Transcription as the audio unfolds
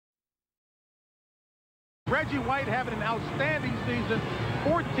Reggie White having an outstanding season,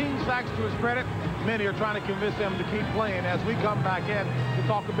 14 sacks to his credit. Many are trying to convince him to keep playing as we come back in to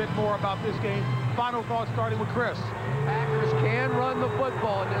talk a bit more about this game. Final thoughts starting with Chris. Packers can run the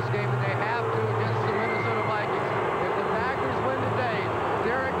football in this game, and they have to against the Minnesota Vikings. If the Packers win today,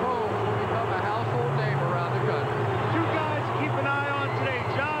 Derek Holmes will become a household name around the country. Two guys to keep an eye on today.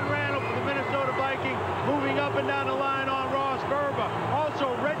 John Randall for the Minnesota Vikings, moving up and down the line on Ross Verba.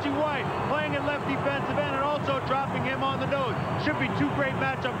 Also, Reggie White playing at left defensive end and also dropping him on the nose. Should be two great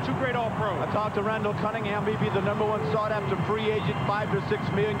matchups, two great all-pros. I talked to Randall Cunningham. He'd be the #1 sought-after free agent, $5 to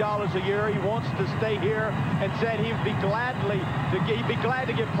 $6 million a year. He wants to stay here and said he'd be glad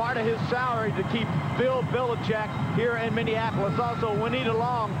to give part of his salary to keep Bill Belichick here in Minneapolis. Also, Juanita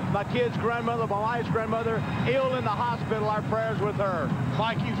Long, my kid's grandmother, my wife's grandmother, ill in the hospital. Our prayers with her.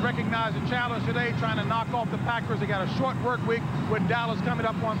 Vikings recognize the challenge today, trying to knock off the Packers. They got a short work week with Dallas coming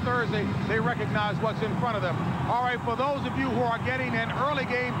up on Thursday. They recognize what's in front of them. All right, for those of you who are getting an early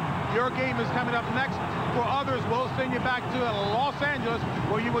game, your game is coming up next. For others, we'll send you back to Los Angeles,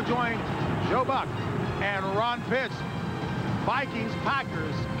 where you will join Joe Buck and Ron Pitts. Vikings,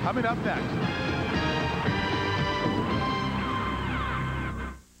 Packers, coming up next.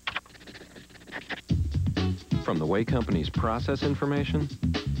 From the way companies process information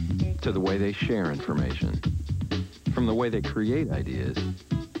to the way they share information. From the way they create ideas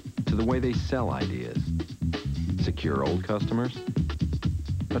to the way they sell ideas. Secure old customers.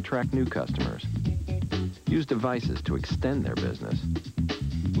 Attract new customers. Use devices to extend their business.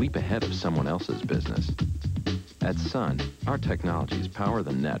 Leap ahead of someone else's business. At Sun, our technologies power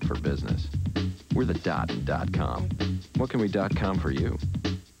the net for business. We're the dot in .com. What can we .com for you?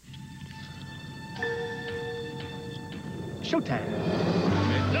 Showtime.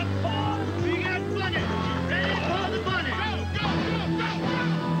 It's up, boys. We got money. Ready for the money. Go, go, go, go.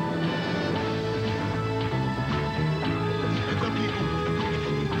 It's up, people.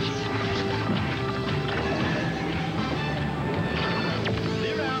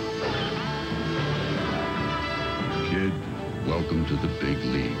 Clear out. Kid, welcome to the big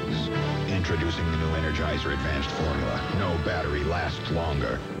leagues. Introducing the new Energizer Advanced Formula. No battery lasts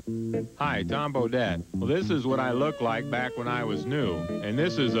longer. Hi, Tom Bodette. Well, this is what I looked like back when I was new. And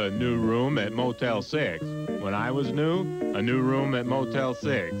this is a new room at Motel 6. When I was new, a new room at Motel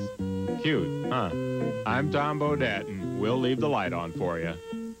 6. Cute, huh? I'm Tom Bodette, and we'll leave the light on for you.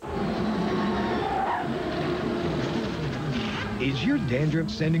 Is your dandruff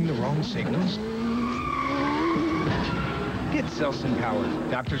sending the wrong signals? Get Selsun Power.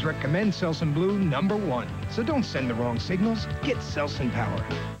 Doctors recommend Selsun Blue #1. So don't send the wrong signals. Get Selsun Power.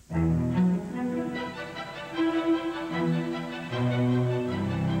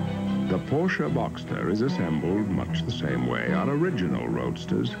 The Porsche Boxster is assembled much the same way our original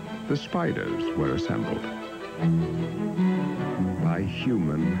roadsters, the Spiders, were assembled by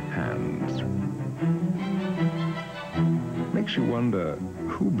human hands. Makes you wonder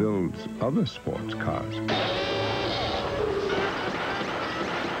who builds other sports cars.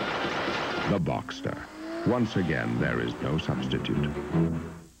 The Boxster. Once again, there is no substitute.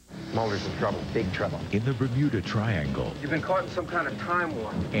 Mulder's in trouble, big trouble. In the Bermuda Triangle, You've been caught in some kind of time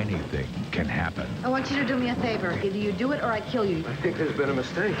warp. anything can happen. I want you to do me a favor. Either you do it or I kill you. I think there's been a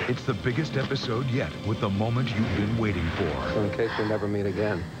mistake. It's the biggest episode yet, with the moment you've been waiting for. In case we never meet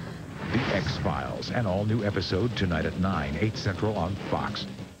again. The X-Files, an all-new episode tonight at 9, 8 Central on Fox.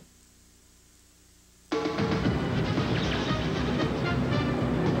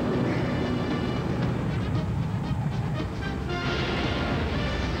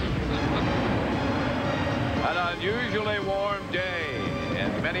 Unusually warm day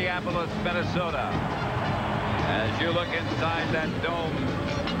in Minneapolis, Minnesota. As you look inside that dome,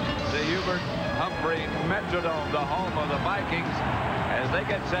 the Hubert Humphrey Metrodome, the home of the Vikings, as they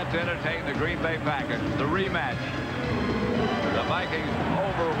get set to entertain the Green Bay Packers, the rematch. The Vikings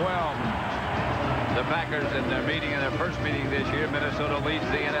overwhelmed the Packers in their first meeting this year. Minnesota leads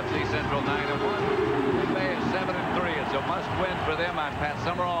the NFC Central 9-1. Green Bay is 7-3. It's a must-win for them. I'm Pat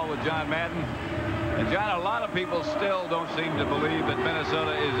Summerall with John Madden. And, John, a lot of people still don't seem to believe that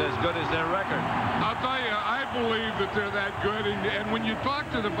Minnesota is as good as their record. I'll tell you, I believe that they're that good. And when you talk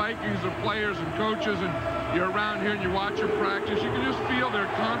to the Vikings and players and coaches and you're around here and you watch them practice, you can just feel their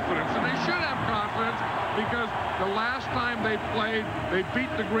confidence. And they should have confidence because the last time they played, they beat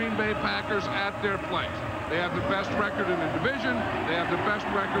the Green Bay Packers at their place. They have the best record in the division. They have the best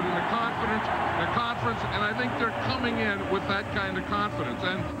record in the conference, and I think they're coming in with that kind of confidence.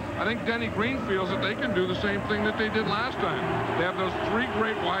 And I think Denny Green feels that they can do the same thing that they did last time. They have those 3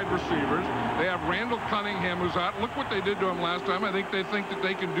 great wide receivers. They have Randall Cunningham, who's out. Look what they did to him last time. I think they that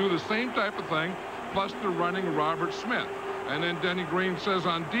they can do the same type of thing. plus they're running Robert Smith. And then Denny Green says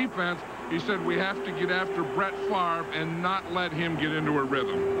on defense, he said we have to get after Brett Favre and not let him get into a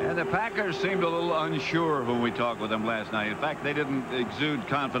rhythm. And the Packers seemed a little unsure when we talked with them last night. In fact, they didn't exude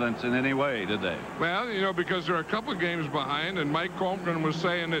confidence in any way, did they? Well, you know, because they're a couple games behind, and Mike Holmgren was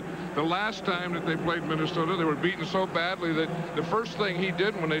saying that the last time that they played Minnesota, they were beaten so badly that the first thing he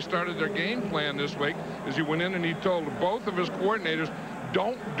did when they started their game plan this week is he went in and he told both of his coordinators,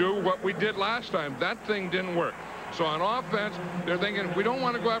 don't do what we did last time. That thing didn't work. So on offense, they're thinking, we don't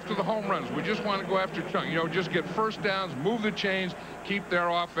want to go after the home runs. We just want to go after chunk. You know, just get first downs, move the chains, keep their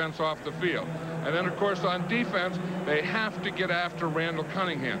offense off the field. And then, of course, on defense, they have to get after Randall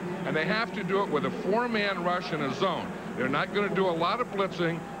Cunningham. And they have to do it with a four-man rush in a zone. They're not going to do a lot of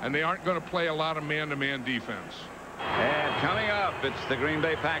blitzing, and they aren't going to play a lot of man-to-man defense. And coming up, it's the Green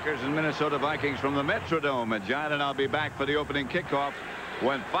Bay Packers and Minnesota Vikings from the Metrodome. And John and I'll be back for the opening kickoff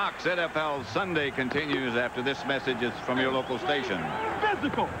when Fox NFL Sunday continues after this message is from your local station.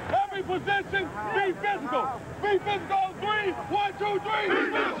 Physical. Every possession, be physical. Be physical. 3, 1, 2, 3. Be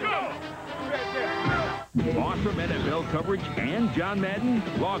physical. Awesome NFL coverage and John Madden?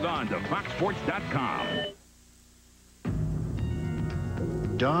 Log on to foxsports.com.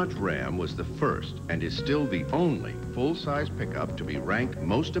 Dodge Ram was the first and is still the only full-size pickup to be ranked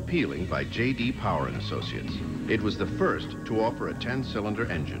most appealing by J.D. Power & Associates. It was the first to offer a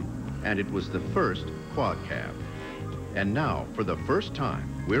 10-cylinder engine, and it was the first quad cab. And now, for the first time,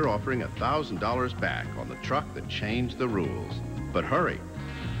 we're offering $1,000 back on the truck that changed the rules. But hurry,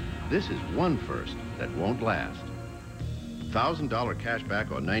 this is one first that won't last. $1,000 cash back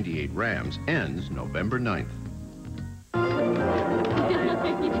on 98 Rams ends November 9th.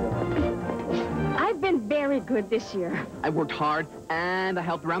 I've been very good this year. I worked hard and I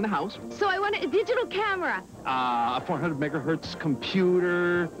helped around the house. So I want a digital camera. A 400 megahertz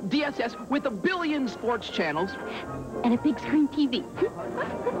computer, DSS with 1 billion sports channels. And a big screen TV.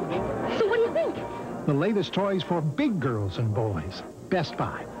 So what do you think? The latest toys for big girls and boys. Best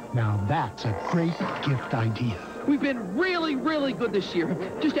Buy. Now that's a great gift idea. We've been really, really good this year.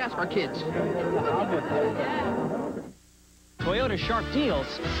 Just ask our kids. Toyota Sharp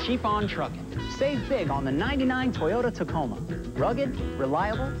Deals, keep on trucking. Save big on the '99 Toyota Tacoma. Rugged,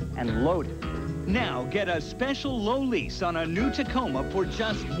 reliable, and loaded. Now get a special low lease on a new Tacoma for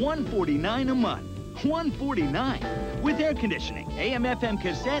just $149 a month. $149 with air conditioning, AM/FM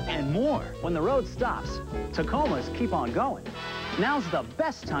cassette, and more. When the road stops, Tacomas keep on going. Now's the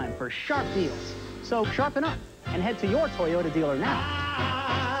best time for Sharp Deals. So sharpen up and head to your Toyota dealer now.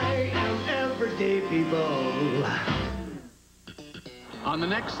 I am everyday people. On the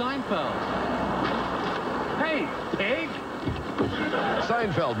next Seinfeld. Hey, pig!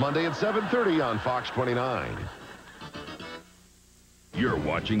 Seinfeld, Monday at 7:30 on Fox 29. You're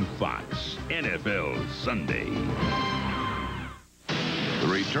watching Fox NFL Sunday. The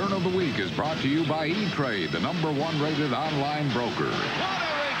return of the week is brought to you by E-Trade, the #1 rated online broker.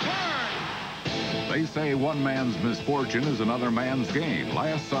 They say one man's misfortune is another man's gain.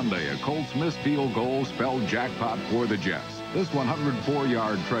 Last Sunday, a Colts missed field goal spelled jackpot for the Jets. This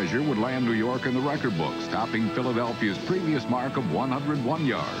 104-yard treasure would land New York in the record books, topping Philadelphia's previous mark of 101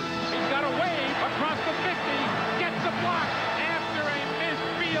 yards. He's got a wave across the 50, gets a block after a missed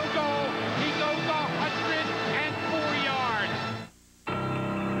field goal. He goes 104 yards.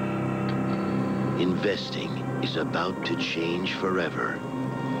 Investing is about to change forever.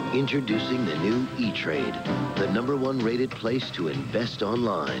 Introducing the new E-Trade, the #1 rated place to invest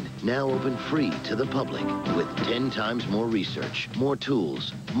online. Now open free to the public with 10 times more research, more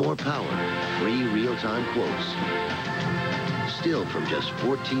tools, more power, free real-time quotes. Still from just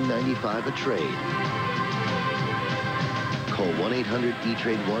 $14.95 a trade. Call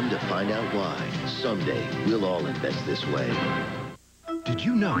 1-800-E-TRADE-1 to find out why. Someday, we'll all invest this way. Did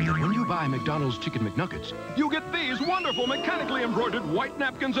you know that when you buy McDonald's Chicken McNuggets, you get these wonderful mechanically embroidered white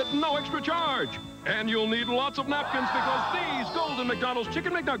napkins at no extra charge? And you'll need lots of napkins because these golden McDonald's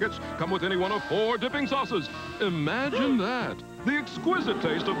Chicken McNuggets come with any one of 4 dipping sauces. Imagine that. The exquisite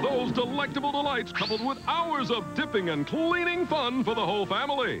taste of those delectable delights coupled with hours of dipping and cleaning fun for the whole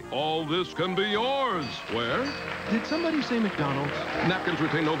family. All this can be yours. Where? Did somebody say McDonald's? Napkins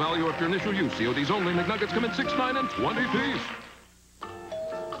retain no value after initial use. CODs only. McNuggets come in 6, 9, and 20 piece.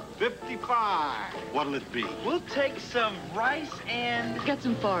 55. What'll it be? We'll take some rice and... Get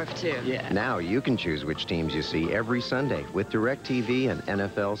some Favre, too. Yeah. Now you can choose which teams you see every Sunday with DirecTV and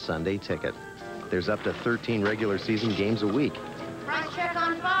NFL Sunday Ticket. There's up to 13 regular season games a week. Price check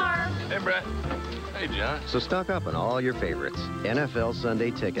on Favre. Hey, Brett. Hey, John. So stock up on all your favorites. NFL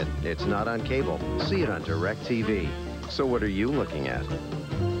Sunday Ticket. It's not on cable. See it on DirecTV. So what are you looking at?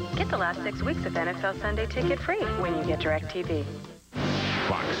 Get the last 6 weeks of NFL Sunday Ticket free when you get DirecTV.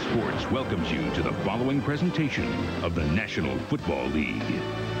 Fox Sports welcomes you to the following presentation of the National Football League.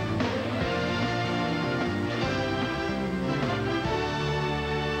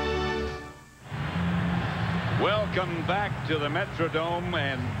 Welcome back to the Metrodome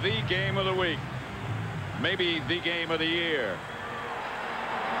and the game of the week. Maybe the game of the year.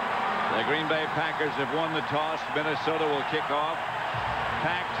 The Green Bay Packers have won the toss. Minnesota will kick off.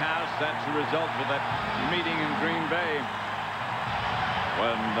 Packed house, that's the result of that meeting in Green Bay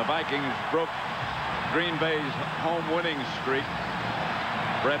when the Vikings broke Green Bay's home winning streak.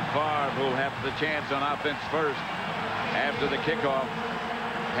 Brett Favre, who'll have the chance on offense first after the kickoff,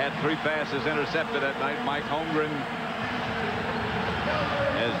 had 3 passes intercepted that night. Mike Holmgren,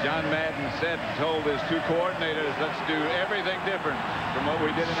 as John Madden said, told his 2 coordinators, let's do everything different from what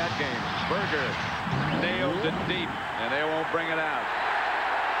we did in that game. Berger nails it deep, and they won't bring it out.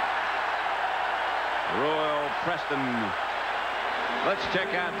 Royal Preston. Let's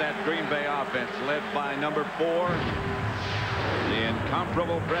check out that Green Bay offense led by number 4, the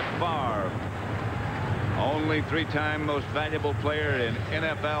incomparable Brett Favre. Only 3-time most valuable player in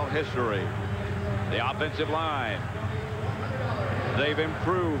NFL history. The offensive line. They've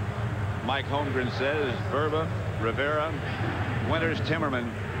improved, Mike Holmgren says. Verba, Rivera, Winters, Timmerman,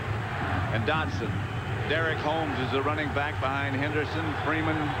 and Dodson. Derek Holmes is the running back behind Henderson,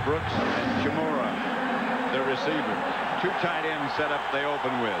 Freeman, Brooks, and Chimura, the receivers. 2 tight ends set up they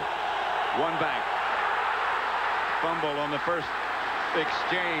open with. 1 back. Fumble on the first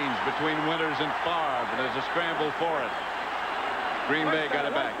exchange between Winters and Favre, and there's a scramble for it. Green Bay got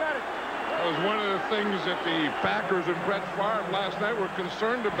it back. That was one of the things that the Packers and Brett Favre last night were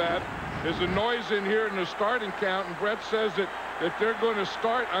concerned about, is the noise in here in the starting count, and Brett says that they're going to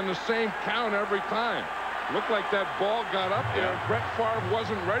start on the same count every time. Looked like that ball got up there, and Brett Favre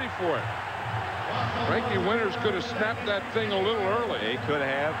wasn't ready for it. Frankie Winters could have snapped that thing a little early. He could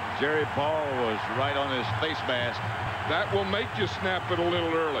have. Jerry Paul was right on his face mask. That will make you snap it a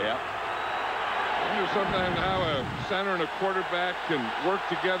little early. Yep. I wonder sometimes how a center and a quarterback can work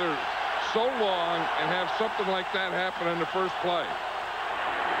together so long and have something like that happen in the first play.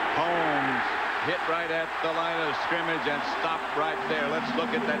 Holmes hit right at the line of scrimmage and stopped right there. Let's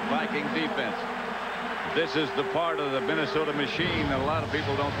look at that Viking defense. This is the part of the Minnesota machine that a lot of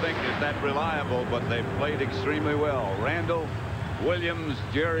people don't think is that reliable, but they've played extremely well. Randall, Williams,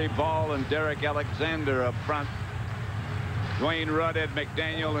 Jerry Ball, and Derek Alexander up front. Dwayne Rudd, Ed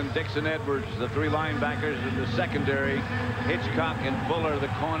McDaniel, and Dixon Edwards, the 3 linebackers in the secondary. Hitchcock and Fuller, the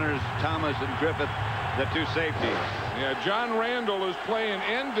corners. Thomas and Griffith, the 2 safeties. Yeah, John Randall is playing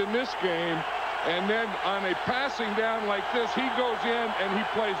end in this game, and then on a passing down like this, he goes in and he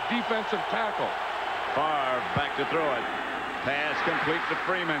plays defensive tackle. Favre back to throw it. Pass complete to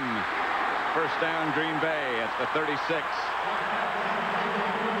Freeman. First down, Green Bay at the 36.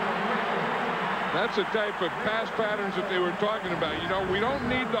 That's the type of pass patterns that they were talking about. You know, we don't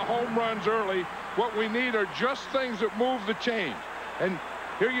need the home runs early. What we need are just things that move the chain. And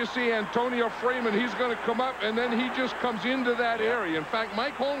here you see Antonio Freeman. He's going to come up, and then he just comes into that area. In fact,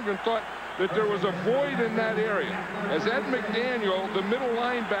 Mike Holmgren thought that there was a void in that area. As Ed McDaniel, the middle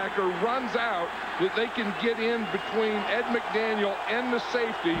linebacker, runs out, that they can get in between Ed McDaniel and the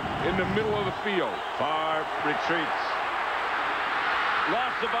safety in the middle of the field. Favre retreats.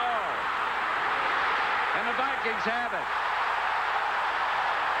 Lost the ball. And the Vikings have it.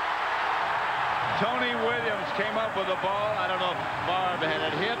 Tony Williams came up with the ball. I don't know if Favre had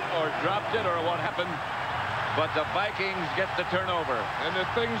it hit or dropped it or what happened, but the Vikings get the turnover. And the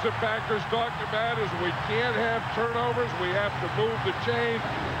things the Packers talked about is we can't have turnovers. We have to move the chain.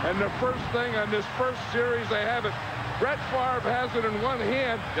 And the first thing on this first series, they have it. Brett Favre has it in one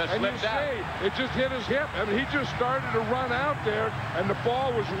hand, and you see it just hit his hip. I mean, he just started to run out there, and the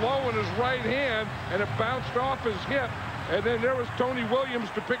ball was low in his right hand, and it bounced off his hip. And then there was Tony Williams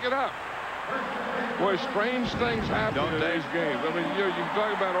to pick it up. Boy, strange things happen in these games. I mean, you know, you can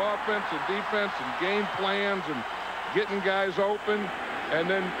talk about offense and defense and game plans and getting guys open, and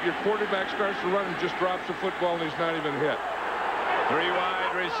then your quarterback starts to run and just drops the football, and he's not even hit. 3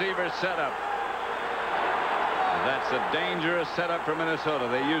 wide receiver setup. That's a dangerous setup for Minnesota.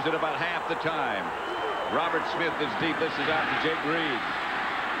 They use it about half the time. Robert Smith is deep. This is out to Jake Reed.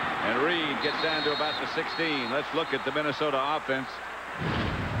 And Reed gets down to about the 16. Let's look at the Minnesota offense.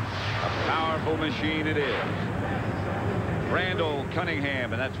 A powerful machine it is. Randall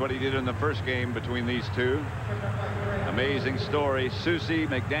Cunningham, and that's what he did in the first game between these 2. Amazing story. Susie,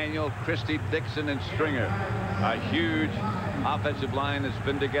 McDaniel, Christie, Dixon, and Stringer. A huge offensive line that's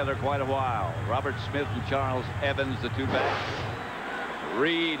been together quite a while. Robert Smith and Charles Evans, the 2 backs.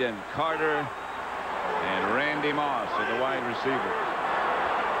 Reed and Carter and Randy Moss are the wide receivers.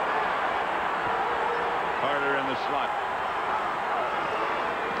 Carter in the slot.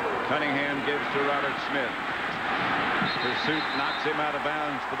 Cunningham gives to Robert Smith. Pursuit knocks him out of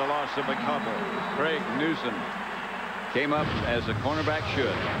bounds for the loss of a couple. Craig Newsom came up as a cornerback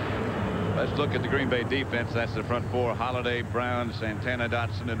should. Let's look at the Green Bay defense. That's the front four: Holiday, Brown, Santana,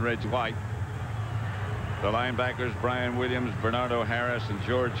 Dotson, and Reggie White. The linebackers: Brian Williams, Bernardo Harris, and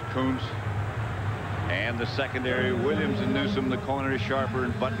George Kuntz. And the secondary: Williams and Newsom, the corner, Sharper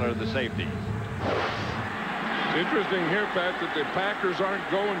and Butler, the safety. It's interesting here, Pat, that the Packers aren't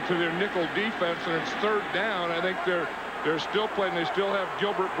going to their nickel defense, and it's third down. I think they're still playing. They still have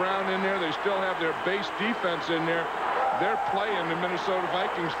Gilbert Brown in there. They still have their base defense in there. They're playing the Minnesota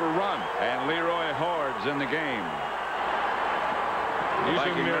Vikings for run. And Leroy Hord's in the game. He's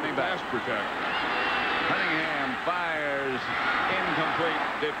in there to pass protect. Cunningham fires, incomplete,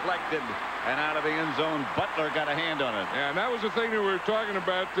 deflected, and out of the end zone. Butler got a hand on it. Yeah, and that was the thing that we were talking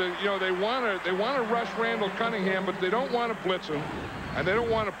about. You know, they want to rush Randall Cunningham, but they don't want to blitz him, and they don't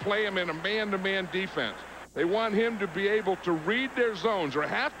want to play him in a man-to-man defense. They want him to be able to read their zones, or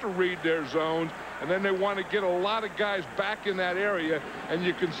have to read their zones, and then they want to get a lot of guys back in that area, and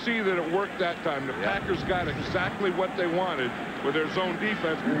you can see that it worked that time. The Packers got exactly what they wanted with their zone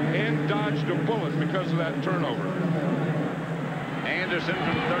defense and dodged a bullet because of that turnover. Anderson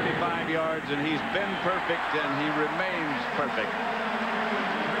from 35 yards, and he's been perfect, and he remains perfect.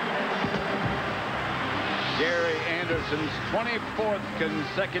 Gary Anderson's 24th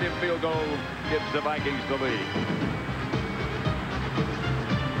consecutive field goal gives the Vikings the lead.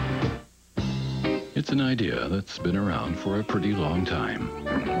 It's an idea that's been around for a pretty long time.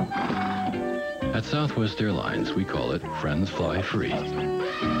 At Southwest Airlines, we call it Friends Fly Free.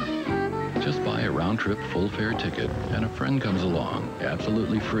 Just buy a round-trip full-fare ticket, and a friend comes along,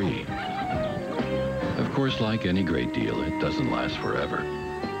 absolutely free. Of course, like any great deal, it doesn't last forever.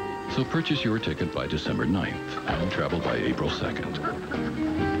 So purchase your ticket by December 9th and travel by April 2nd.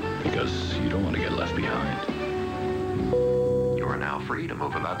 Because you don't want to get left behind. You are now free to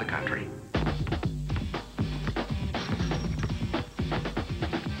move about the country.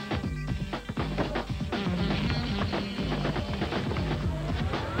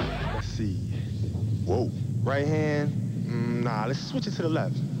 Let's see. Whoa. Right hand. Nah, let's switch it to the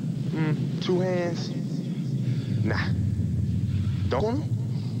left. Two hands. Nah. Don't on him?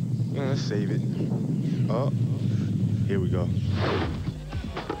 Let's save it. Oh, here we go.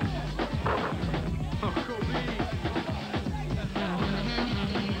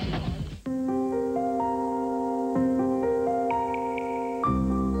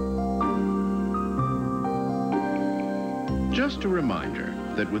 Just a reminder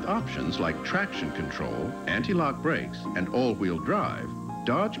that with options like traction control, anti-lock brakes, and all-wheel drive,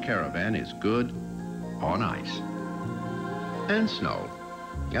 Dodge Caravan is good on ice and snow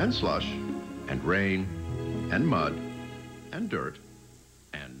and slush and rain and mud and dirt.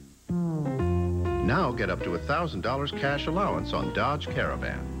 And now get up to $1,000 cash allowance on Dodge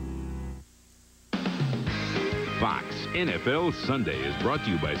Caravan. Fox NFL Sunday is brought to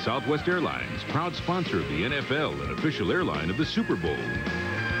you by Southwest Airlines, proud sponsor of the NFL and official airline of the Super Bowl.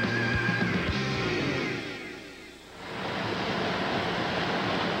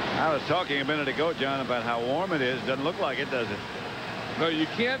 I was talking a minute ago, John, about how warm it is. Doesn't look like it, does it? No, you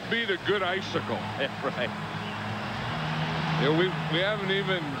can't beat a good icicle. Right. Yeah, we haven't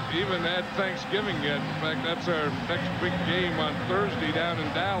even had Thanksgiving yet. In fact, that's our next big game on Thursday down in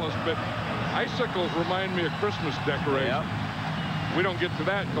Dallas. But icicles remind me of Christmas decorations. Yep. We don't get to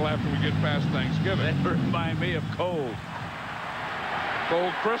that until after we get past Thanksgiving. They remind me of cold.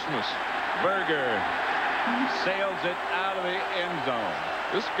 Cold Christmas. Berger sails it out of the end zone.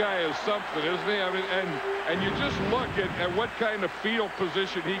 This guy is something, isn't he? I mean, and you just look at what kind of field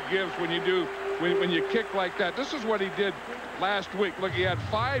position he gives when you kick like that. This is what he did last week. Look, he had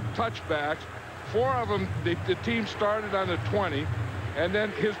 5 touchbacks. 4 of them, the team started on the 20. And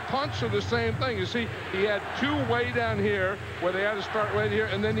then his punts are the same thing. You see, he had 2 way down here where they had to start right here,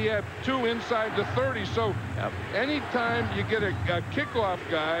 and then he had 2 inside the 30. So anytime you get a kickoff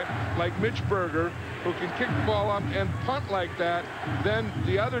guy like Mitch Berger who can kick the ball up and punt like that, then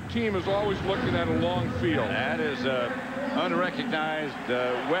the other team is always looking at a long field. That is an unrecognized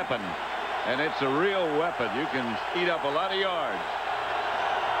weapon, and it's a real weapon. You can eat up a lot of yards.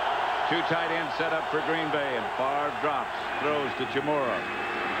 2 tight ends set up for Green Bay, and Favre drops, throws to Chamorro.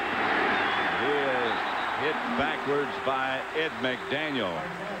 He is hit backwards by Ed McDaniel.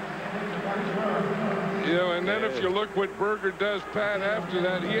 You know, and then if you look what Berger does, Pat, after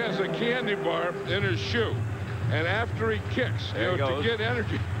that, he has a candy bar in his shoe. And after he kicks, you know, to get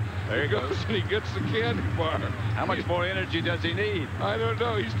energy, there he goes. And he gets the candy bar. How much more energy does he need? I don't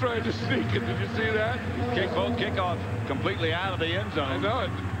know. He's trying to sneak it. Did you see that? Both kickoffs completely out of the end zone. I know it.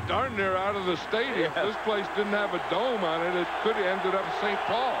 Darn near out of the stadium. If this place didn't have a dome on it, it could have ended up St.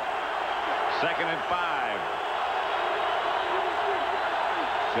 Paul. 2nd and 5.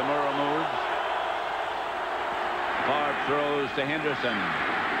 Shimura moves. Favre throws to Henderson.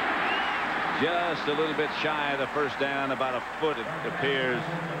 Just a little bit shy of the first down, about a foot it appears.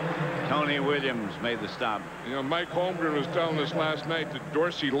 Tony Williams made the stop. You know, Mike Holmgren was telling us last night that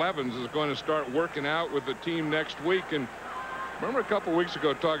Dorsey Levens is going to start working out with the team next week. And remember a couple weeks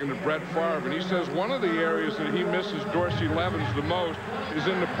ago talking to Brett Favre, and he says one of the areas that he misses Dorsey Levens the most is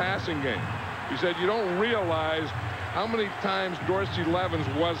in the passing game. He said you don't realize how many times Dorsey Levens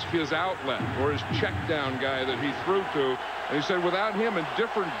was his outlet or his check down guy that he threw to. And he said without him and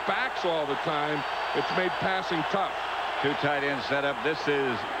different backs all the time, it's made passing tough. 2 tight end setup. This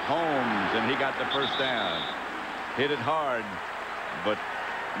is Holmes, and he got the first down. Hit it hard, but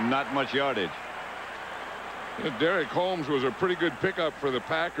not much yardage. Derek Holmes was a pretty good pickup for the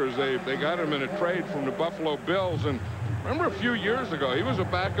Packers. They got him in a trade from the Buffalo Bills. And remember a few years ago, he was a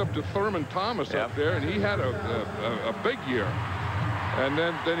backup to Thurman Thomas up there, and he had a big year. And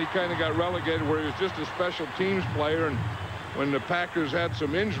then he kind of got relegated where he was just a special teams player. And when the Packers had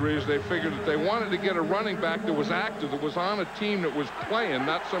some injuries, they figured that they wanted to get a running back that was active, that was on a team that was playing,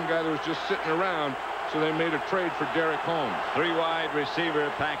 not some guy that was just sitting around. So they made a trade for Derek Holmes. 3 wide receiver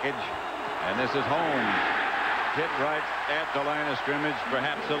package, and this is Holmes. Hit right at the line of scrimmage,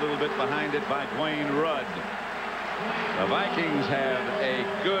 perhaps a little bit behind it by Dwayne Rudd. The Vikings have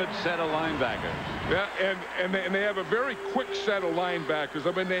a good set of linebackers. Yeah, and they have a very quick set of linebackers.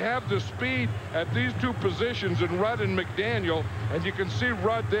 I mean, they have the speed at these 2 positions in Rudd and McDaniel, and you can see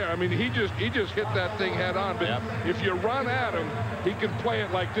Rudd there. I mean, he just hit that thing head on. But if you run at him, he can play it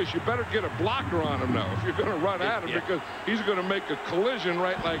like this. You better get a blocker on him now if you're going to run at him, because he's going to make a collision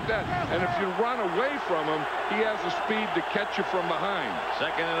right like that. And if you run away from him, he has the speed to catch you from behind.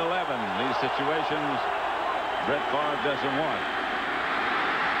 2nd and 11. These situations Brett Favre doesn't want.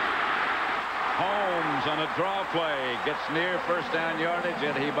 Holmes on a draw play gets near first down yardage,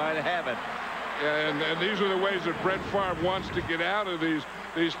 and he might have it. And these are the ways that Brett Favre wants to get out of these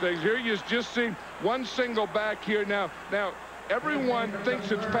things. Here you just see one single back here. Now everyone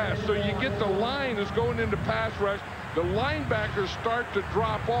thinks it's pass, so you get the line is going into pass rush. The linebackers start to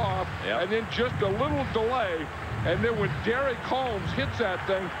drop off, and then just a little delay. And then when Derek Holmes hits that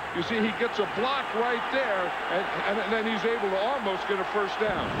thing, you see he gets a block right there, and then he's able to almost get a first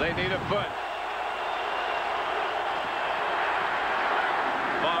down. They need a foot.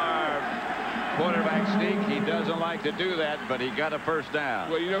 Favre, quarterback sneak. He doesn't like to do that, but he got a first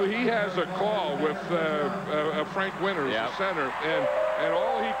down. Well, you know, he has a call with Frank Winters, the center, and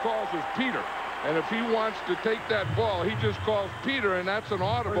all he calls is Peter. And if he wants to take that ball, he just calls Peter, and that's an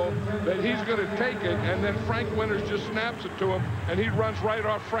audible that he's going to take it. And then Frank Winters just snaps it to him, and he runs right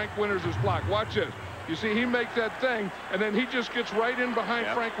off Frank Winters' block. Watch this. You see, he makes that thing, and then he just gets right in behind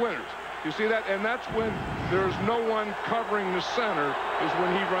Frank Winters. You see that? And that's when there's no one covering the center, is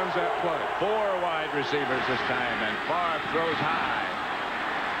when he runs that play. 4 wide receivers this time, and Favre throws high.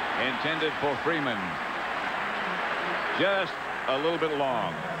 Intended for Freeman. Just a little bit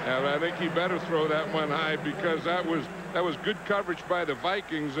long. And I think he better throw that one high, because that was good coverage by the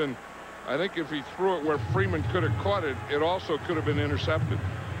Vikings, and I think if he threw it where Freeman could have caught it, it also could have been intercepted.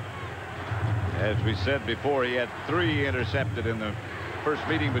 As we said before, he had 3 intercepted in the first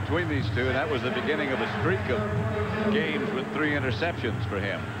meeting between these two, and that was the beginning of a streak of games with 3 interceptions for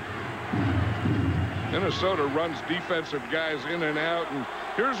him. Minnesota runs defensive guys in and out, and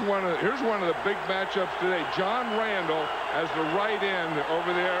here's one of the big matchups today. John Randall as the right end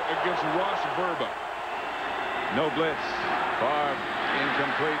over there against Ross Verba. No blitz. Favre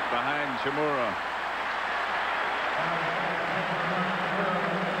incomplete behind Shimura.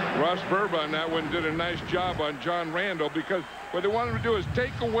 Ross Verba on that one did a nice job on John Randall, because what they want him to do is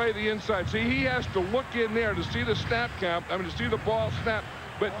take away the inside. See, he has to look in there to see the snap count, to see the ball snap.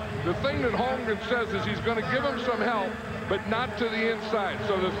 But the thing that Holmgren says is he's going to give him some help, but not to the inside.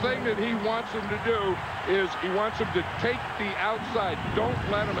 So the thing that he wants him to do is he wants him to take the outside. Don't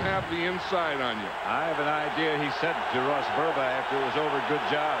let him have the inside on you. I have an idea he said to Ross Verba after it was over, good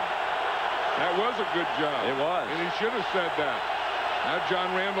job. That was a good job. It was. And he should have said that. Now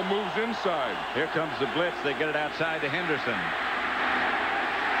John Randall moves inside. Here comes the blitz. They get it outside to Henderson.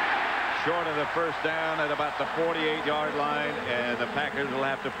 Short of the first down at about the 48-yard line, and the Packers will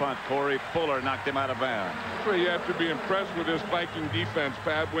have to punt. Corey Fuller knocked him out of bounds. That's where you have to be impressed with this Viking defense,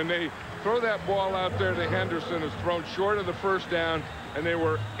 Pat. When they throw that ball out there to Henderson. It's thrown short of the first down, and there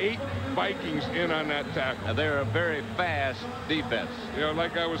were 8 Vikings in on that tackle. And they're a very fast defense. You know,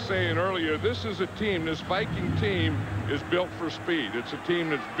 like I was saying earlier, this is a team, this Viking team is built for speed. It's a team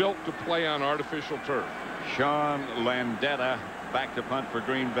that's built to play on artificial turf. Sean Landeta back to punt for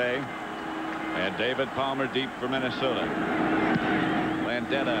Green Bay. And David Palmer deep for Minnesota.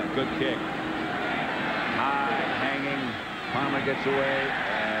 Landeta, good kick. High, hanging. Palmer gets away,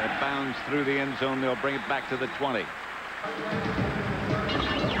 and it bounds through the end zone. They'll bring it back to the 20.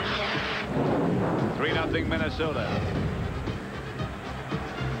 3-0 Minnesota.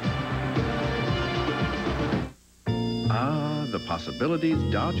 Ah, the possibilities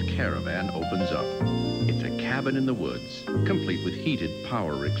Dodge Caravan opens up. It's a cabin in the woods, complete with heated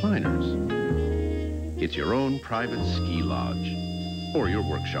power recliners. It's your own private ski lodge, or your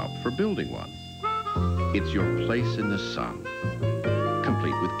workshop for building one. It's your place in the sun,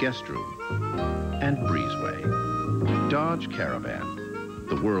 complete with guest room and breezeway. Dodge Caravan,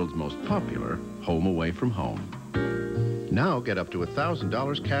 the world's most popular home away from home. Now get up to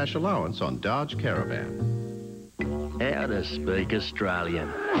 $1,000 cash allowance on Dodge Caravan. How to speak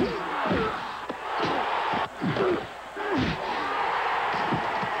Australian.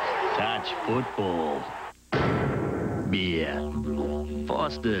 Touch football. Beer.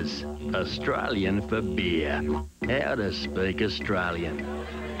 Foster's, Australian for beer. How to speak Australian.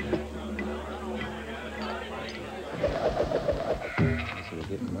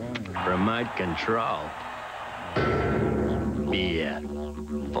 Remote control. Beer.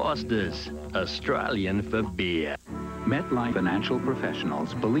 Foster's, Australian for beer. MetLife financial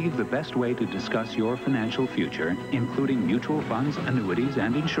professionals believe the best way to discuss your financial future, including mutual funds, annuities,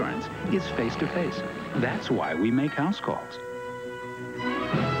 and insurance, is face-to-face. That's why we make house calls.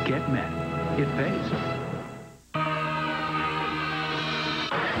 Get Met. It pays.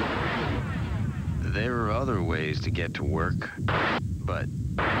 There are other ways to get to work, but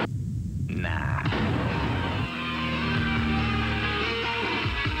nah.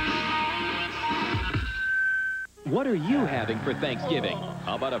 What are you having for Thanksgiving?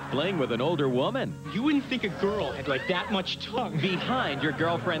 How about a fling with an older woman? You wouldn't think a girl had like that much tongue. Behind your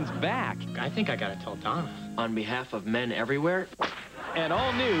girlfriend's back. I think I gotta tell Donna. On behalf of men everywhere. An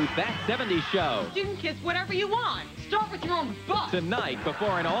all-new That 70s Show. You can kiss whatever you want. Start with your own butt. Tonight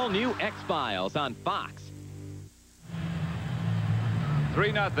before an all-new X-Files on Fox.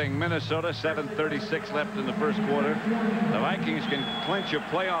 3-0 Minnesota, 7:36 left in the first quarter. The Vikings can clinch a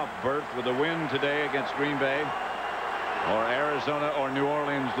playoff berth with a win today against Green Bay, or Arizona or New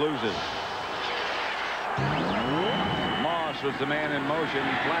Orleans loses. Moss was the man in motion.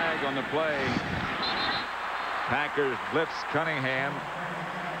 Flag on the play. Packers blitz Cunningham.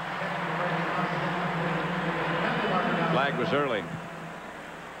 Flag was early.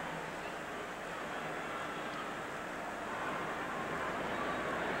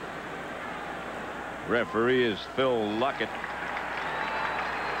 Referee is Phil Luckett.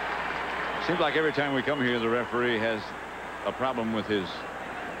 Seems like every time we come here, the referee has a problem with his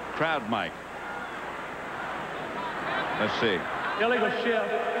crowd mic. Let's see. Illegal shift.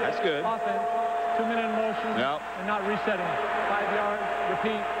 That's good. Offense. 2-minute motion. Yep. And not resetting. 5 yards.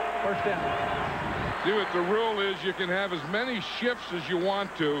 Repeat. First down. See what the rule is, you can have as many shifts as you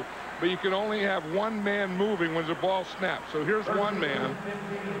want to, but you can only have one man moving when the ball snaps. So here's one man.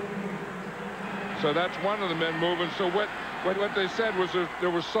 So that's one of the men moving. So what they said was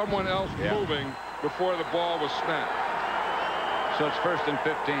there was someone else moving before the ball was snapped. So it's 1st and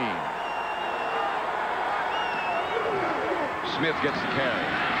 15. Smith gets the carry.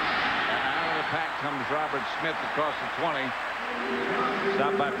 Out of the pack comes Robert Smith across the 20.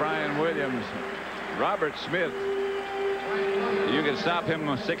 Stopped by Brian Williams. Robert Smith, you can stop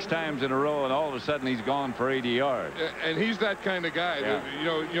him 6 times in a row, and all of a sudden he's gone for 80 yards. And he's that kind of guy. Yeah.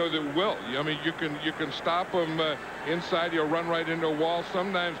 That, that will. I mean, you can stop him inside. He'll run right into a wall.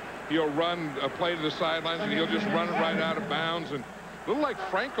 Sometimes he'll run a play to the sidelines, and he'll just run it right out of bounds. And a little like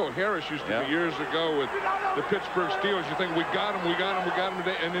Franco Harris used to be years ago with the Pittsburgh Steelers. You think, we got him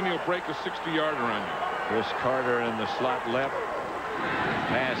today, and then he'll break a 60-yarder on you. Chris Carter in the slot left.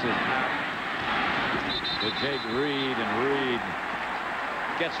 Passes out to Jake Reed, and Reed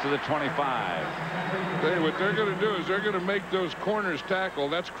gets to the 25. What they're going to do is they're going to make those corners tackle.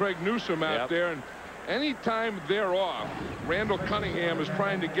 That's Craig Newsome out there. And anytime they're off, Randall Cunningham is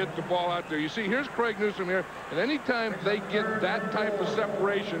trying to get the ball out there. You see, here's Craig Newsome here. And anytime they get that type of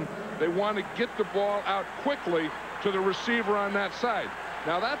separation, they want to get the ball out quickly to the receiver on that side.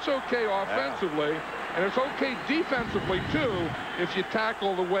 Now, that's okay offensively, And it's okay defensively, too, if you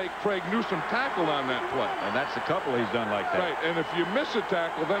tackle the way Craig Newsome tackled on that play. And that's a couple he's done like that. Right, and if you miss a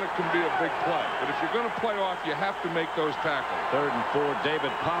tackle, then it can be a big play. But if you're going to play off, you have to make those tackles. 3rd and 4,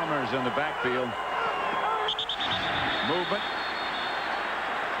 David Palmer's in the backfield. Movement.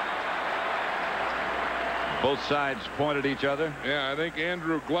 Both sides point at each other. Yeah, I think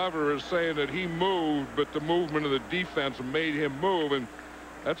Andrew Glover is saying that he moved, but the movement of the defense made him move, and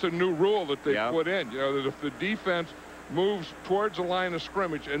that's a new rule that they put in. You know, that if the defense moves towards the line of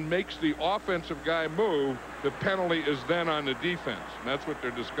scrimmage and makes the offensive guy move, the penalty is then on the defense. And that's what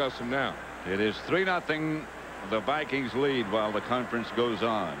they're discussing now. It is 3-0. The Vikings lead while the conference goes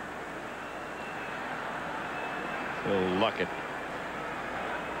on. Phil Luckett.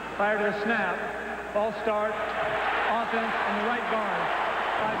 Prior to the snap, false start, offense in the right guard.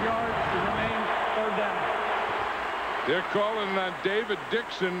 5 yards to remain, 3rd down. They're calling on David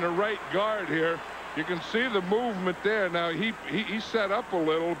Dixon, the right guard here. You can see the movement there. Now, he set up a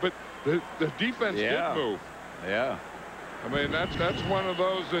little, but the defense did move. Yeah. I mean, that's one of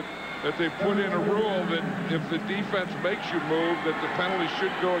those that they put in a rule that if the defense makes you move, that the penalty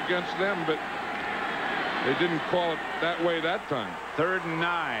should go against them, but they didn't call it that way that time. 3rd and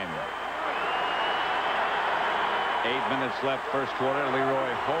 9. 8 minutes left first quarter.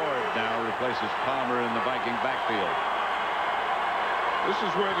 Leroy Horde now replaces Palmer in the Viking backfield. This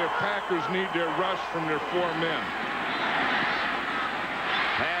is where their Packers need their rush from their 4 men.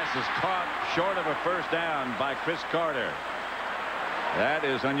 Pass is caught short of a first down by Chris Carter. That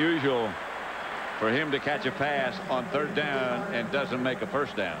is unusual for him to catch a pass on 3rd down and doesn't make a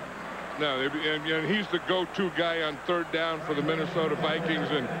first down. No, and he's the go-to guy on 3rd down for the Minnesota Vikings,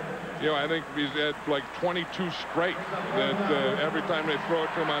 and you know, I think he's at like 22 straight that every time they throw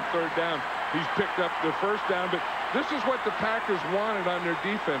it to him on 3rd down, he's picked up the first down. But this is what the Packers wanted on their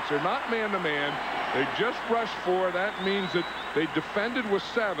defense. They're not man-to-man. They just rushed 4. That means that they defended with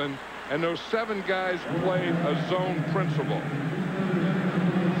 7, and those 7 guys played a zone principle.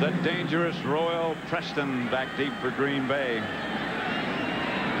 The dangerous Royal Preston back deep for Green Bay.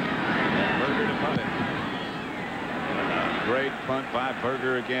 Berger to punt it. Great punt by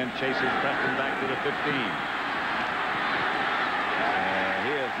Berger again. Chases Preston back to the 15. And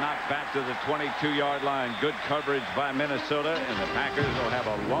he is knocked back to the 22-yard line. Good coverage by Minnesota, and the Packers will have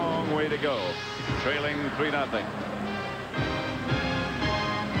a long way to go, trailing 3-0.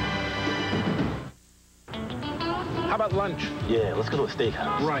 How about lunch? Yeah, let's go to a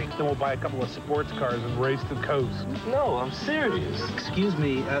steakhouse. Right. Then we'll buy a couple of sports cars and race to the coast. No, I'm serious. Excuse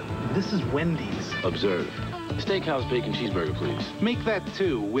me, this is Wendy's. Observe. Steakhouse bacon cheeseburger, please. Make that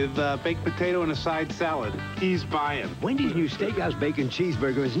 2 with baked potato and a side salad. He's buying. Wendy's new Steakhouse Bacon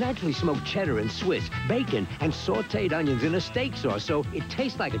Cheeseburger is naturally smoked cheddar and Swiss, bacon, and sauteed onions in a steak sauce, so it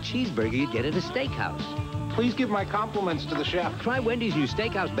tastes like a cheeseburger you'd get at a steakhouse. Please give my compliments to the chef. Try Wendy's new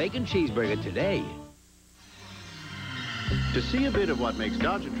Steakhouse Bacon Cheeseburger today. To see a bit of what makes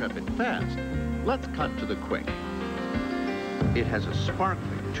Dodge Intrepid fast, let's cut to the quick. It has a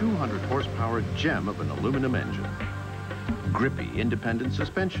sparkling 200 horsepower gem of an aluminum engine, grippy independent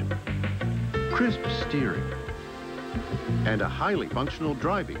suspension, crisp steering, and a highly functional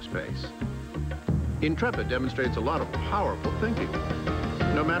driving space. Intrepid demonstrates a lot of powerful thinking,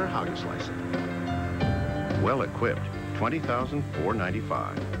 no matter how you slice it. Well equipped,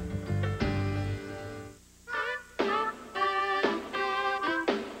 $20,495.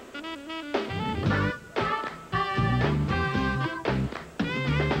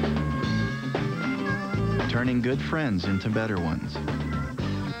 Turning good friends into better ones.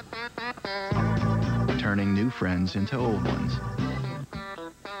 Turning new friends into old ones.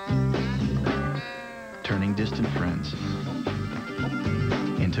 Turning distant friends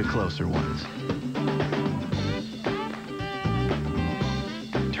into closer ones.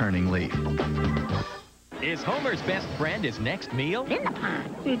 Turning Leaf. Is Homer's best friend his next meal? In the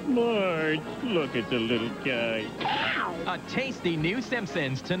pond. But Marge, look at the little guy. Ow! A tasty new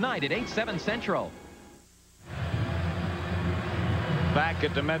Simpsons tonight at 8/7 Central. Back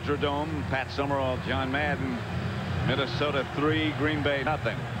at the Metrodome, Pat Summerall, John Madden. Minnesota 3, Green Bay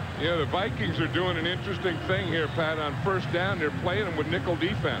 0. Yeah, the Vikings are doing an interesting thing here, Pat. On first down, they're playing them with nickel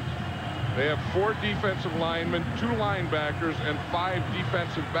defense. They have 4 defensive linemen, 2 linebackers, and 5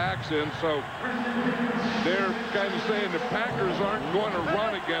 defensive backs in. So they're kind of saying the Packers aren't going to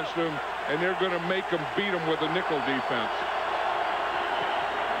run against them, and they're going to make them beat them with a nickel defense.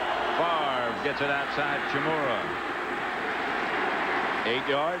 Favre gets it outside Chimura. 8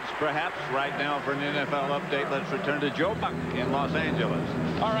 yards, perhaps, right now for an NFL update. Let's return to Joe Buck in Los Angeles.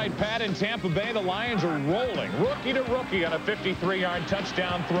 All right, Pat, in Tampa Bay, the Lions are rolling. Rookie to rookie on a 53-yard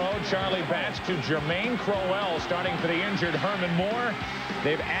touchdown throw. Charlie Batch to Jermaine Crowell, starting for the injured Herman Moore.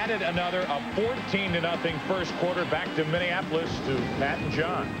 They've added another, a 14-0 first quarter back to Minneapolis to Pat and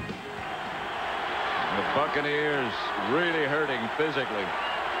John. The Buccaneers really hurting physically.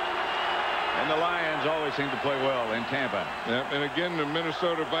 And the Lions always seem to play well in Tampa. Yep, and again, the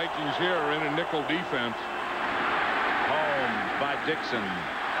Minnesota Vikings here are in a nickel defense. Holmes by Dixon.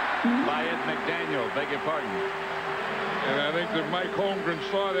 By Ed McDaniel, beg your pardon. And I think that Mike Holmgren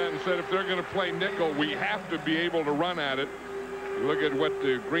saw that and said, if they're going to play nickel, we have to be able to run at it. You look at what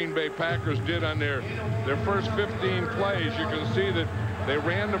the Green Bay Packers did on their first 15 plays. You can see that they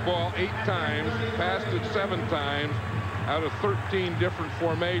ran the ball 8 times, passed it 7 times out of 13 different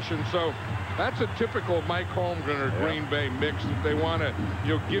formations. So that's a typical Mike Holmgren or Green Bay mix, that they want to,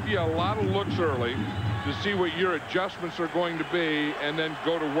 give you a lot of looks early to see what your adjustments are going to be and then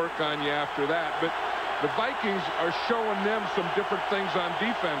go to work on you after that. But the Vikings are showing them some different things on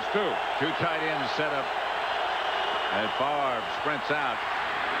defense, too. 2 tight ends set up. And Favre sprints out.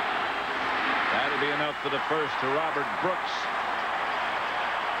 That'll be enough for the first to Robert Brooks.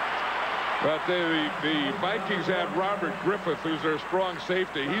 But the Vikings have Robert Griffith, who's their strong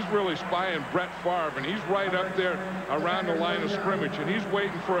safety. He's really spying Brett Favre, and he's right up there around the line of scrimmage, and he's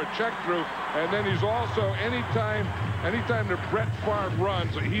waiting for a check through. And then he's also, anytime that Brett Favre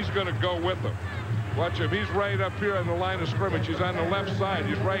runs, he's going to go with him. Watch him. He's right up here on the line of scrimmage. He's on the left side.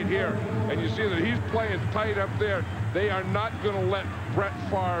 He's right here. And you see that he's playing tight up there. They are not going to let Brett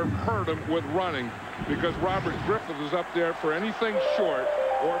Favre hurt him with running, because Robert Griffith is up there for anything short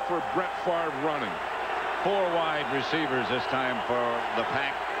or for Brett Favre running. 4 wide receivers this time for the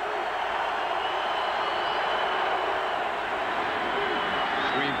Pack.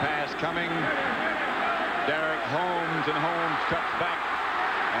 Screen pass coming. Derek Holmes, and Holmes cuts back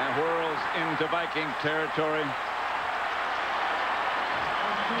and whirls into Viking territory.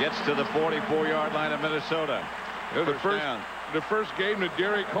 Gets to the 44-yard line of Minnesota. The first game that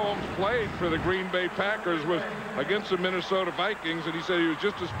Derek Holmes played for the Green Bay Packers was against the Minnesota Vikings, and he said he was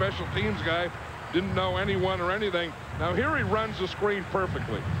just a special teams guy, didn't know anyone or anything. Now here he runs the screen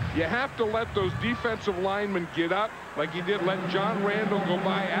perfectly. You have to let those defensive linemen get up like he did. Let John Randall go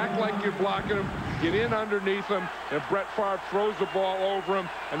by, act like you're blocking him, get in underneath him, and Brett Favre throws the ball over him,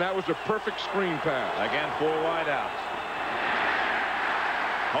 and that was a perfect screen pass. Again, 4 wideouts.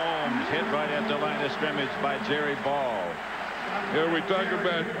 Holmes hit right at the line of scrimmage by Jerry Ball. Here we talk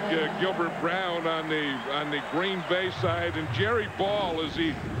about Gilbert Brown on the Green Bay side, and Jerry Ball is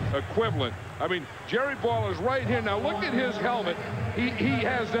the equivalent. I mean, Jerry Ball is right here. Now look at his helmet. He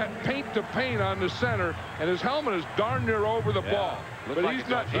has that paint to paint on the center, and his helmet is darn near over the ball. But like he's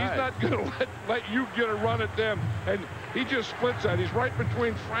not going to let you get a run at them. And he just splits that. He's right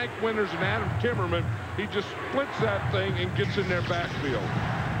between Frank Winters and Adam Timmerman. He just splits that thing and gets in their backfield.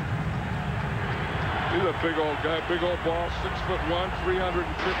 He's a big old guy, big old ball, 6'1", 350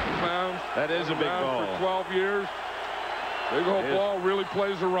 pounds. That is a big ball. For 12 years. Big old ball really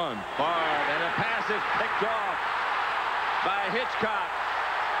plays a run. Hard, and a pass is picked off by Hitchcock.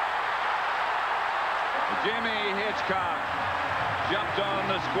 Jimmy Hitchcock jumped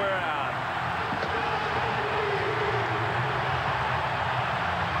on the square out.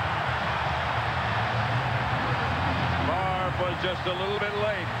 Favre was just a little bit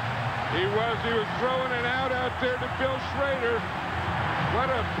late. He was throwing it out there to Bill Schrader. What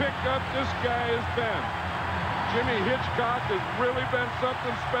a pickup this guy has been. Jimmy Hitchcock has really been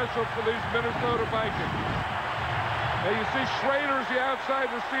something special for these Minnesota Vikings. Now you see Schrader's the outside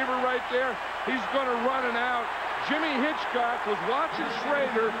receiver right there. He's going to run it out. Jimmy Hitchcock was watching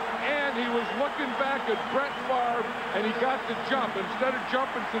Schrader, and he was looking back at Brett Favre, and he got the jump. Instead of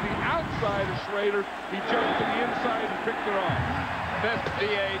jumping to the outside of Schrader, he jumped to the inside and picked it off.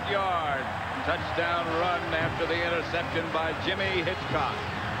 58-yard touchdown run after the interception by Jimmy Hitchcock.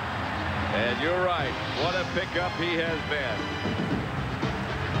 And you're right, what a pickup he has been.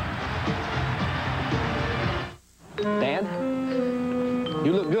 Dan,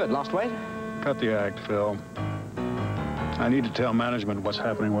 you look good. Lost weight? Cut the act, Phil. I need to tell management what's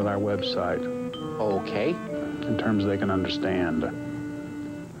happening with our website. Okay. In terms they can understand.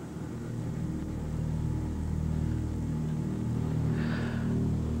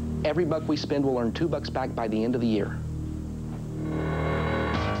 Every buck we spend will earn $2 back by the end of the year.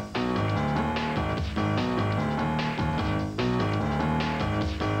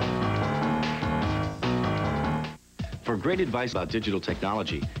 For great advice about digital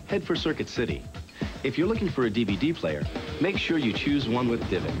technology, head for Circuit City. If you're looking for a DVD player, make sure you choose one with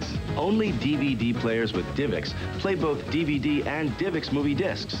DivX. Only DVD players with DivX play both DVD and DivX movie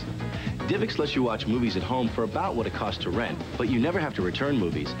discs. DivX lets you watch movies at home for about what it costs to rent, but you never have to return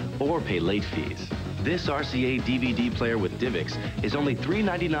movies or pay late fees. This RCA DVD player with DivX is only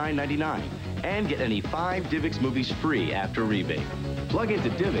 $399.99 and get any 5 DivX movies free after rebate. Plug into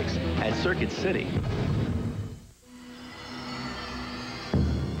DivX at Circuit City.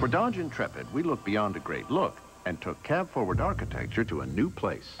 For Dodge Intrepid, we looked beyond a great look and took cab-forward architecture to a new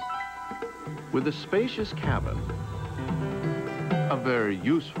place. With a spacious cabin, a very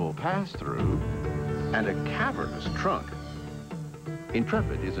useful pass-through, and a cavernous trunk,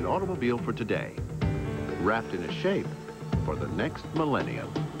 Intrepid is an automobile for today, wrapped in a shape for the next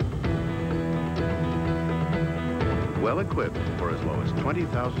millennium. Well equipped for as low as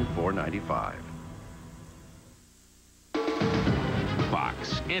 $20,495.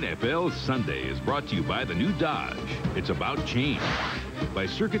 Fox NFL Sunday is brought to you by the new Dodge. It's about change. By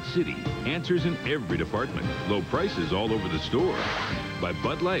Circuit City, answers in every department. Low prices all over the store. By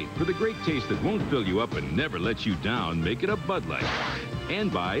Bud Light, for the great taste that won't fill you up and never lets you down, make it a Bud Light. And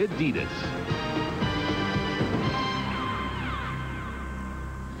by Adidas.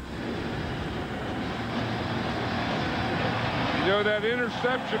 You know, that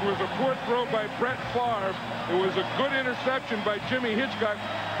interception was a poor throw by Brett Favre. It was a good interception by Jimmy Hitchcock.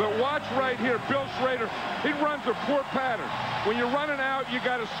 But watch right here, Bill Schrader, he runs a poor pattern. When you're running out, you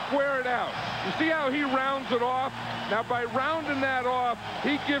got to square it out. You see how he rounds it off? Now, by rounding that off,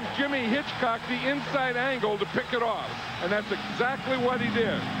 he gives Jimmy Hitchcock the inside angle to pick it off. And that's exactly what he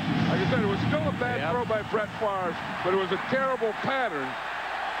did. Like I said, it was still a bad throw by Brett Favre, but it was a terrible pattern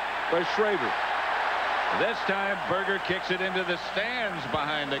by Schrader. This time, Berger kicks it into the stands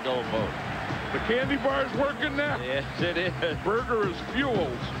behind the goalpost. The candy bar is working now. Yes, it is. Berger is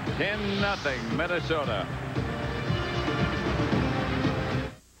fueled. 10-0, Minnesota.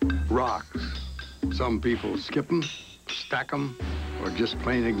 Rocks. Some people skip them, stack them, or just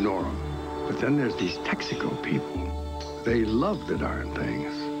plain ignore them. But then there's these Texaco people. They love the darn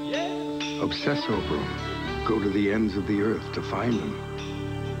things. Yeah. Obsess over them. Go to the ends of the earth to find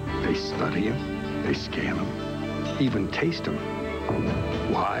them. They study them. They scan them, even taste them.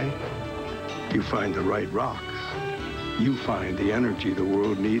 Why? You find the right rocks. You find the energy the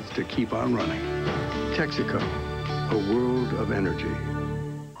world needs to keep on running. Texaco, a world of energy.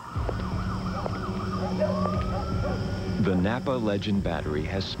 The Napa Legend battery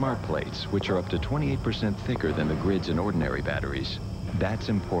has smart plates, which are up to 28% thicker than the grids in ordinary batteries. That's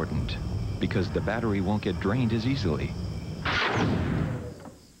important, because the battery won't get drained as easily,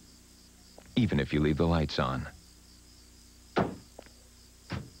 even if you leave the lights on.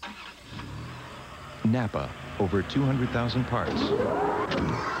 Napa, over 200,000 parts.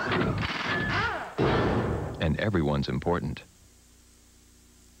 And everyone's important.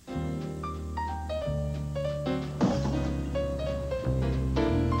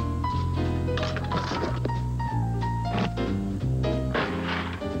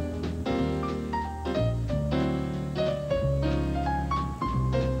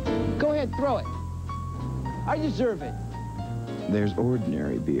 Go ahead, throw it. I deserve it. There's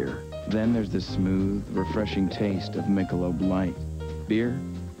ordinary beer. Then there's the smooth, refreshing taste of Michelob Light. Beer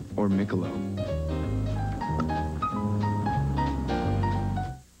or Michelob?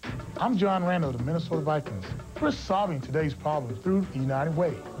 I'm John Randall of the Minnesota Vikings. We're solving today's problems through the United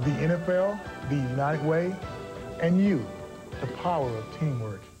Way. The NFL, the United Way, and you, the power of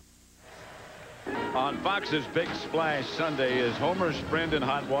teamwork. On Fox's Big Splash Sunday, is Homer's friend in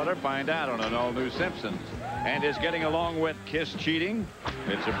hot water? Find out on an all-new Simpsons. And is getting along with Kiss cheating?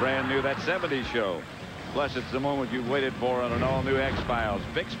 It's a brand new That 70s Show. Plus, it's the moment you've waited for on an all-new X-Files.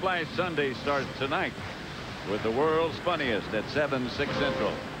 Big Splash Sunday starts tonight with the world's funniest at 7, 6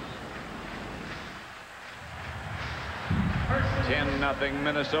 Central. 10-0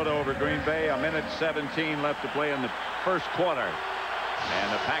 Minnesota over Green Bay. 1:17 left to play in the first quarter.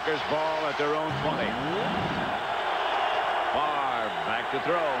 And the Packers ball at their own 20. Favre back to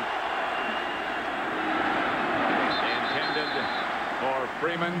throw. Intended for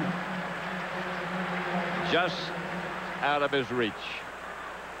Freeman. Just out of his reach.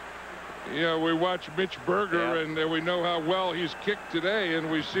 Yeah, we watch Mitch Berger, and we know how well he's kicked today,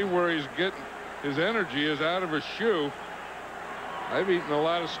 and we see where he's getting his energy is out of his shoe. I've eaten a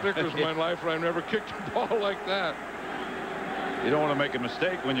lot of Snickers in my life, and I've never kicked a ball like that. You don't want to make a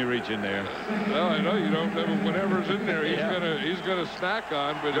mistake when you reach in there. Well, I know you don't. Whenever's in there, he's gonna snack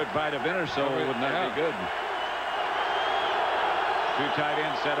on. But good bite of inner soul would not be good. Two tight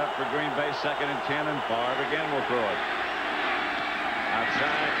ends set up for Green Bay, 2nd and 10, and Favre again will throw it.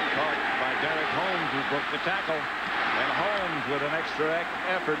 Outside, caught by Derek Holmes broke the tackle. And Holmes, with an extra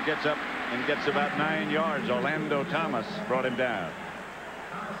effort, gets up and gets about 9 yards. Orlando Thomas brought him down.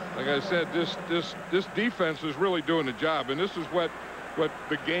 Like I said, this defense is really doing the job, and this is what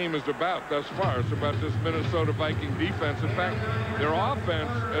the game is about thus far. It's about this Minnesota Viking defense. In fact, their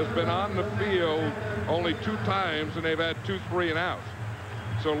offense has been on the field only 2 times, and they've had 2 3-and-outs.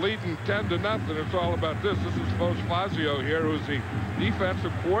 So leading 10-0, it's all about this. This is Vos Fazio here, who's the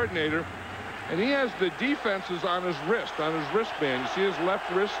defensive coordinator, and he has the defenses on his wristband. You see his left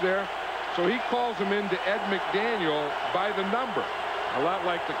wrist there? So he calls them into Ed McDaniel by the number, a lot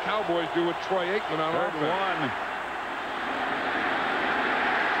like the Cowboys do with Troy Aikman on offense.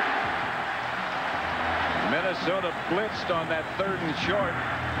 Minnesota blitzed on that 3rd and short,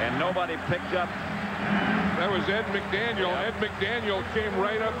 and nobody picked up. That was Ed McDaniel. Ed McDaniel came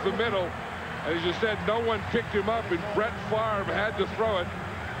right up the middle. As you said, no one picked him up, and Brett Favre had to throw it.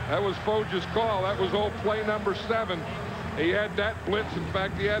 That was Foge's call. That was old play number 7. He had that blitz. In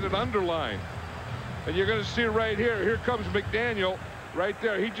fact, he had it underlined. And you're going to see right here. Here comes McDaniel right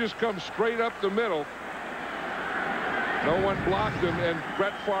there. He just comes straight up the middle. No one blocked him, and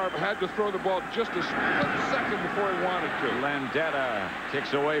Brett Favre had to throw the ball just a split second before he wanted to. Landetta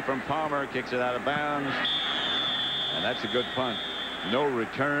kicks away from Palmer, kicks it out of bounds, and that's a good punt. No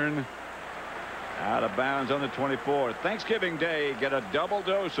return. Out of bounds on the 24. Thanksgiving Day, get a double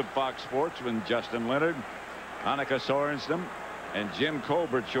dose of Fox Sports when Justin Leonard, Annika Sorenstam, and Jim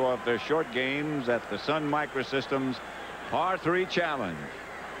Colbert show off their short games at the Sun Microsystems Par 3 Challenge.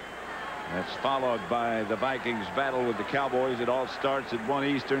 That's followed by the Vikings battle with the Cowboys. It all starts at 1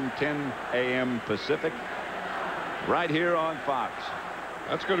 Eastern, 10 a.m. Pacific, right here on Fox.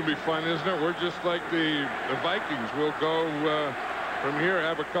 That's going to be fun, isn't it? We're just like the Vikings. We'll go from here,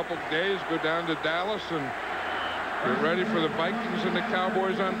 have a couple days, go down to Dallas, and get ready for the Vikings and the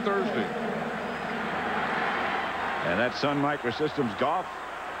Cowboys on Thursday. And that Sun Microsystems golf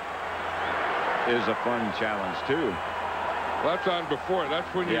is a fun challenge, too. Well, that's on before.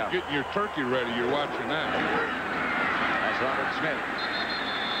 That's when you're getting your turkey ready. You're watching that. That's Robert Smith.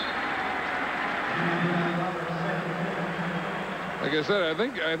 Like I said,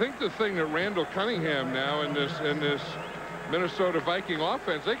 I think the thing that Randall Cunningham now in this Minnesota Viking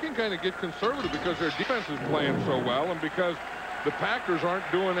offense, they can kind of get conservative because their defense is playing so well, and because the Packers aren't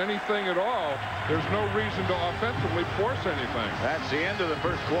doing anything at all, there's no reason to offensively force anything. That's the end of the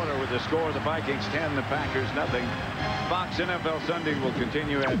first quarter with the score: the Vikings 10, the Packers nothing. Fox NFL Sunday will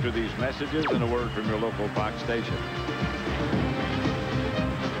continue after these messages and a word from your local Fox station.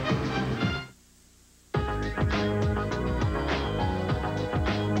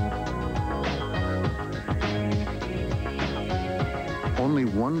 Only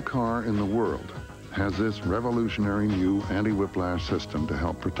one car in the world has this revolutionary new anti-whiplash system to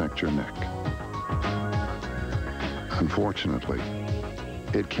help protect your neck. Unfortunately,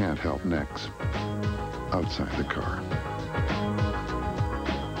 it can't help necks outside the car.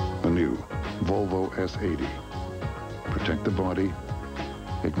 The new Volvo S80. Protect the body,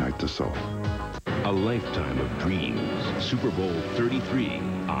 ignite the soul. A lifetime of dreams. Super Bowl 33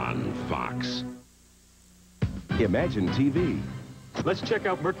 on Fox. Imagine TV. Let's check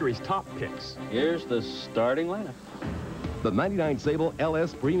out Mercury's top picks. Here's the starting lineup. The 99 Sable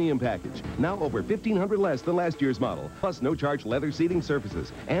LS Premium Package. Now over $1,500 less than last year's model. Plus no-charge leather seating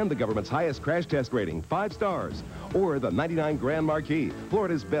surfaces. And the government's highest crash test rating, 5 stars. Or the 99 Grand Marquis,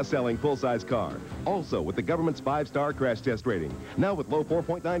 Florida's best-selling full-size car. Also with the government's 5-star crash test rating. Now with low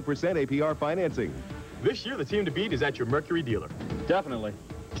 4.9% APR financing. This year, the team to beat is at your Mercury dealer. Definitely.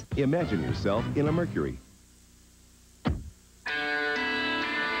 Imagine yourself in a Mercury.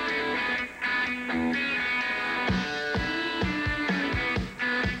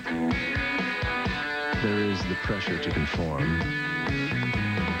 There is the pressure to conform.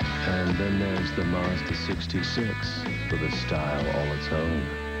 And then there's the Mazda 626 with a style all its own.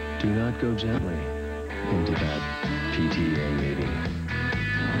 Do not go gently into that PTA meeting.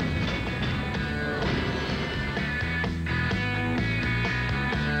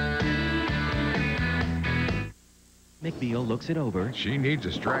 McBeal looks it over. She needs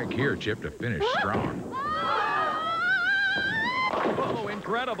a strike here, Chip, to finish strong. Oh,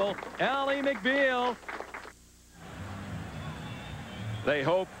 incredible. Ally McBeal. They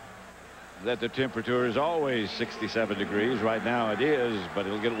hope that the temperature is always 67 degrees. Right now it is, but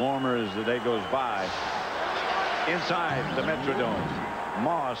it'll get warmer as the day goes by. Inside the Metrodome,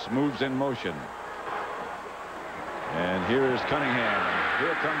 Moss moves in motion. And here is Cunningham.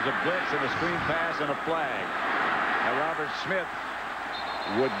 Here comes a blitz and a screen pass and a flag. Now Robert Smith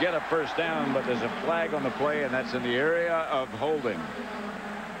would get a first down, but there's a flag on the play, and that's in the area of holding.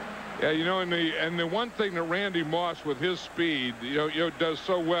 Yeah, you know, and the one thing that Randy Moss with his speed, does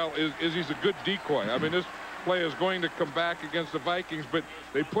so well is he's a good decoy. I mean, this play is going to come back against the Vikings, but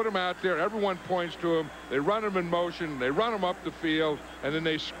they put him out there. Everyone points to him. They run him in motion. They run him up the field, and then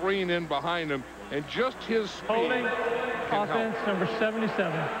they screen in behind him. And just his speed. Holding offense number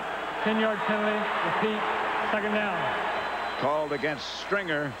 77. 10-yard penalty. Repeat. Second down. Called against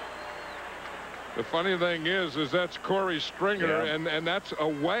Stringer. The funny thing is that's Corey Stringer, yeah. and that's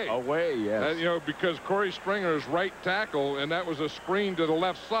away. Away, yes. Because Corey Stringer is right tackle, and that was a screen to the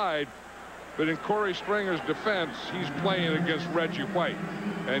left side. But in Corey Stringer's defense, he's playing against Reggie White,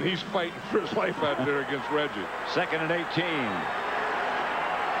 and he's fighting for his life out there against Reggie. 2nd and 18.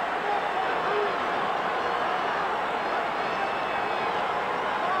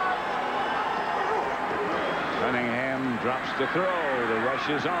 Cunningham drops to throw. The rush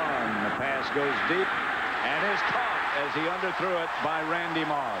is on. The pass goes deep and is caught as he underthrew it by Randy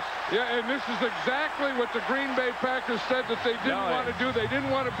Moss. Yeah, and this is exactly what the Green Bay Packers said that they didn't want to do. They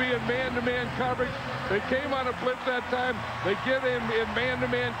didn't want to be in man-to-man coverage. They came on a blitz that time. They get in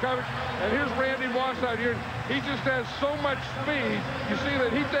man-to-man coverage. And here's Randy Moss out here. He just has so much speed. You see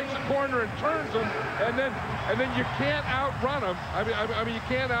that he takes a corner and turns him, and then you can't outrun him. I mean, you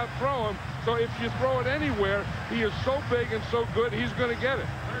can't outthrow him. So if you throw it anywhere, he is so big and so good, he's going to get it.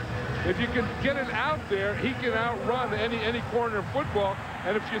 If you can get it out there, he can outrun any corner in football.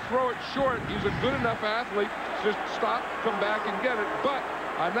 And if you throw it short, he's a good enough athlete. Just stop, come back, and get it. But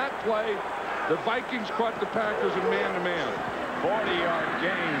on that play, the Vikings caught the Packers in man-to-man. 40-yard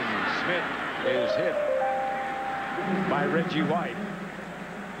gain. Smith is hit by Reggie White.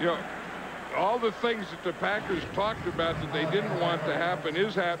 All the things that the Packers talked about that they didn't want to happen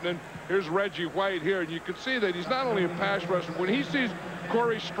is happening. Here's Reggie White here, and you can see that he's not only a pass rusher. When he sees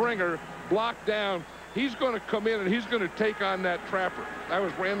Corey Stringer blocked down, he's going to come in and he's going to take on that trapper. That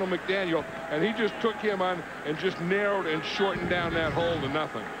was Randall McDaniel, and he just took him on and just narrowed and shortened down that hole to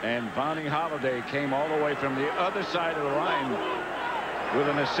nothing. And Vonnie Holliday came all the way from the other side of the line with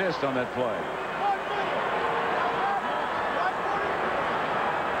an assist on that play.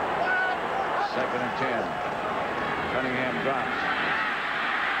 Second and 10. Cunningham drops.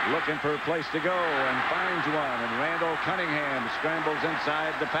 Looking for a place to go and finds one. And Randall Cunningham scrambles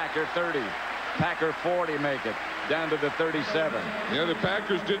inside the Packer 30. Packer 40 make it down to the 37. Yeah, the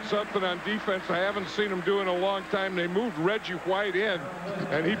Packers did something on defense I haven't seen them do in a long time. They moved Reggie White in,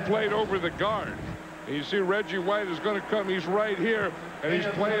 and he played over the guard. And you see Reggie White is going to come. He's right here, and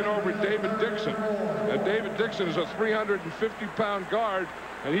he's playing over David Dixon. And David Dixon is a 350-pound guard,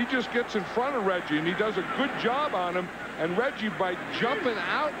 and he just gets in front of Reggie, and he does a good job on him. And Reggie, by jumping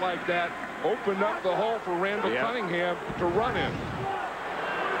out like that, opened up the hole for Randall Cunningham to run in.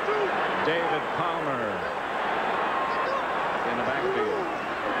 David Palmer in the backfield.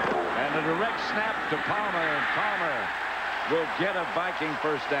 And a direct snap to Palmer, and Palmer will get a Viking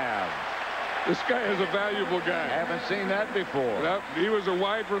first down. This guy is a valuable guy. Haven't seen that before. Yep, he was a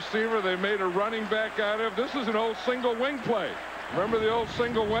wide receiver. They made a running back out of him. This is an old single wing play. Remember the old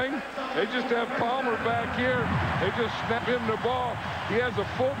single wing? They just have Palmer back here. They just snap him the ball. He has a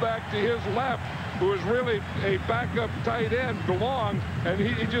fullback to his left who is really a backup tight end, DeLong, and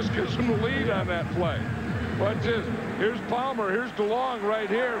he just gives him the lead on that play. Watch this. Here's Palmer. Here's DeLong right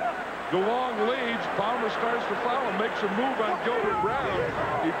here. DeLong leads. Palmer starts to follow, makes a move on Gilbert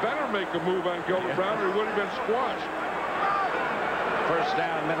Brown. He better make a move on Gilbert Brown or he would have been squashed. First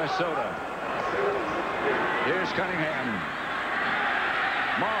down, Minnesota. Here's Cunningham.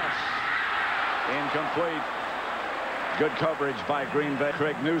 Moss. Incomplete. Good coverage by Green Bay.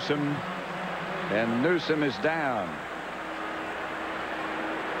 Craig Newsom. And Newsom is down.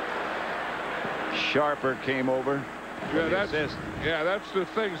 Sharper came over. Yeah, that's the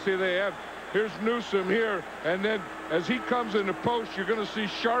thing. See, they have, here's Newsom here, and then as he comes in the post, you're going to see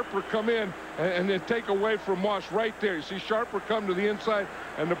Sharper come in and then take away from Moss right there. You see Sharper come to the inside,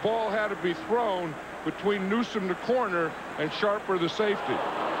 and the ball had to be thrown between Newsom, the corner, and Sharper, the safety.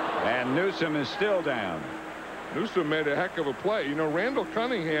 And Newsom is still down. Newsom made a heck of a play. You know, Randall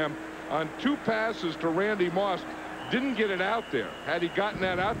Cunningham on 2 passes to Randy Moss didn't get it out there. Had he gotten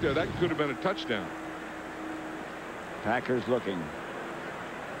that out there, that could have been a touchdown. Packers looking.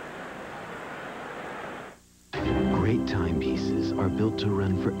 Great timepieces are built to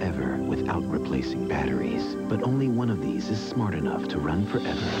run forever without replacing batteries. But only one of these is smart enough to run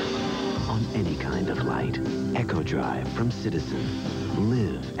forever on any kind of light. Echo Drive from Citizen.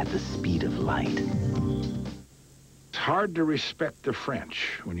 Live at the speed of light. It's hard to respect the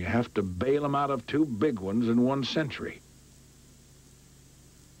French when you have to bail them out of 2 big ones in 1 century.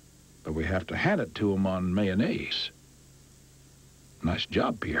 But we have to hand it to them on mayonnaise. Nice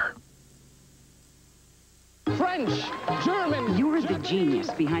job, Pierre. French, German. You're the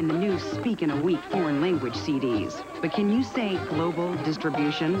genius behind the new Speak in a Week foreign language CDs. But can you say global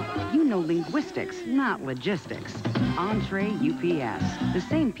distribution? You know linguistics, not logistics. Entree UPS. The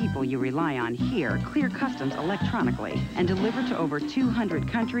same people you rely on here clear customs electronically and deliver to over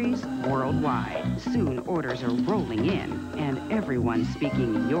 200 countries worldwide. Soon orders are rolling in and everyone's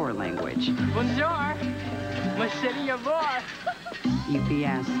speaking your language. Bonjour. My city of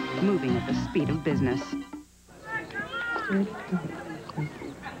UPS, moving at the speed of business.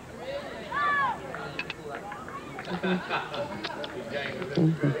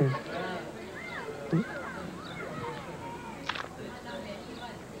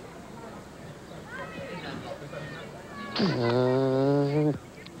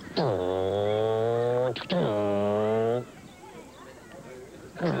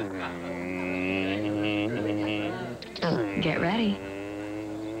 Get ready.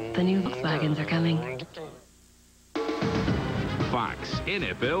 The new Volkswagens are coming. Fox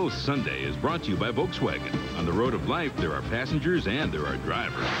NFL Sunday is brought to you by Volkswagen. On the road of life, there are passengers and there are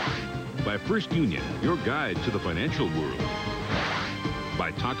drivers. By First Union, your guide to the financial world.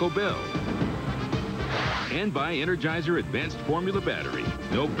 By Taco Bell. And by Energizer Advanced Formula Battery.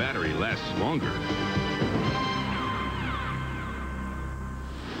 No battery lasts longer.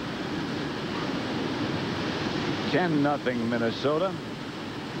 (10-0) Minnesota.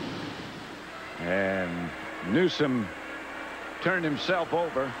 And Newsom turned himself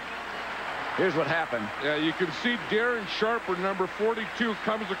over. Here's what happened. Yeah, you can see Darren Sharper, number 42,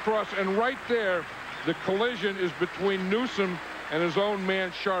 comes across, and right there, the collision is between Newsom and his own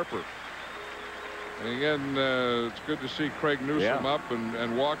man, Sharper. And again, it's good to see Craig Newsom up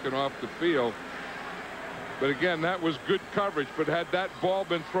and walking off the field. But again, that was good coverage, but had that ball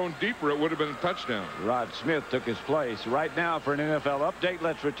been thrown deeper, it would have been a touchdown. Rod Smith took his place. Right now, for an NFL update,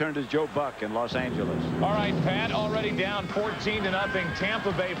 let's return to Joe Buck in Los Angeles. All right, Pat, already down 14-0.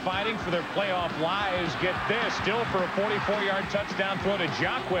 Tampa Bay fighting for their playoff lives. Get this, still for a 44-yard touchdown throw to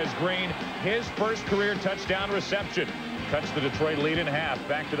Jaquez Green, his first career touchdown reception. Cuts the Detroit lead in half.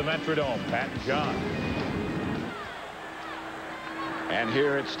 Back to the Metrodome. Pat and John. And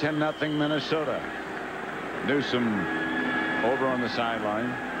here it's 10-0 Minnesota. Newsom over on the sideline.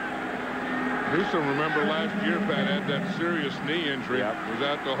 Newsom, remember last year, Pat, had that serious knee injury. Was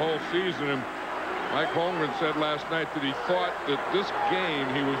out the whole season. And Mike Holmgren said last night that he thought that this game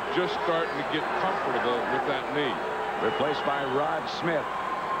he was just starting to get comfortable with that knee. Replaced by Rod Smith.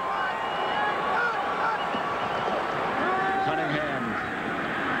 Cunningham.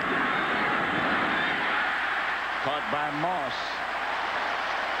 Caught by Moss.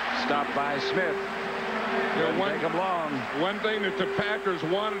 Stopped by Smith. One thing that the Packers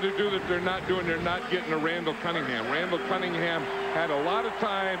wanted to do that they're not doing, they're not getting to Randall Cunningham. Randall Cunningham had a lot of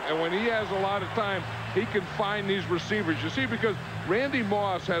time, and when he has a lot of time, he can find these receivers. You see, because Randy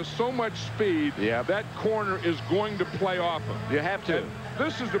Moss has so much speed, that corner is going to play off him. You have to. And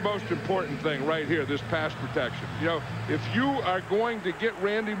this is the most important thing right here, this pass protection. You know, if you are going to get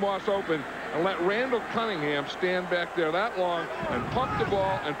Randy Moss open and let Randall Cunningham stand back there that long and pump the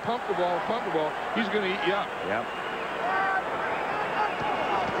ball and pump the ball and pump the ball, he's going to eat you up. Yep.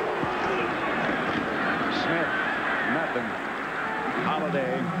 Smith, nothing.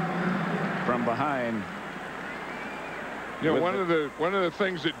 Holiday from behind. You know, one of the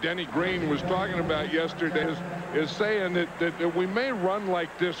things that Denny Green was talking about yesterday is saying that we may run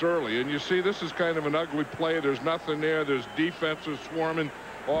like this early. And you see, this is kind of an ugly play. There's nothing there. There's defenses swarming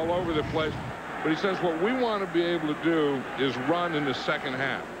all over the place. But he says what we want to be able to do is run in the second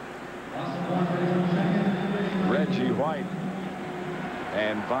half. Reggie White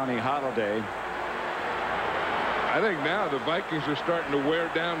and Vonnie Holiday. I think now the Vikings are starting to wear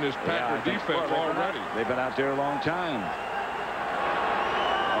down this Packer defense already. They've been out there a long time.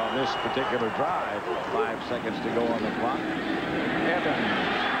 On this particular drive, 5 seconds to go on the clock. Evans.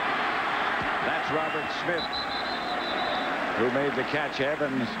 That's Robert Smith, who made the catch.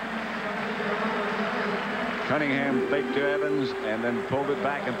 Evans. Cunningham faked to Evans and then pulled it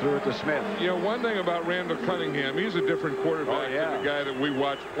back and threw it to Smith. You know, one thing about Randall Cunningham, he's a different quarterback than the guy that we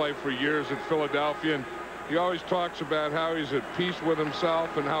watched play for years at Philadelphia. And he always talks about how he's at peace with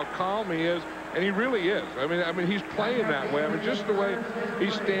himself and how calm he is, and he really is. I mean, he's playing that way. I mean, just the way he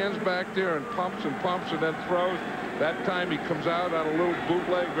stands back there and pumps and then throws. That time he comes out on a little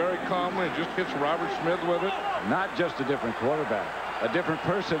bootleg very calmly and just hits Robert Smith with it. Not just a different quarterback, a different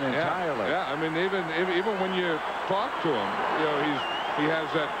person entirely. Yeah, I mean, even when you talk to him, you know, he has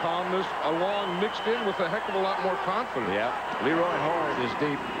that calmness along mixed in with a heck of a lot more confidence. Yeah, Leroy Horde is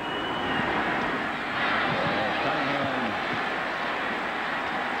deep.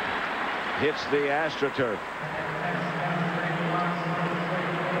 hits the AstroTurf.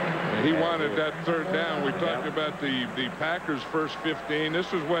 He wanted that third down. We talked about the Packers' first 15.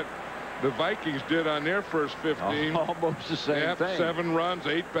 This is what the Vikings did on their first 15. Almost the same thing. 7 runs,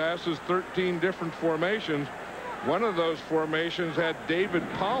 8 passes, 13 different formations. One of those formations had David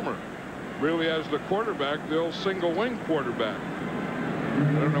Palmer really as the quarterback, the old single wing quarterback.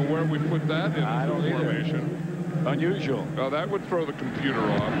 I don't know where we put that in the formation. Unusual. Oh, that would throw the computer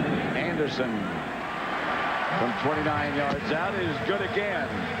off. Anderson from 29 yards out is good again.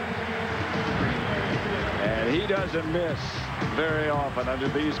 And he doesn't miss very often under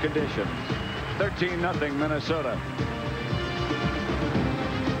these conditions. 13-0 Minnesota.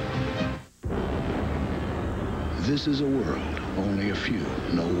 This is a world only a few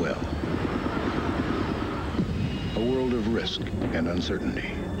know well. A world of risk and uncertainty,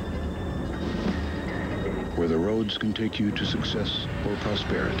 where the roads can take you to success or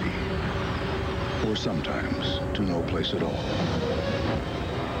prosperity, or sometimes to no place at all.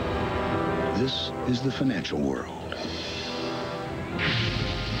 This is the financial world.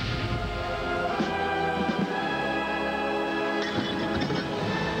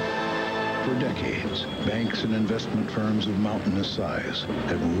 For decades, banks and investment firms of mountainous size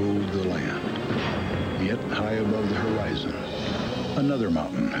have ruled the land. Yet high above the horizon, another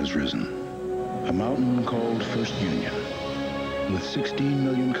mountain has risen. A mountain called First Union. With 16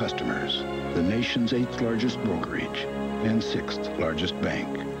 million customers, the nation's 8th largest brokerage and 6th largest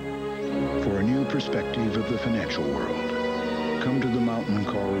bank. For a new perspective of the financial world, come to the mountain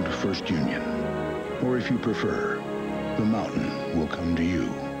called First Union. Or if you prefer, the mountain will come to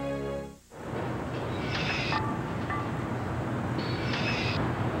you.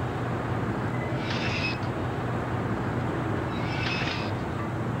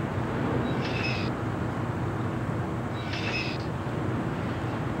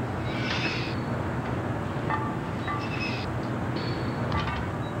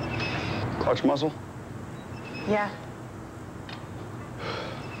 Clutch muzzle? Yeah.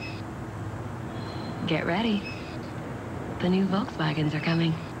 Get ready. The new Volkswagens are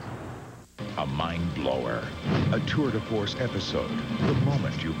coming. A mind blower. A tour de force episode. The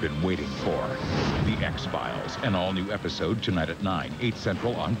moment you've been waiting for. The X-Files. An all-new episode tonight at 9, 8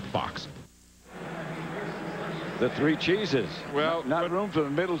 Central on Fox. The 3 cheeses. Well, not room for the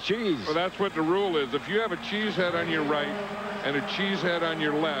middle cheese. Well, that's what the rule is. If you have a cheese head on your right and a cheese head on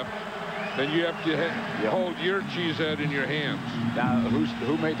your left, then you have to hold your cheese head in your hands. Now,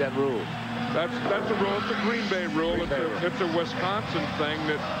 who made that rule? That's a rule. It's a Green Bay rule. It's a Wisconsin thing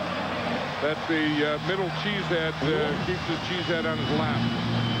that the middle cheese head keeps the cheese head on his lap.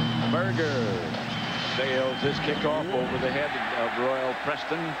 Berger sails his kickoff over the head of Royal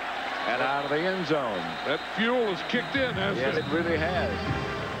Preston and out of the end zone. That fuel has kicked in, hasn't it? Yes, it really has.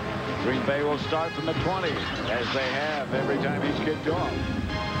 Green Bay will start from the 20, as they have every time he's kicked off.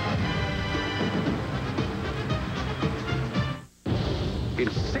 In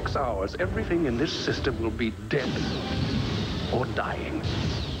 6 hours, everything in this system will be dead or dying.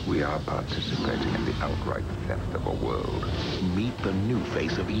 We are participating in the outright theft of a world. Meet the new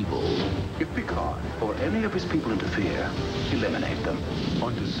face of evil. If Picard or any of his people interfere, eliminate them.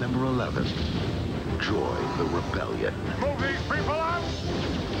 On December 11th, join the rebellion. Move these people out!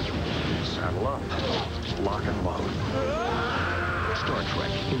 Saddle up. Lock and load. Star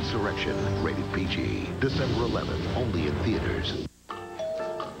Trek Insurrection, rated PG. December 11th, only in theaters.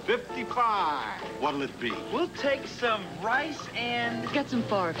 55. What'll it be? We'll take some rice and... Get some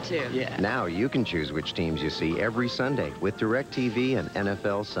farf, too. Yeah. Now you can choose which teams you see every Sunday with DirecTV and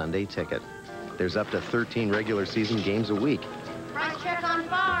NFL Sunday Ticket. There's up to 13 regular season games a week. Price check on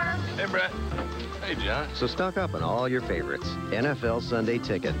farm. Hey, Brett. Hey, John. So stock up on all your favorites. NFL Sunday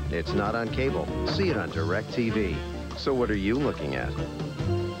Ticket. It's not on cable. See it on DirecTV. So what are you looking at?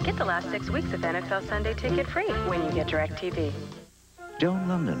 Get the last 6 weeks of NFL Sunday Ticket free when you get DirecTV. Joan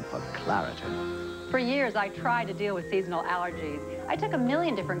London for Claritin. For years, I tried to deal with seasonal allergies. I took a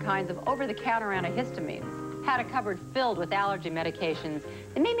million different kinds of over-the-counter antihistamines. Had a cupboard filled with allergy medications.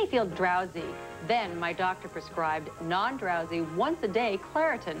 They made me feel drowsy. Then my doctor prescribed non-drowsy, once-a-day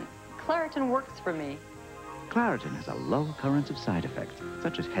Claritin. Claritin works for me. Claritin has a low occurrence of side effects,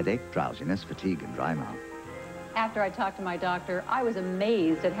 such as headache, drowsiness, fatigue, and dry mouth. After I talked to my doctor, I was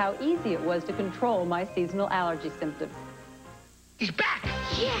amazed at how easy it was to control my seasonal allergy symptoms. He's back!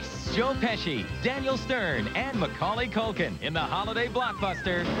 Yes! Joe Pesci, Daniel Stern, and Macaulay Culkin in the holiday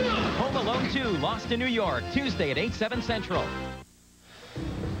blockbuster Home Alone 2, Lost in New York, Tuesday at 8, 7 Central.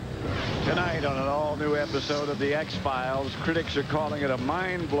 Tonight on an all-new episode of The X-Files, critics are calling it a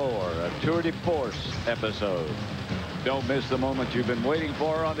mind-blower, a tour de force episode. Don't miss the moment you've been waiting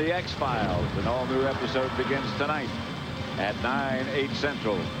for on the X-Files. An all-new episode begins tonight at 9/8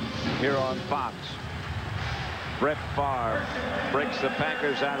 Central here on Fox. Brett Favre breaks the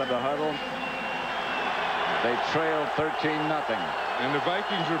Packers out of the huddle. They trail 13-0. And the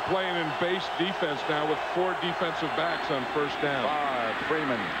Vikings are playing in base defense now with 4 defensive backs on first down. Favre,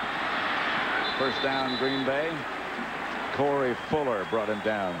 Freeman. First down, Green Bay. Corey Fuller brought him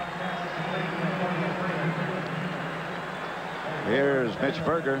down. Here's Mitch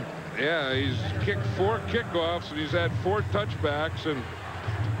Berger. Yeah, he's kicked 4 kickoffs and he's had 4 touchbacks. And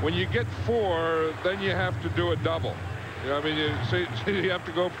when you get 4, then you have to do a double. You know, I mean, you have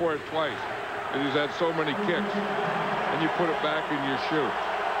to go for it twice. And he's had so many kicks. And you put it back in your shoe.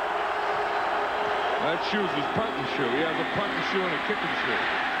 That shoe's his punting shoe. He has a punting shoe and a kicking shoe.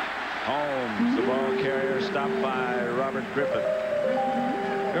 Holmes, the ball carrier, stopped by Robert Griffith.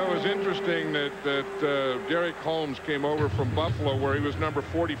 You know, it was interesting that Derek Holmes came over from Buffalo, where he was number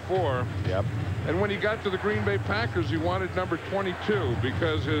 44. Yep. And when he got to the Green Bay Packers, he wanted number 22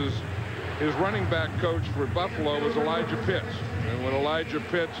 because his running back coach for Buffalo was Elijah Pitts. And when Elijah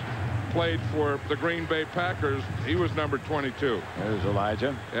Pitts played for the Green Bay Packers, he was number 22. There's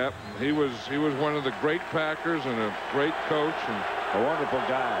Elijah. Yep. He was one of the great Packers and a great coach and a wonderful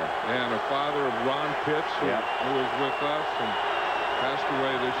guy. And a father of Ron Pitts, who was with us and passed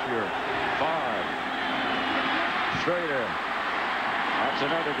away this year. Favre. Schrader. That's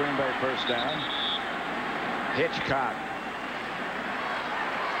another Green Bay first down. Hitchcock.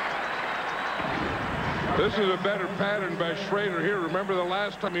 This is a better pattern by Schrader here. Remember the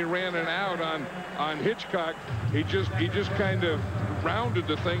last time he ran an out on Hitchcock, he just kind of rounded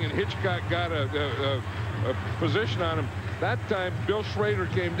the thing and Hitchcock got a position on him. That time Bill Schrader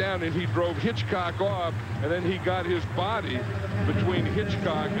came down and he drove Hitchcock off, and then he got his body between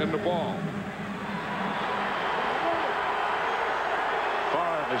Hitchcock and the ball.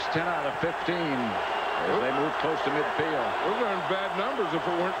 Favre is 10 out of 15 as they move close to midfield. Those aren't bad numbers if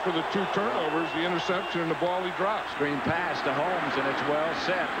it weren't for the 2 turnovers, the interception and the ball he dropped. Screen pass to Holmes, and it's well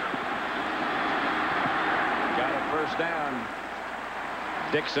set. Got a first down.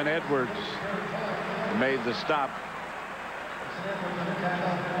 Dixon Edwards made the stop.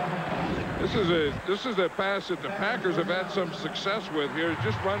 This is a pass that the Packers have had some success with here.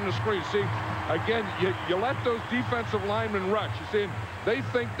 Just running the screen. See, again, you let those defensive linemen rush. You see, they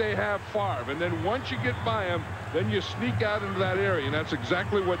think they have Favre, and then once you get by them, then you sneak out into that area, and that's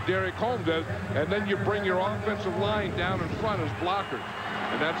exactly what Derek Holmes does. And then you bring your offensive line down in front as blockers,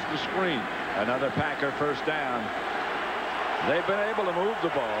 and that's the screen. Another Packer first down. They've been able to move the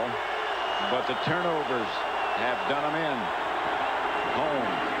ball, but the turnovers have done them in.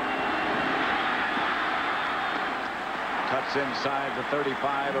 Holmes cuts inside the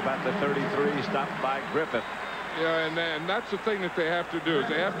 35, about the 33, stopped by Griffith. Yeah, and that's the thing that they have to do, is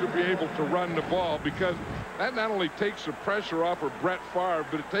they have to be able to run the ball, because that not only takes the pressure off of Brett Favre,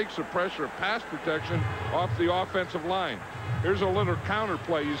 but it takes the pressure of pass protection off the offensive line. Here's a little counter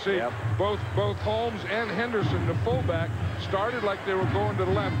play. You see, both Holmes and Henderson, the fullback, started like they were going to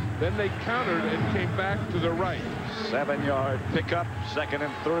the left. Then they countered and came back to the right. 7-yard pickup, 2nd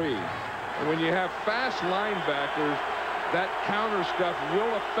and 3. And when you have fast linebackers, that counter stuff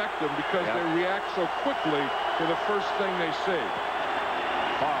will affect them because they react so quickly to the first thing they see.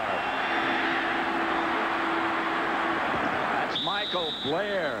 Favre. That's Michael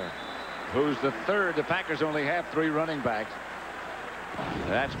Blair, who's the 3rd. The Packers only have 3 running backs.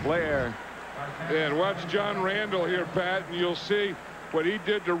 That's Blair. And watch John Randall here, Pat, and you'll see what he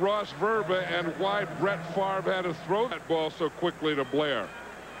did to Ross Verba and why Brett Favre had to throw that ball so quickly to Blair.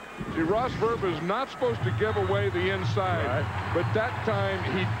 See, Ross Verba is not supposed to give away the inside, but that time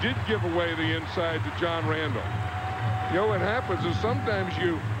he did give away the inside to John Randall. You know what happens is sometimes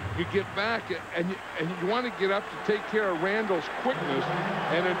you get back and you want to get up to take care of Randall's quickness,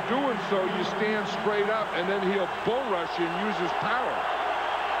 and in doing so you stand straight up and then he'll bull rush you and use his power.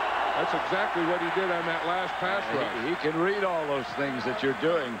 That's exactly what he did on that last pass rush. He can read all those things that you're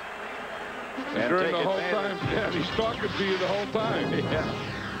doing. And during the whole time, he's talking to you the whole time.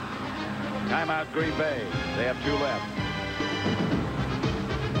 Timeout Green Bay. They have 2 left.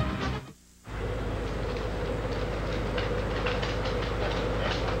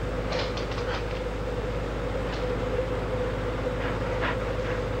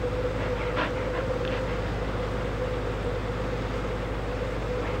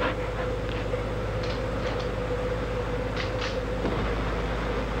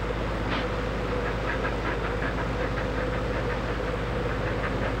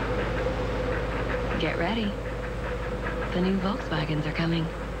 Get ready. The new Volkswagens are coming.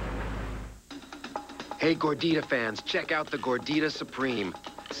 Hey, Gordita fans, check out the Gordita Supreme.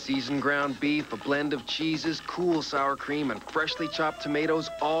 Seasoned ground beef, a blend of cheeses, cool sour cream, and freshly chopped tomatoes,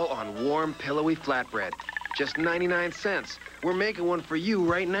 all on warm, pillowy flatbread. Just 99 cents. We're making one for you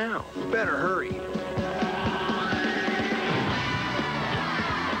right now. Better hurry.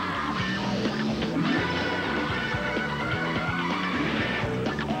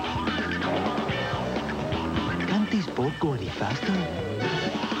 Can't these both go any faster?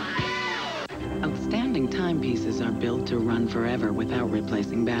 Outstanding timepieces are built to run forever without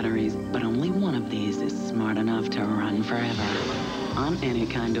replacing batteries, but only one of these is smart enough to run forever. On any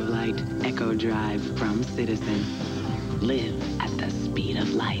kind of light, Echo Drive from Citizen. Live at the speed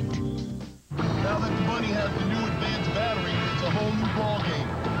of light. Now that the Bunny has the new advanced battery, it's a whole new ballgame.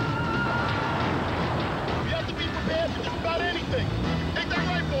 We have to be prepared for just about anything. Ain't that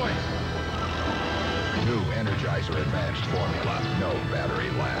right, boys? New Energizer Advanced Formula. No battery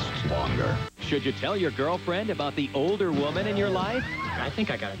lasts longer. Should you tell your girlfriend about the older woman in your life? I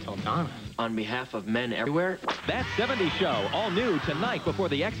think I gotta tell Donna. On behalf of men everywhere. That 70s Show, all new tonight before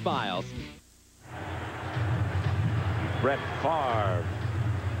the X-Files. Brett Favre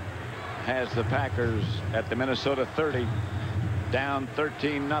has the Packers at the Minnesota 30, down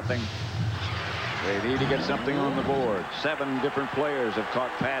 13-0. They need to get something on the board. 7 different players have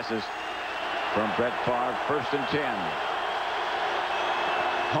caught passes from Brett Favre. 1st and 10.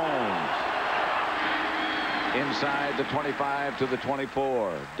 Holmes inside the 25 to the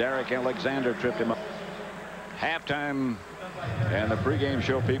 24. Derek Alexander tripped him up. Halftime and the pregame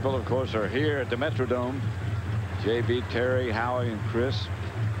show people, of course, are here at the Metrodome. JB, Terry, Howie, and Chris.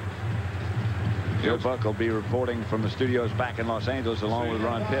 Joe Buck will be reporting from the studios back in Los Angeles along with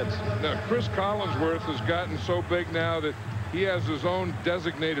Ron Pitts. Now, Chris Collinsworth has gotten so big now that he has his own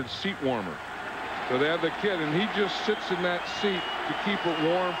designated seat warmer. So they have the kid, and he just sits in that seat to keep it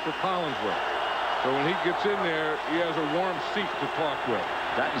warm for Collinsworth. So when he gets in there, he has a warm seat to talk with.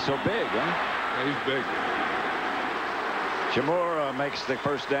 Gotten so big, huh? Yeah, he's big. Chamora makes the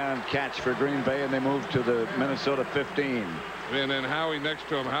first down catch for Green Bay, and they move to the Minnesota 15. And then Howie next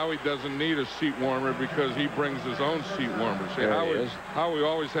to him. Howie doesn't need a seat warmer because he brings his own seat warmer. See, Howie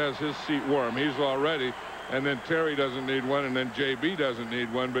always has his seat warm. He's all ready. And then Terry doesn't need one, and then JB doesn't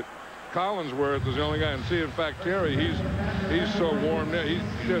need one. But Collinsworth is the only guy. And see, in fact, Terry, he's so warm now. He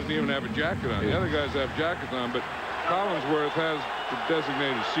doesn't even have a jacket on. The other guys have jackets on, but Collinsworth has the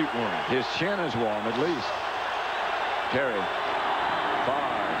designated seat warmer. His chin is warm, at least. Terry.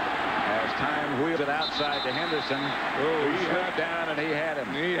 Favre has time, wheels it outside to Henderson. Oh, he slipped down, and he had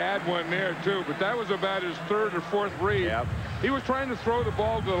him. He had one there, too, but that was about his 3rd or 4th read. Yep. He was trying to throw the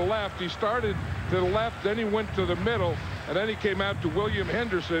ball to the left. He started to the left, then he went to the middle, and then he came out to William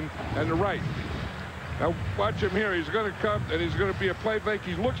Henderson and the right. Now, watch him here. He's going to come, and he's going to be a play fake.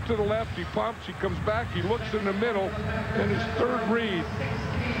 He looks to the left, he pumps, he comes back, he looks in the middle, and his 3rd read.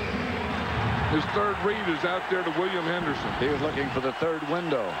 His 3rd read is out there to William Henderson. He was looking for the 3rd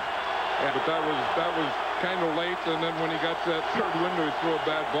window. Yeah, but that was kind of late, and then when he got to that 3rd window, he threw a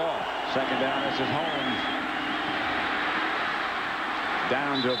bad ball. 2nd down, this is Holmes.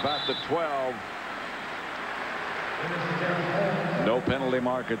 Down to about the 12. No penalty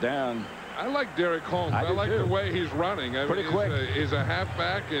marker down. I like Derek Holmes. I like the way he's running. Pretty quick. He's a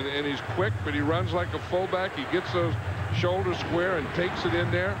halfback, and he's quick, but he runs like a fullback. He gets those shoulders square and takes it in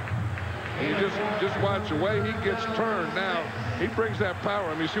there. And you just watch the way he gets turned now. He brings that power.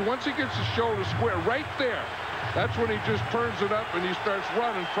 I mean, see, once he gets his shoulder square right there, that's when he just turns it up and he starts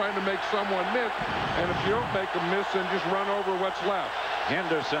running, trying to make someone miss. And if you don't make a miss, then just run over what's left.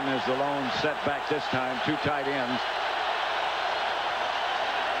 Henderson is the lone setback this time. 2 tight ends.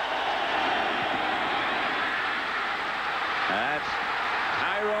 That's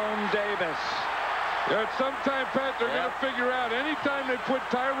Tyrone Davis. At some time, Pat, they're going to figure out anytime they put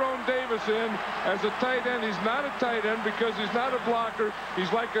Tyrone Davis in as a tight end, he's not a tight end because he's not a blocker.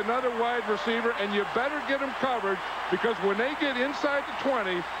 He's like another wide receiver, and you better get him covered because when they get inside the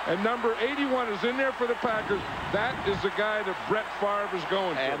 20 and number 81 is in there for the Packers, that is the guy that Brett Favre is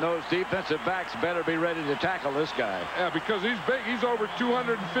going to. And those defensive backs better be ready to tackle this guy. Yeah, because he's big. He's over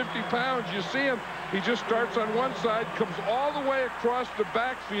 250 pounds. You see him. He just starts on one side, comes all the way across the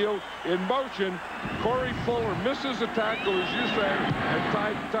backfield in motion. Corey Fuller misses the tackle, as you say,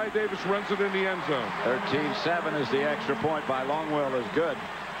 and Ty Davis runs it in the end zone. 13-7 is the extra point by Longwell is good.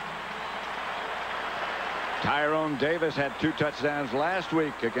 Tyrone Davis had 2 touchdowns last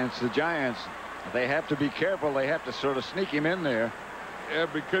week against the Giants. They have to be careful. They have to sort of sneak him in there. Yeah,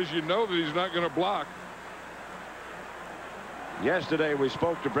 because you know that he's not going to block. Yesterday, we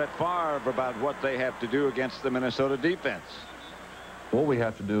spoke to Brett Favre about what they have to do against the Minnesota defense. What we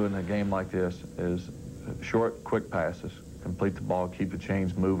have to do in a game like this is short, quick passes, complete the ball, keep the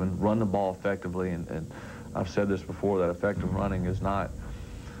chains moving, run the ball effectively, and I've said this before, that effective running is not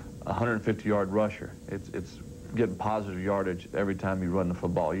a 150-yard rusher. It's getting positive yardage every time you run the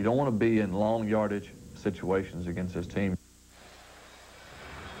football. You don't want to be in long yardage situations against this team.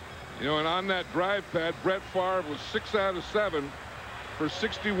 You know, and on that drive pad, Brett Favre was 6 out of 7 for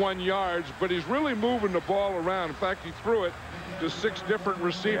 61 yards, but he's really moving the ball around. In fact, he threw it to 6 different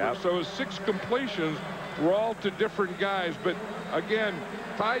receivers. So his 6 completions were all to different guys. But again,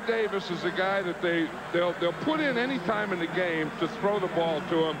 Ty Davis is a guy that they'll put in any time in the game to throw the ball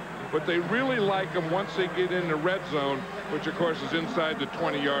to him, but they really like him once they get in the red zone, which of course is inside the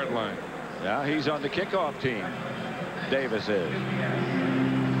 20-yard line. Yeah, he's on the kickoff team. Davis is.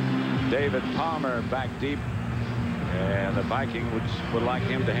 David Palmer back deep, and the Vikings would like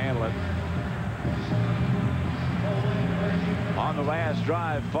him to handle it. On the last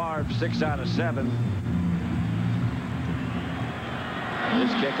drive, Favre 6 out of 7.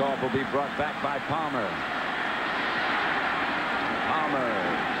 This kickoff will be brought back by Palmer. Palmer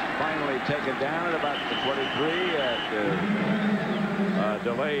finally taken down at about the 23 at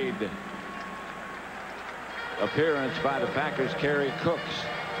delayed appearance by the Packers' Kerry Cooks.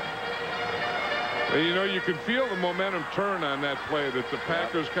 Well, you know, you can feel the momentum turn on that play, that the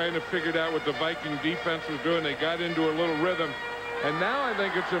Packers kind of figured out what the Viking defense was doing. They got into a little rhythm. And now I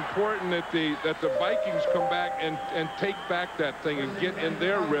think it's important that the Vikings come back and take back that thing and get in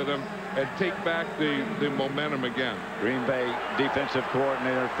their rhythm and take back the momentum again. Green Bay defensive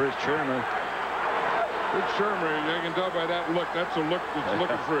coordinator Fritz Shermer. Fritz Shermer, you can tell by that look, that's a look that's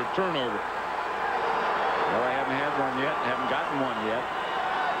looking for a turnover. Well, they haven't had one yet, haven't gotten one yet.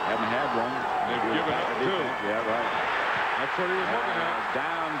 Haven't had one. They've given up 2. Yeah, right. That's what he was looking at.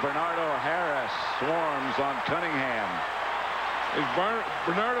 Down Bernardo Harris swarms on Cunningham.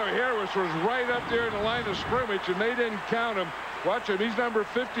 Bernardo Harris was right up there in the line of scrimmage, and they didn't count him. Watch him. He's number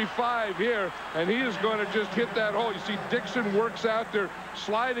 55 here, and he is going to just hit that hole. You see Dixon works out there,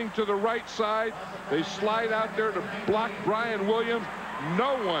 sliding to the right side. They slide out there to block Brian Williams.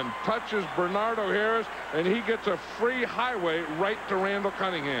 No one touches Bernardo Harris, and he gets a free highway right to Randall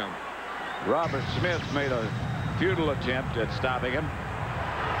Cunningham. Robert Smith made a futile attempt at stopping him.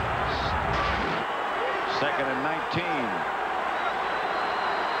 2nd and 19.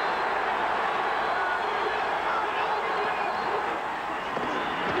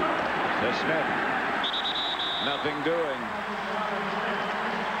 To Smith. Nothing doing.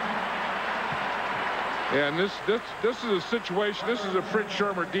 Yeah, and this is a situation. This is a Fritz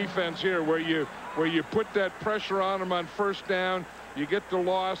Shermer defense here, where you put that pressure on him on 1st down, you get the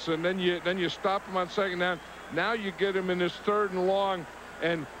loss, and then you stop him on 2nd down. Now you get him in this 3rd and long,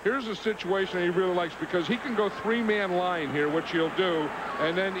 and here's a situation that he really likes, because he can go 3-man line here, which he'll do,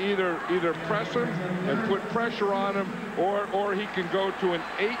 and then either press him and put pressure on him, or he can go to an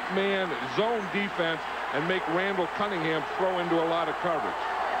 8-man zone defense and make Randall Cunningham throw into a lot of coverage.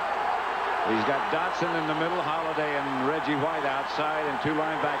 He's got Dotson in the middle, Holiday and Reggie White outside, and 2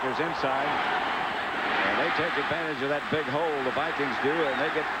 linebackers inside. And they take advantage of that big hole, the Vikings do, and they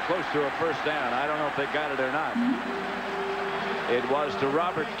get close to a 1st down. I don't know if they got it or not. It was to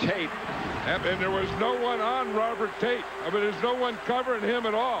Robert Tate. And there was no one on Robert Tate. I mean, there's no one covering him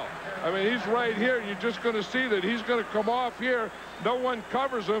at all. I mean, he's right here. You're just going to see that he's going to come off here. No one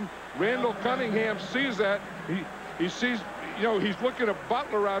covers him. Randall Cunningham sees that. He sees, you know, he's looking at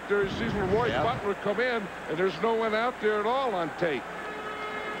Butler out there. He sees Roy Butler come in, and there's no one out there at all on Tate.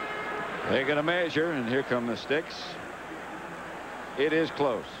 They're going to measure, and here come the sticks. It is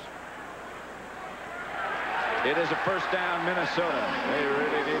close. It is a 1st down, Minnesota. They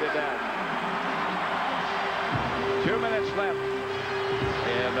really needed that. 2 minutes left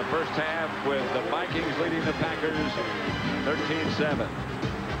in the 1st half, with the Vikings leading the Packers 13-7.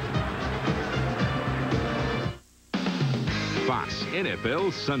 Fox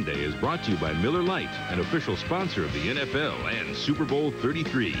NFL Sunday is brought to you by Miller Lite, an official sponsor of the NFL and Super Bowl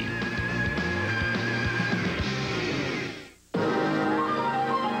 33.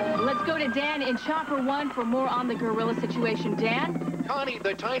 Let's go to Dan in Chopper 1 for more on the gorilla situation. Dan? Connie,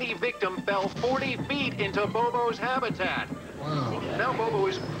 the tiny victim fell 40 feet into Bobo's habitat. Wow. Now Bobo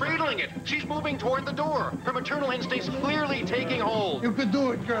is cradling it. She's moving toward the door. Her maternal instincts clearly taking hold. You could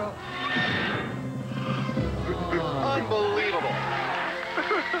do it, girl. Unbelievable.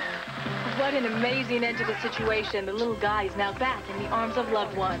 What an amazing end to the situation. The little guy is now back in the arms of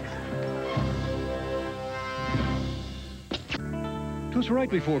loved ones. 'Twas right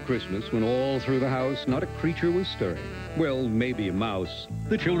before Christmas when all through the house not a creature was stirring. Well, maybe a mouse.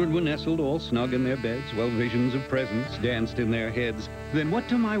 The children were nestled all snug in their beds while visions of presents danced in their heads. Then what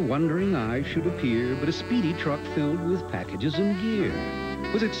to my wondering eyes should appear but a speedy truck filled with packages and gear?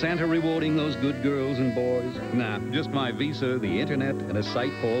 Was it Santa rewarding those good girls and boys? Nah, just my Visa, the internet, and a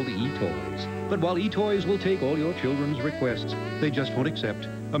site called eToys. But while eToys will take all your children's requests, they just won't accept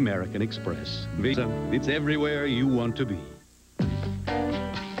American Express. Visa, it's everywhere you want to be.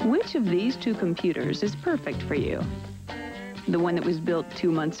 Which of these two computers is perfect for you? The one that was built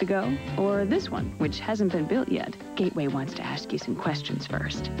 2 months ago, or this one, which hasn't been built yet? Gateway wants to ask you some questions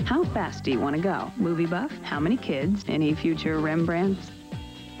first. How fast do you want to go? Movie buff? How many kids? Any future Rembrandts?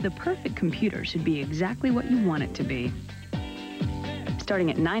 The perfect computer should be exactly what you want it to be. Starting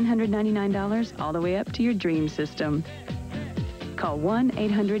at $999 all the way up to your dream system. Call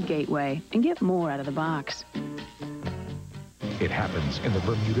 1-800-GATEWAY and get more out of the box. It happens in the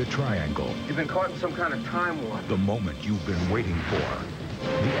Bermuda Triangle. You've been caught in some kind of time warp. The moment you've been waiting for.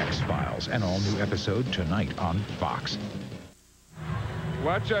 The X-Files, an all-new episode tonight on Fox.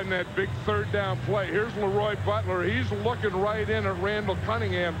 Watch on that big third down play. Here's Leroy Butler. He's looking right in at Randall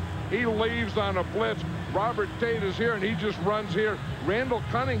Cunningham. He leaves on a blitz. Robert Tate is here, and he just runs here. Randall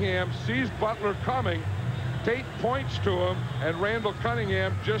Cunningham sees Butler coming. Tate points to him, and Randall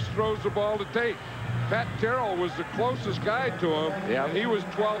Cunningham just throws the ball to Tate. Pat Terrell was the closest guy to him, and he was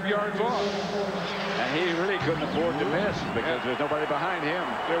 12 yards off. And he really couldn't afford to miss because there's nobody behind him.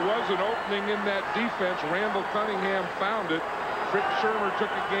 There was an opening in that defense. Randall Cunningham found it. Fritz Shermer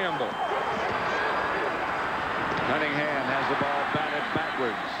took a gamble. Cunningham has the ball batted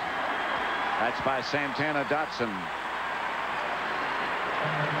backwards. That's by Santana Dotson.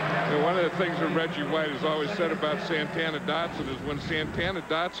 And one of the things that Reggie White has always said about Santana Dotson is when Santana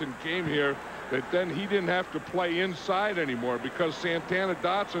Dotson came here, that then he didn't have to play inside anymore because Santana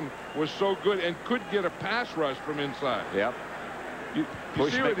Dotson was so good and could get a pass rush from inside. Yep. You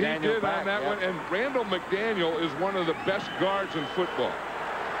see what he did on that one? And Randall McDaniel is one of the best guards in football.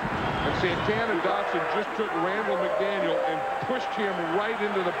 And Santana Dotson just took Randall McDaniel and pushed him right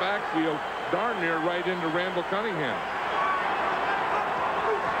into the backfield, darn near right into Randall Cunningham.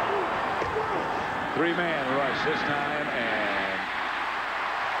 Three-man rush this time, and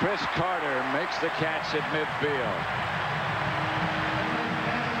Chris Carter makes the catch at midfield.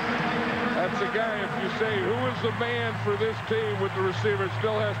 That's the guy, if you say, who is the man for this team with the receiver, it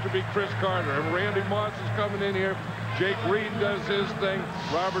still has to be Chris Carter. And Randy Moss is coming in here. Jake Reed does his thing.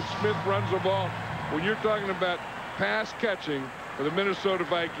 Robert Smith runs the ball. When you're talking about pass catching for the Minnesota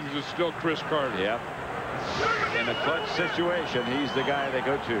Vikings, it's still Chris Carter. Yep. In a clutch situation, he's the guy they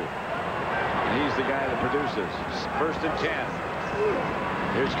go to. He's the guy that produces. 1st and 10.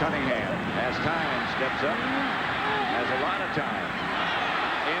 Here's Cunningham. Has time. Steps up. Has a lot of time.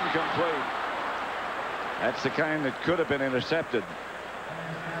 Incomplete. That's the kind that could have been intercepted.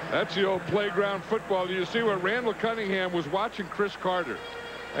 That's the old playground football. You see where Randall Cunningham was watching Chris Carter.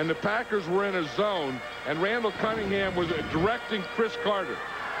 And the Packers were in a zone. And Randall Cunningham was directing Chris Carter.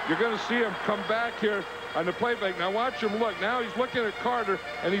 You're going to see him come back here on the playback. Now watch him look. Now he's looking at Carter,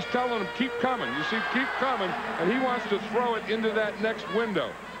 and he's telling him, keep coming. You see, keep coming, and he wants to throw it into that next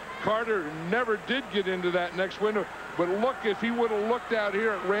window. Carter never did get into that next window, but look, if he would have looked out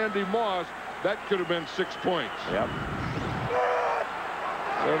here at Randy Moss, that could have been 6 points. Yep.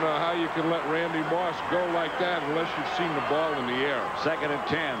 I don't know how you can let Randy Moss go like that unless you've seen the ball in the air. 2nd and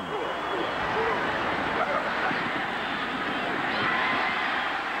 10.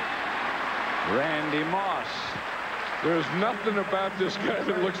 Randy Moss. There's nothing about this guy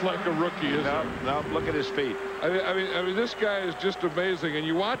that looks like a rookie, is there? No, look at his feet. I mean, this guy is just amazing. And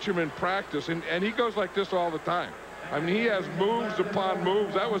you watch him in practice, and he goes like this all the time. I mean, he has moves upon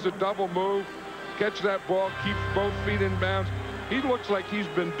moves. That was a double move. Catch that ball, keeps both feet in bounds. He looks like he's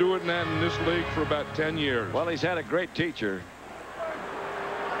been doing that in this league for about 10 years. Well, he's had a great teacher.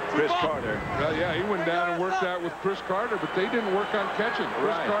 Chris Carter. Yeah, he went down and worked out with Chris Carter, but they didn't work on catching.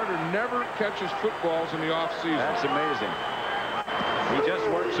 Chris Carter never catches footballs in the offseason. That's amazing. He just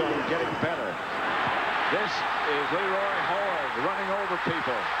works on getting better. This is Leroy Horde running over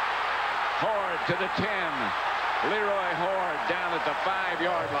people. Horde to the 10. Leroy Horde down at the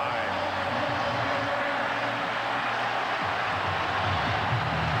 5-yard line.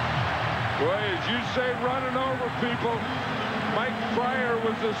 Boy, as you say, running over people, Mike Pryor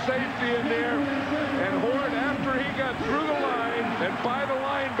was the safety in there, and Horde, after he got through the line and by the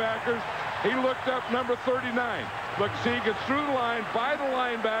linebackers, he looked up number 39. Look, see, he gets through the line by the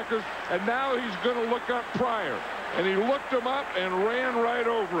linebackers, and now he's going to look up Pryor. And he looked him up and ran right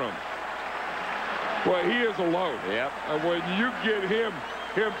over him. Well, he is a load. Yep. And when you get him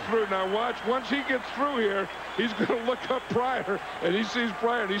through, now watch, once he gets through here, he's going to look up Pryor, and he sees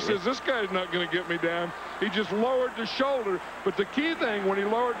Pryor, and he says, this guy's not going to get me down. He just lowered the shoulder, but the key thing, when he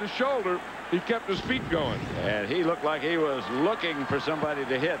lowered the shoulder, he kept his feet going. And he looked like he was looking for somebody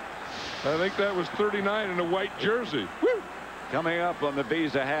to hit. I think that was 39 in a white jersey. Woo! Coming up on the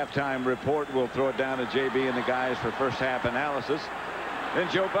Visa halftime report, we'll throw it down to JB and the guys for first half analysis. Then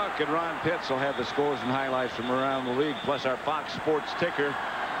Joe Buck and Ron Pitts will have the scores and highlights from around the league, plus our Fox Sports ticker.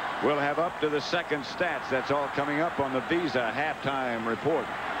 We'll have up to the second stats. That's all coming up on the Visa halftime report.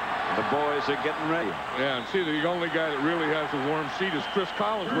 The boys are getting ready. Yeah, and see, the only guy that really has a warm seat is Chris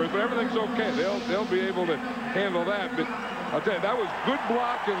Collinsworth, but everything's okay. They'll be able to handle that. But I'll tell you, that was good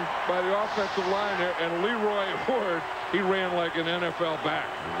blocking by the offensive line there, and Leroy Horde, he ran like an NFL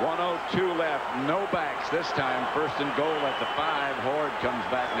back. 1:02 left, no backs this time. First and goal at the 5. Horde comes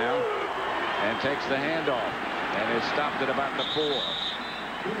back now and takes the handoff, and is stopped at about the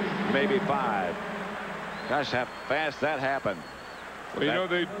 4, maybe 5. Gosh, how fast that happened. Well, you know,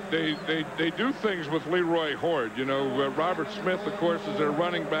 they do things with Leroy Horde. You know, Robert Smith, of course, is their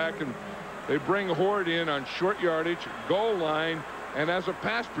running back, and they bring Horde in on short yardage, goal line, and as a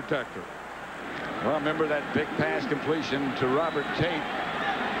pass protector. Well, remember that big pass completion to Robert Tate,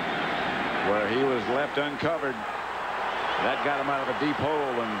 where he was left uncovered. That got him out of a deep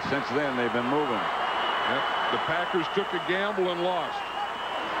hole, and since then they've been moving. Yep. The Packers took a gamble and lost.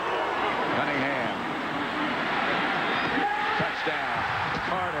 Cunningham. Touchdown.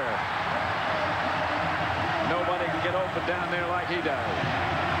 Carter. Nobody can get open down there like he does.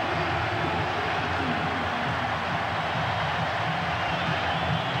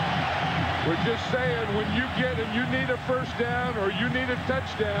 We're just saying, when you get and you need a first down or you need a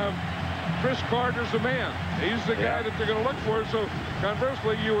touchdown, Chris Carter's the man. He's the guy that they're going to look for. So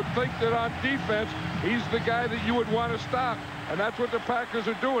conversely, you would think that on defense, he's the guy that you would want to stop. And that's what the Packers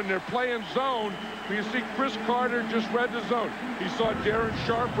are doing. They're playing zone. You see Chris Carter just read the zone. He saw Darren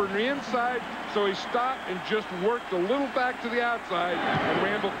Sharp on the inside, so he stopped and just worked a little back to the outside, and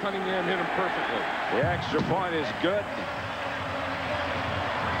Randall Cunningham hit him perfectly. The extra point is good.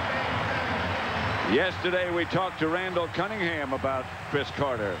 Yesterday, we talked to Randall Cunningham about Chris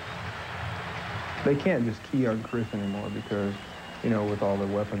Carter. They can't just key on Chris anymore because, you know, with all the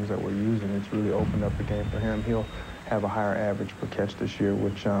weapons that we're using, it's really opened up the game for him. He'll have a higher average per catch this year,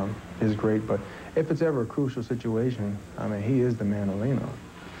 which is great. But if it's ever a crucial situation, I mean, he is the man to lean on.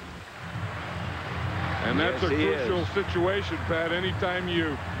 And that's a crucial situation, Pat. Anytime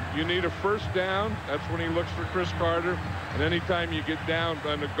you need a first down, that's when he looks for Chris Carter. And anytime you get down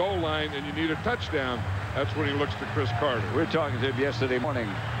on the goal line and you need a touchdown, that's when he looks to Chris Carter. We were talking to him yesterday morning,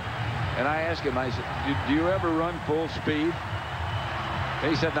 and I asked him, I said, do you ever run full speed? And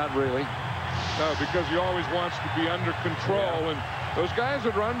he said, not really. No, because he always wants to be under control. And those guys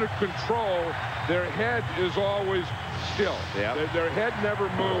that are under control, their head is always still. Their head never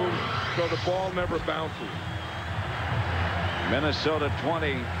moves, so the ball never bounces. Minnesota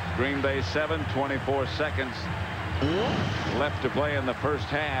 20, Green Bay 7, 24 seconds left to play in the first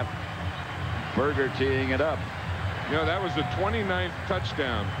half. Berger teeing it up. You know, that was the 29th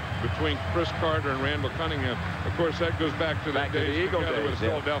touchdown between Chris Carter and Randall Cunningham. Of course, that goes back to the Eagle days with the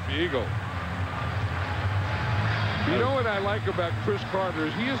Philadelphia Eagle. You know what I like about Chris Carter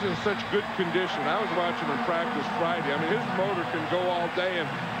is he is in such good condition. I was watching him practice Friday. I mean, his motor can go all day, and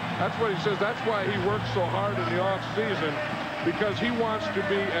that's what he says. That's why he works so hard in the offseason, because he wants to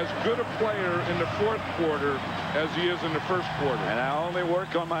be as good a player in the fourth quarter as he is in the first quarter. And I only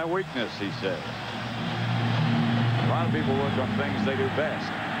work on my weakness, he said. A lot of people work on things they do best.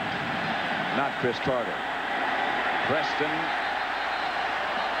 Not Chris Carter. Preston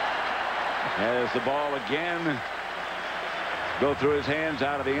has the ball again. Go through his hands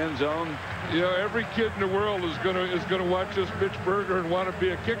out of the end zone. You know, every kid in the world is going to watch this Mitch Berger and want to be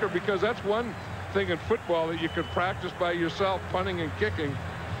a kicker, because that's one thing in football that you can practice by yourself, punting and kicking,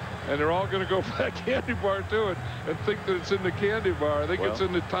 and they're all going to go for that candy bar to it and think that it's in the candy bar. I think it's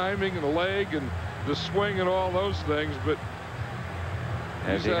in the timing and the leg and the swing and all those things. But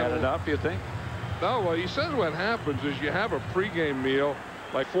has he had enough, you think? No, well, he says what happens is you have a pregame meal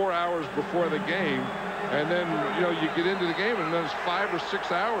like 4 hours before the game, and then, you know, you get into the game, and then it's 5 or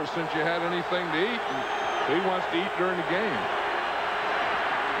 6 hours since you had anything to eat, and he wants to eat during the game.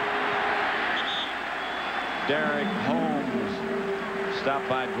 Derek Holmes stopped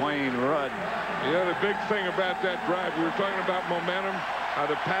by Dwayne Rudd. You know, the big thing about that drive, we were talking about momentum, how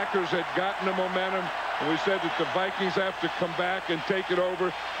the Packers had gotten the momentum, and we said that the Vikings have to come back and take it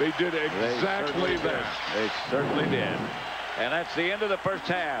over. They did exactly that. They certainly did. And that's the end of the first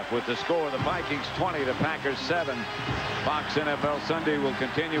half with the score. The Vikings 20 to Packers 7. Fox NFL Sunday will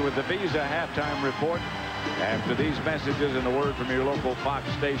continue with the Visa halftime report after these messages and a word from your local Fox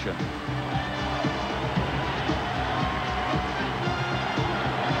station.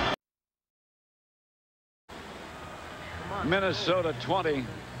 Minnesota 20,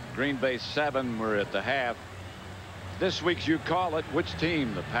 Green Bay 7. We're at the half. This week's You Call It. Which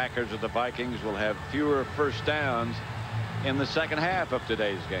team, the Packers or the Vikings, will have fewer first downs in the second half of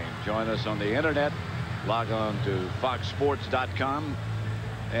today's game? Join us on the internet. Log on to foxsports.com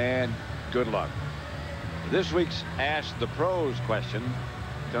and good luck. This week's Ask the Pros question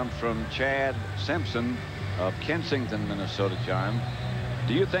comes from Chad Simpson of Kensington, Minnesota. John,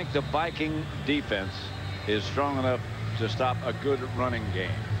 do you think the Viking defense is strong enough to stop a good running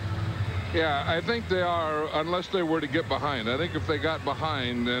game? Yeah, I think they are, unless they were to get behind. I think if they got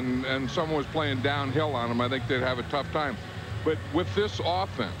behind and someone was playing downhill on them, I think they'd have a tough time. But with this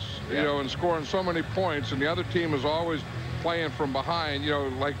offense, you know, and scoring so many points, and the other team is always playing from behind, you know,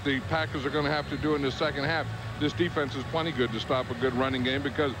 like the Packers are going to have to do in the second half, this defense is plenty good to stop a good running game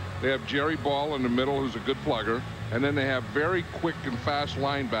because they have Jerry Ball in the middle, who's a good plugger, and then they have very quick and fast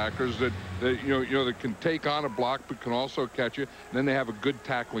linebackers that that can take on a block but can also catch it. And then they have a good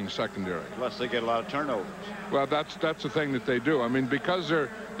tackling secondary. Plus they get a lot of turnovers. Well, that's the thing that they do. I mean, because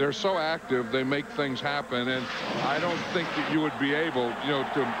they're so active, they make things happen, and I don't think that you would be able,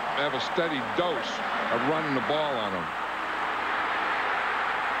 to have a steady dose of running the ball on them.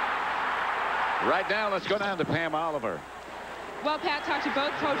 Right now, let's go down to Pam Oliver. Well, Pat talked to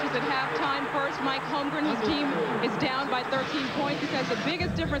both coaches at halftime. First, Mike Holmgren, whose team is down by 13 points. He says the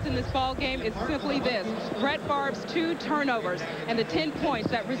biggest difference in this ball game is simply this: Brett Favre's 2 turnovers and the 10 points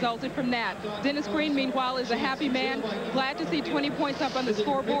that resulted from that. Dennis Green, meanwhile, is a happy man. Glad to see 20 points up on the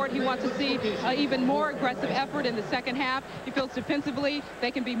scoreboard. He wants to see even more aggressive effort in the second half. He feels defensively they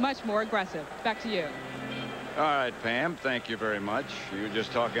can be much more aggressive. Back to you. All right, Pam, thank you very much. You were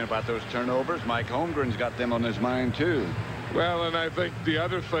just talking about those turnovers. Mike Holmgren's got them on his mind, too. Well, and I think the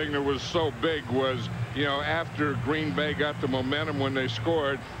other thing that was so big was, after Green Bay got the momentum when they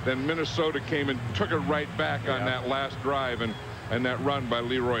scored, then Minnesota came and took it right back on that last drive, and that run by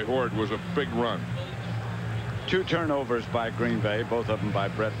Leroy Horde was a big run. 2 turnovers by Green Bay, both of them by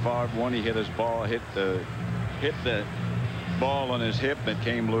Brett Favre. One, he hit his ball, hit the ball on his hip that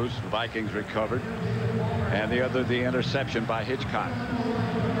came loose. The Vikings recovered. And the other, the interception by Hitchcock.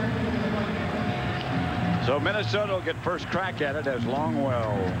 So Minnesota will get first crack at it as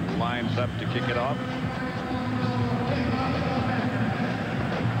Longwell lines up to kick it off.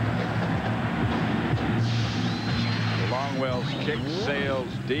 Longwell's kick sails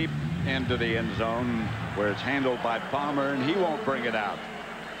deep into the end zone, where it's handled by Palmer, and he won't bring it out.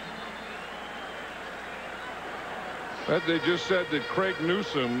 But they just said that Craig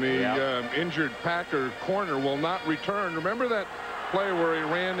Newsome, the injured Packer corner, will not return. Remember that play where he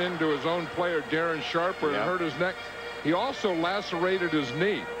ran into his own player, Darren Sharper, and hurt his neck? He also lacerated his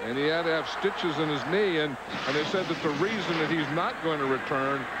knee, and he had to have stitches in his knee, and they said that the reason that he's not going to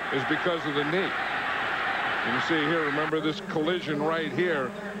return is because of the knee. You can see here, remember this collision right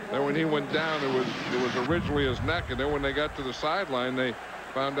here, that when he went down, it was originally his neck, and then when they got to the sideline, they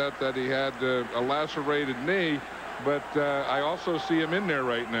found out that he had a lacerated knee. But I also see him in there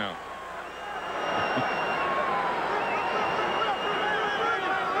right now.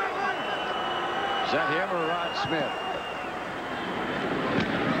 Is that him or Rod Smith?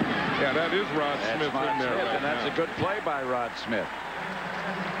 Yeah, that is Rod Smith in there. And that's a good play by Rod Smith.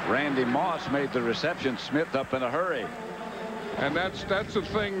 Randy Moss made the reception. Smith up in a hurry. And that's the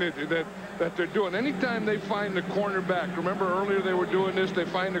thing that they're doing. Anytime they find the cornerback, remember earlier they were doing this, they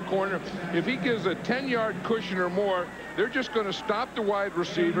find the corner. If he gives a 10-yard cushion or more, they're just going to stop the wide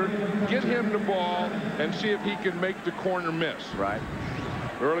receiver, get him the ball, and see if he can make the corner miss. Right.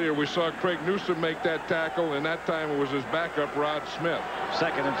 Earlier we saw Craig Newsome make that tackle, and that time it was his backup, Rod Smith.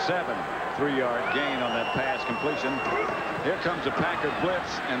 2nd and 7. 3-yard gain on that pass completion. Here comes a Packer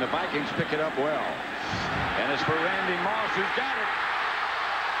blitz, and the Vikings pick it up well. And it's for Randy Moss, who's got it.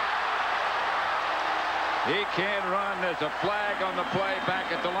 He can't run. There's a flag on the play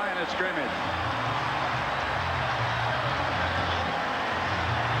back at the line of scrimmage.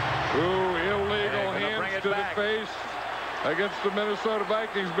 Ooh, illegal hands to the face against the Minnesota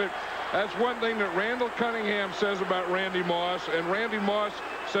Vikings. But that's one thing that Randall Cunningham says about Randy Moss, and Randy Moss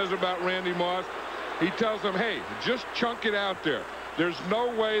says about Randy Moss. He tells them, hey, just chunk it out there. There's no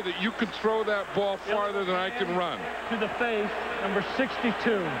way that you could throw that ball farther than I can run. To the face, number 62.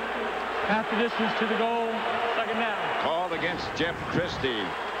 Half the distance to the goal, 2nd down. Called against Jeff Christie.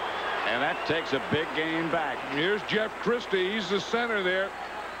 And that takes a big gain back. Here's Jeff Christie. He's the center there.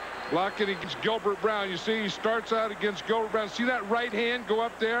 Blocking against Gilbert Brown. You see he starts out against Gilbert Brown. See that right hand go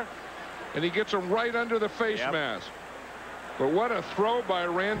up there? And he gets him right under the face mask. But what a throw by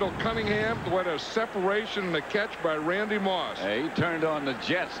Randall Cunningham. What a separation and a catch by Randy Moss. He turned on the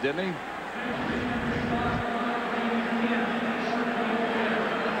Jets, didn't he?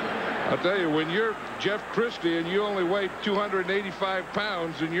 I'll tell you, when you're Jeff Christie and you only weigh 285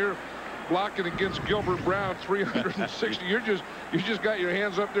 pounds and you're blocking against Gilbert Brown 360, you just got your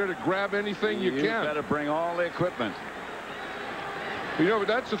hands up there to grab anything you can. You better bring all the equipment. You know,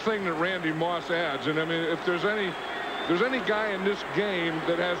 that's the thing that Randy Moss adds. And I mean, if there's any guy in this game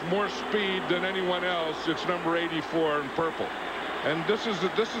that has more speed than anyone else, it's number 84 in purple. And this is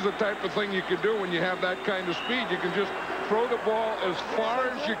the type of thing you can do when you have that kind of speed. You can just throw the ball as far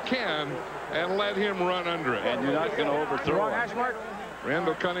as you can and let him run under it. And you're not going to overthrow him.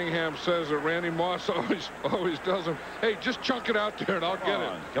 Randall Cunningham says that Randy Moss always tells him, hey, just chunk it out there and I'll get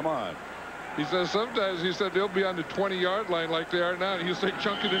it. Come on. He says sometimes, he said, they'll be on the 20-yard line like they are now. And he'll say,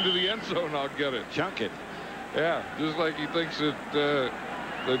 chunk it into the end zone and I'll get it. Chunk it. Yeah, just like he thinks that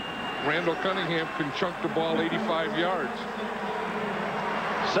Randall Cunningham can chunk the ball 85 yards.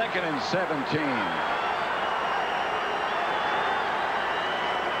 2nd and 17.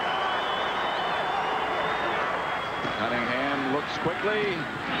 Cunningham looks quickly.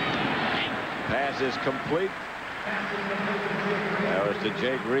 Pass is complete. That was to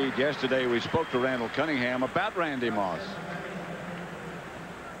Jake Reed. Yesterday we spoke to Randall Cunningham about Randy Moss.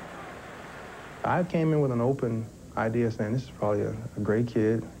 I came in with an open idea saying this is probably a great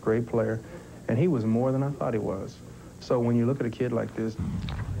kid, great player, and he was more than I thought he was. So when you look at a kid like this,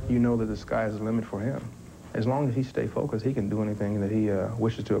 you know that the sky is the limit for him. As long as he stays focused, he can do anything that he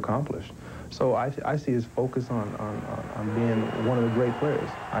wishes to accomplish. So I see his focus on being one of the great players.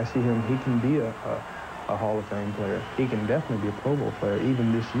 I see him, he can be a Hall of Fame player. He can definitely be a Pro Bowl player.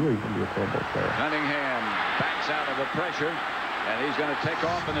 Even this year, he can be a Pro Bowl player. Cunningham backs out of the pressure, and he's going to take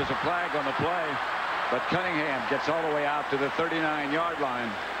off, and there's a flag on the play. But Cunningham gets all the way out to the 39-yard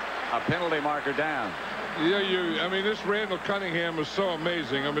line. A penalty marker down. Yeah, I mean, this Randall Cunningham is so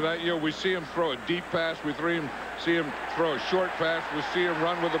amazing. I mean, we see him throw a deep pass. We see him throw a short pass. We see him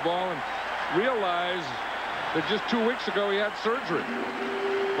run with the ball and realize that just 2 weeks ago he had surgery.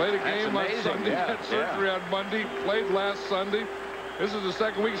 Played a game on Sunday, had surgery on Monday, played last Sunday. This is the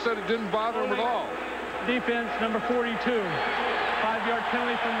second week. He said it didn't bother him at all. Defense, number 42. 5-yard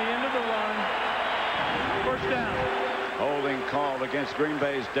penalty from the end of the run. First down. Holding call against Green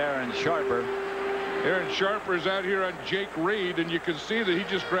Bay's Darren Sharper. Aaron Sharper's out here on Jake Reed, and you can see that he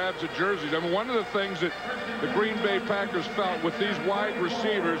just grabs the jerseys. I mean, one of the things that the Green Bay Packers felt with these wide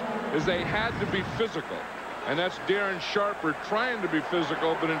receivers is they had to be physical. And that's Darren Sharper trying to be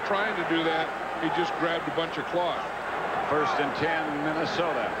physical, but in trying to do that, he just grabbed a bunch of cloth. 1st and 10,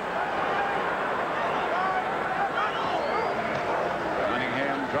 Minnesota.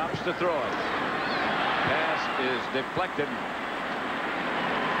 Cunningham drops to throw it. Pass is deflected.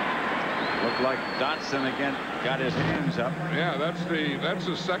 Looked like Dotson again got his hands up. Yeah, that's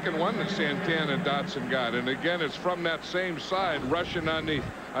the second one that Santana Dotson got. And again, it's from that same side, rushing on the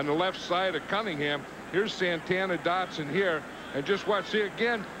left side of Cunningham. Here's Santana Dotson here. And just watch. See,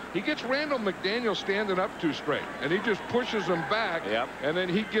 again, he gets Randall McDaniel standing up too straight. And he just pushes him back. Yep. And then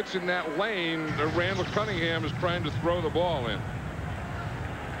he gets in that lane that Randall Cunningham is trying to throw the ball in.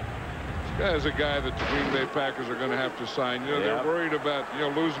 This guy is a guy that the Green Bay Packers are going to have to sign. You know, they're worried about,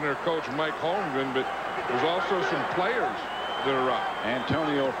 losing their coach, Mike Holmgren, but there's also some players that are up.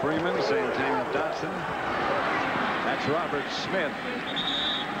 Antonio Freeman, Santana Dotson. That's Robert Smith.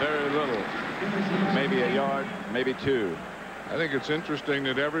 Very little. Maybe a yard, maybe 2. I think it's interesting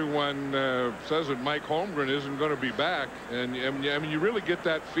that everyone says that Mike Holmgren isn't going to be back. And I mean, you really get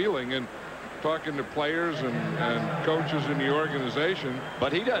that feeling. And talking to players and coaches in the organization.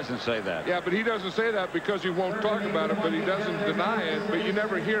 But he doesn't say that. Yeah, but he doesn't say that because he won't talk about it, but he doesn't deny it. But you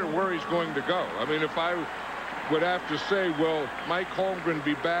never hear where he's going to go. I mean, if I would have to say, will Mike Holmgren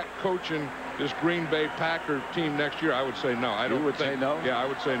be back coaching this Green Bay Packer team next year, I would say no. I don't. You would say no? Yeah, I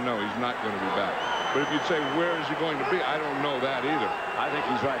would say no. He's not going to be back. But if you'd say, where is he going to be? I don't know that either. I think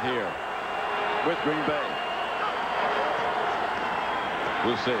he's right here with Green Bay.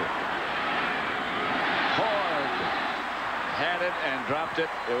 We'll see. Horde had it and dropped it.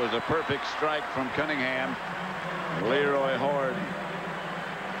 It was a perfect strike from Cunningham. Leroy Horde,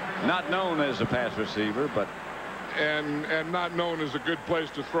 not known as a pass receiver, but and not known as a good place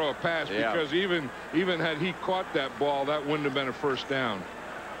to throw a pass, because even had he caught that ball, that wouldn't have been a first down.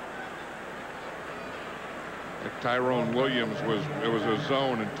 Tyrone Williams it was a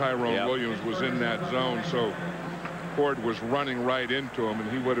zone, and Tyrone Williams was in that zone, so Ford was running right into him,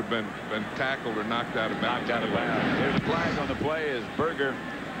 and he would have been tackled or knocked out of bounds. Here's a flag on the play as Berger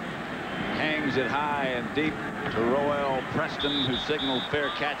hangs it high and deep to Roel Preston, who signaled fair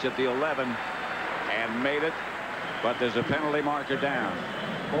catch at the 11 and made it, but there's a penalty marker down.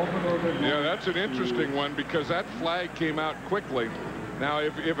 Yeah, that's an interesting one because that flag came out quickly. Now,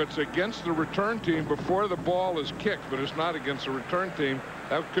 if it's against the return team before the ball is kicked, but it's not against the return team,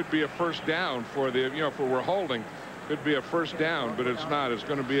 that could be a first down for the, if it were holding, could be a first down, but it's not. It's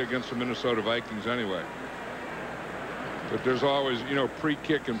going to be against the Minnesota Vikings anyway. But there's always,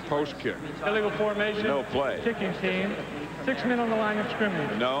 pre-kick and post-kick. Illegal formation. No play. Kicking team. 6 men on the line of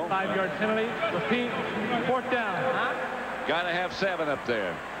scrimmage. No. 5-yard penalty. Repeat. 4th down. Got to have 7 up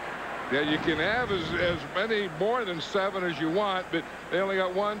there. Yeah, you can have as many more than 7 as you want, but they only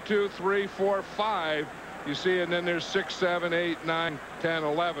got 1, 2, 3, 4, 5. You see, and then there's 6, 7, 8, 9, 10,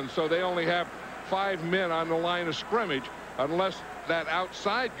 11. So they only have 5 men on the line of scrimmage, unless that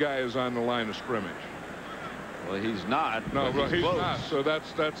outside guy is on the line of scrimmage. Well, he's not. No, well, he's close. not. So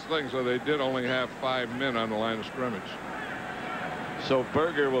that's the thing. So they did only have 5 men on the line of scrimmage. So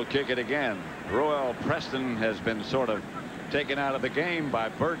Berger will kick it again. Roel Preston has been sort of taken out of the game by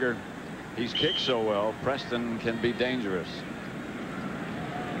Berger. He's kicked so well, Preston can be dangerous.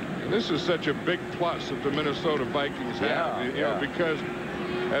 This is such a big plus that the Minnesota Vikings have, because,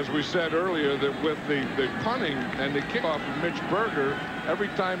 as we said earlier, that with the punting and the kickoff of Mitch Berger, every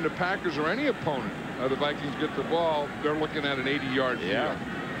time the Packers or any opponent the Vikings get the ball, they're looking at an 80-yard field.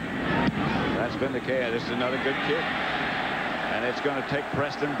 That's been the case. This is another good kick, and it's going to take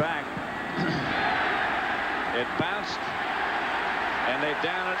Preston back. It bounced, and they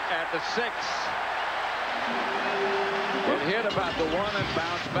down it at the 6. It hit about the 1 and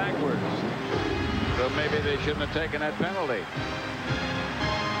bounced backwards. So maybe they shouldn't have taken that penalty.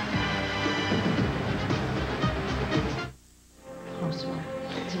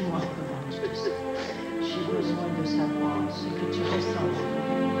 Dis-moi comment tu te sens. J'ai besoin de savoir ce que tu ressens.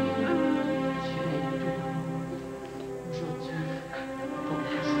 Tu es tout aujourd'hui. Pour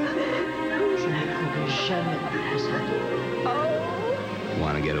moi, je ne pourrai jamais passer.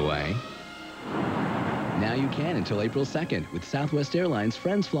 Want to get away? Now you can until April 2nd with Southwest Airlines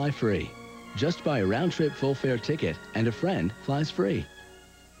Friends Fly Free. Just buy a round-trip full-fare ticket and a friend flies free.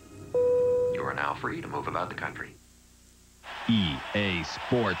 You are now free to move about the country. EA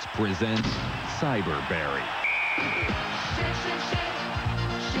Sports presents Cyberberry.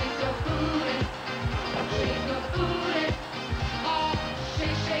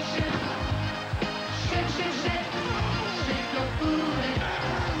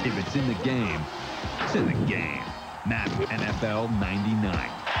 If it's in the game, it's in the game. Madden NFL 99.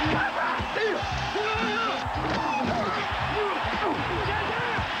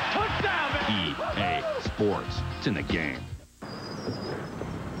 EA Sports. It's in the game.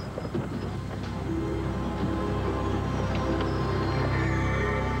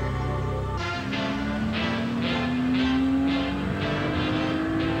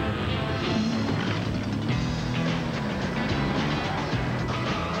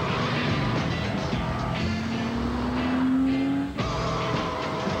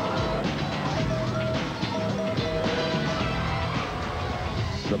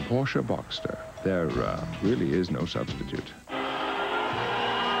 The Porsche Boxster. There really is no substitute.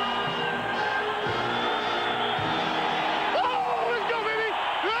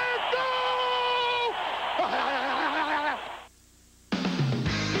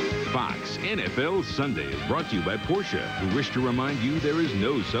 Fox NFL Sunday is brought to you by Porsche, who wish to remind you there is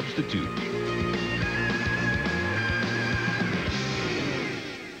no substitute.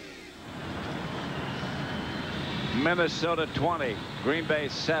 Minnesota 20, Green Bay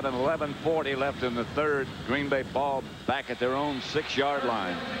 7, 11:40 left in the 3rd. Green Bay ball back at their own 6-yard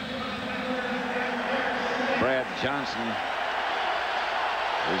line. Brad Johnson,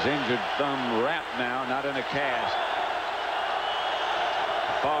 his injured thumb wrapped now, not in a cast.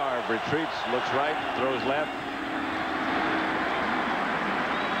 Favre retreats, looks right, throws left.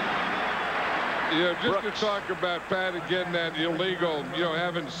 Yeah, just to talk about, Pat, again, that illegal,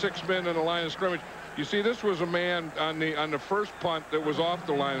 having 6 men in the line of scrimmage. You see, this was a man on the first punt that was off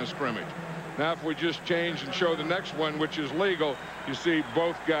the line of scrimmage. Now, if we just change and show the next one, which is legal, you see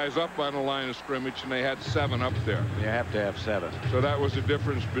both guys up on the line of scrimmage, and they had 7 up there. You have to have 7. So that was the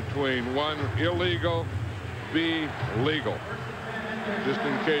difference between 1, illegal, B, legal. Just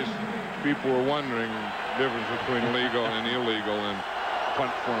in case people were wondering the difference between legal and illegal in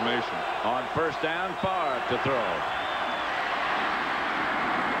punt formation. On 1st down, Favre to throw.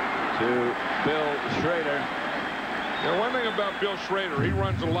 To Bill Schrader. You know, one thing about Bill Schrader, he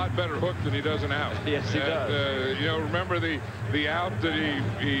runs a lot better hook than he does an out. Yes, he does. You know, remember the out that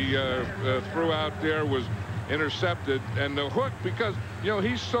he threw out there was intercepted, and the hook, because, you know,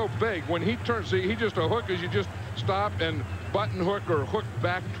 he's so big, when he turns, see, he just, a hook is you just stop and button hook or hook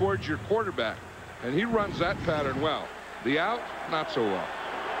back towards your quarterback, and he runs that pattern well. The out, not so well.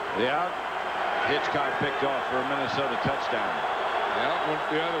 The out, Hitchcock picked off for a Minnesota touchdown. The out went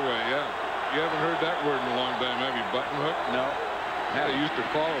the other way, yeah. You haven't heard that word in a long time, have you? Button hook? No. Yeah, they used to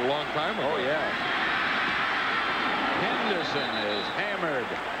call it a long time ago. Oh, yeah. Henderson is hammered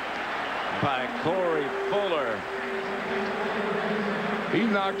by Corey Fuller. He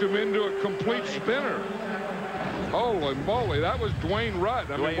knocked him into a complete spinner. Holy moly, that was Dwayne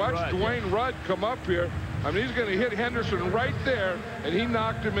Rudd. I mean, watch Dwayne Rudd come up here. I mean, he's going to hit Henderson right there, and he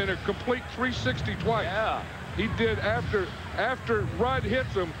knocked him in a complete 360 twice. Yeah. He did after Rudd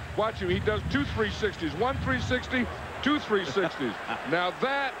hits him. Watch him. He does 2 360s. 1 360, 2 360s. Now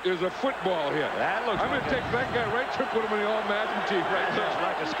that is a football hit. That looks. I'm going to take that guy right there, put him in the all-Madden team right there. Looks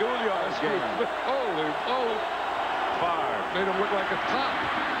like a schoolyard game. Holy. Far. Made him look like a top.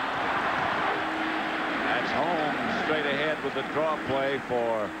 That's Holmes straight ahead with the draw play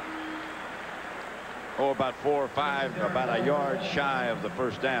for about 4 or 5, about a yard shy of the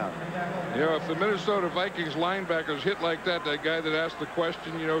first down. You know, if the Minnesota Vikings linebackers hit like that, that guy that asked the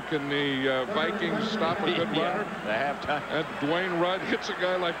question, you know, can the Vikings stop a good runner? They have time. And Dwayne Rudd hits a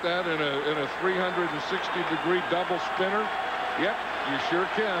guy like that in a 360-degree double spinner. Yep, you sure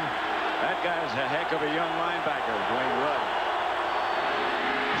can. That guy's a heck of a young linebacker, Dwayne Rudd.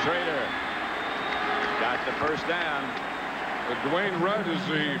 Schrader got the first down. Dwayne Rudd is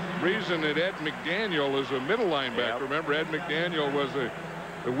the reason that Ed McDaniel is a middle linebacker. Yep. Remember, Ed McDaniel was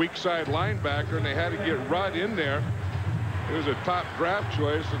the weak side linebacker, and they had to get Rudd in there. It was a top draft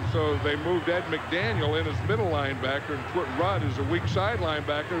choice, and so they moved Ed McDaniel in as middle linebacker and put Rudd as a weak side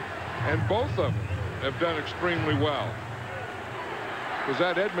linebacker, and both of them have done extremely well. Because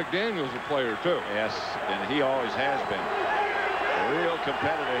that Ed McDaniel's a player, too. Yes, and he always has been. A real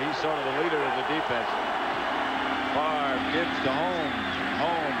competitor. He's sort of the leader of the defense. Favre gives to Holmes.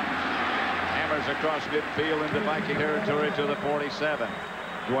 Holmes hammers across midfield into Viking territory to the 47.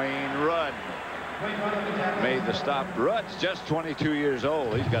 Dwayne Rudd made the stop. Rudd's just 22 years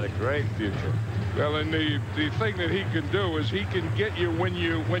old. He's got a great future. Well, and the thing that he can do is he can get you when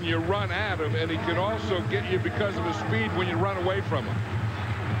you run at him, and he can also get you because of his speed when you run away from him.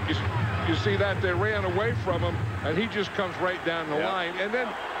 You see that they ran away from him, and he just comes right down the line. And then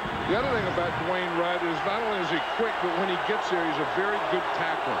the other thing about Dwayne Rudd is not only is he quick, but when he gets there, he's a very good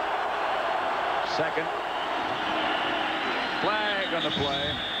tackler. Second. Flag on the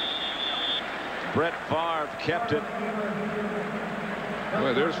play. Brett Favre kept it.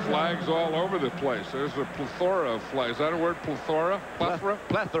 Well, there's flags all over the place. There's a plethora of flags. Is that a word, plethora? Plethora?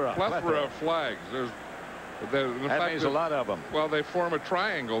 Plethora. Plethora of flags. That means a lot of them. Well, they form a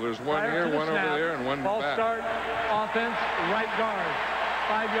triangle. There's one here, one over there, and one in the back. False start, offense, right guard.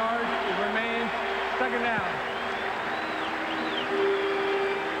 5 yards, it remains, second down.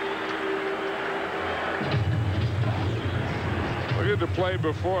 Look at the play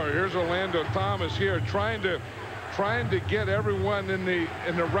before. Here's Orlando Thomas here trying to get everyone in the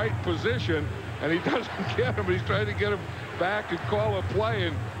right position, and he doesn't get him. He's trying to get him back and call a play,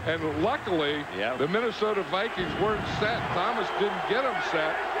 and luckily the Minnesota Vikings weren't set. Thomas didn't get him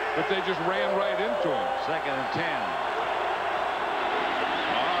set, but they just ran right into him. Second and 10.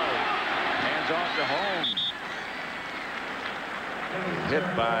 Hands off to Holmes.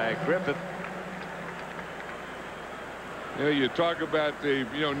 Hit by Griffith. You know, you talk about the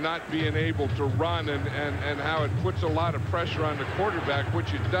not being able to run and how it puts a lot of pressure on the quarterback,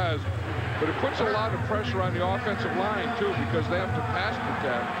 which it does, but it puts a lot of pressure on the offensive line too, because they have to pass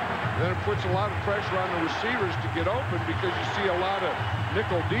protect. Then it puts a lot of pressure on the receivers to get open, because you see a lot of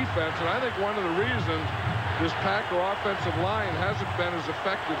nickel defense. And I think one of the reasons this Packer offensive line hasn't been as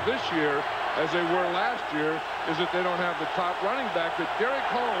effective this year as they were last year is that they don't have the top running back. But Derek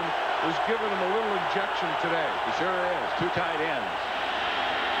Holmes is giving them a little injection today. He sure is. 2 tight ends.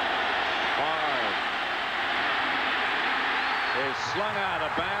 Favre is slung out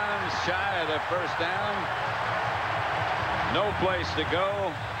of bounds, shy of the first down. No place to go.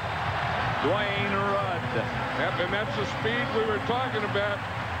 Dwayne Rudd. Yep, and that's the speed we were talking about.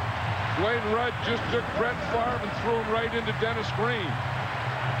 Dwayne Rudd just took Brett Favre and threw him right into Dennis Green.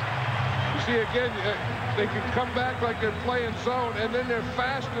 You see, again, they can come back like they're playing zone, and then they're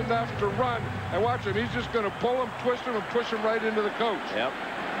fast enough to run. And watch him. He's just going to pull him, twist him, and push him right into the coach. Yep.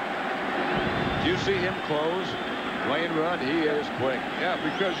 Do you see him close? Wayne Rudd, he is quick. Yeah,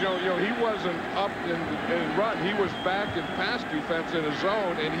 because you know he wasn't up in run. He was back in pass defense in his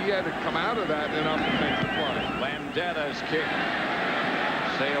zone, and he had to come out of that and up and make the play. Landetta's kick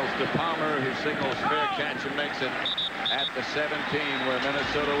sails to Palmer, who signals fair catch and makes it at the 17, where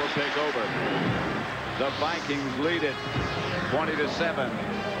Minnesota will take over. The Vikings lead it 20-7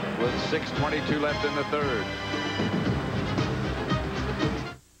 with 6:22 left in the third.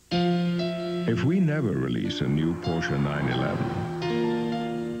 If we never release a new Porsche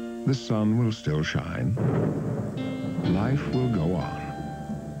 911, the sun will still shine. Life will go on.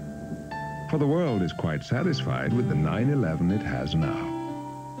 For the world is quite satisfied with the 911 it has now.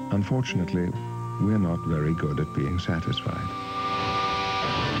 Unfortunately, we're not very good at being satisfied.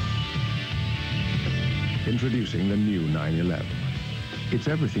 Introducing the new 911. It's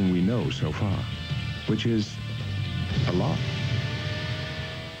everything we know so far, which is a lot.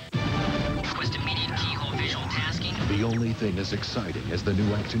 The only thing as exciting as the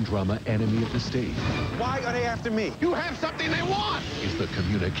new action drama Enemy of the State. Why are they after me? You have something they want! Is the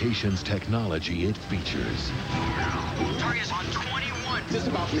communications technology it features. Target's on 21. This is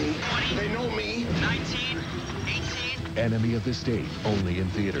about me. 20. They know me. 19. 18. Enemy of the State, only in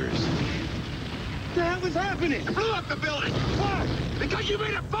theaters. What the hell is happening? I blew up the building. Why? Because you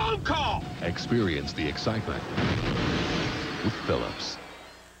made a phone call! Experience the excitement with Phillips.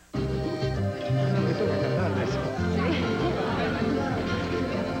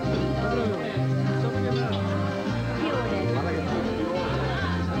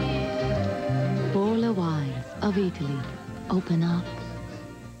 Wines of Italy. Open up.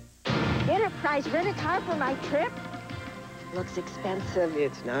 Enterprise, rent a car for my trip? Looks expensive.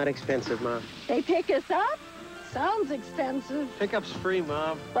 It's not expensive, Mom. They pick us up? Sounds expensive. Pickup's free,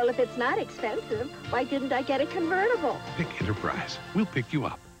 Mom. Well, if it's not expensive, why didn't I get a convertible? Pick Enterprise. We'll pick you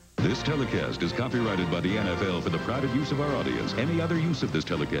up. This telecast is copyrighted by the NFL for the private use of our audience. Any other use of this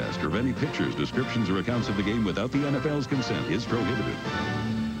telecast or of any pictures, descriptions, or accounts of the game without the NFL's consent is prohibited.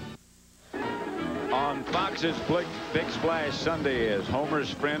 On Fox's Big Splash Sunday, as Homer's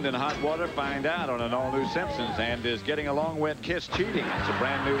friend in hot water find out on an all-new Simpsons, and is getting a long wet kiss cheating. It's a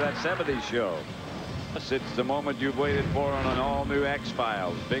brand new That 70s Show. It's the moment you've waited for on an all-new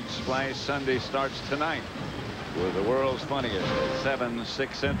X-Files. Big Splash Sunday starts tonight with the world's funniest at 7,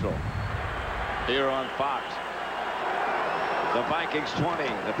 6 Central here on Fox. The Vikings 20,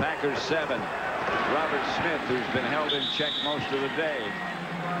 the Packers 7. Robert Smith, who's been held in check most of the day.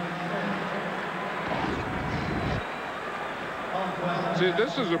 See,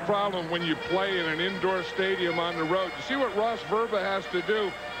 this is a problem when you play in an indoor stadium on the road. You see what Ross Verba has to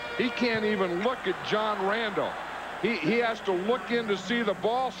do? He can't even look at John Randall. He has to look in to see the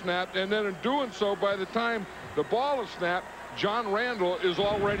ball snapped, and then in doing so, by the time the ball is snapped, John Randall is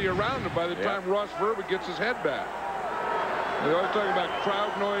already around him by the time Ross Verba gets his head back. They're always talking about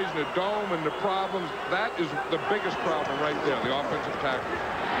crowd noise and the dome and the problems. That is the biggest problem right there, the offensive tackle.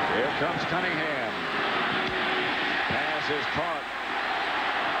 Here comes Cunningham. Pass is caught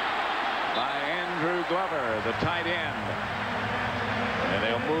by Andrew Glover, the tight end. And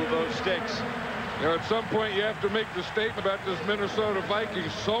they'll move those sticks. You know, at some point you have to make the statement about this Minnesota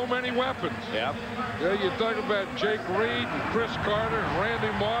Vikings. So many weapons. Yep. You know, you talk about Jake Reed and Chris Carter and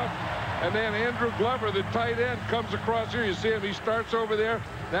Randy Moss. And then Andrew Glover, the tight end, comes across here. You see him. He starts over there.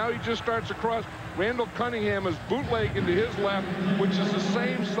 Now he just starts across. Randall Cunningham is bootlegging to his left, which is the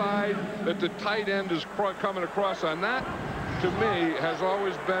same side that the tight end is coming across on. That, to me, has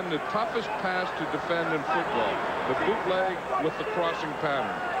always been the toughest pass to defend in football. The bootleg with the crossing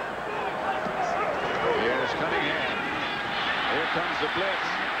pattern. Here's Cunningham. Here comes the blitz.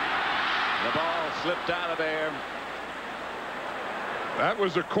 The ball slipped out of there. That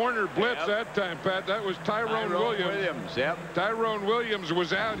was a corner blitz that time, Pat. That was Tyrone Williams. Yep. Tyrone Williams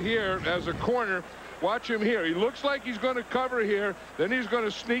was out here as a corner. Watch him here. He looks like he's going to cover here. Then he's going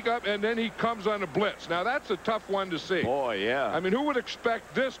to sneak up, and then he comes on a blitz. Now, that's a tough one to see. Boy, yeah. I mean, who would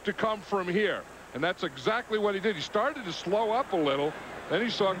expect this to come from here? And that's exactly what he did. He started to slow up a little. Then he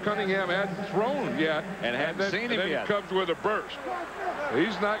saw Cunningham hadn't thrown yet. And hadn't seen him yet. And then he comes with a burst.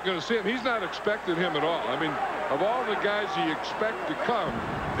 He's not going to see him. He's not expecting him at all. I mean, of all the guys you expect to come,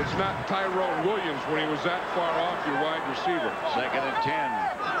 it's not Tyrone Williams when he was that far off your wide receiver. 2nd and 10.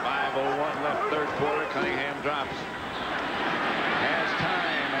 5:01 left third quarter. Cunningham drops. Has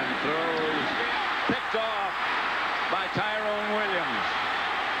time and throws. Picked off by Tyrone Williams.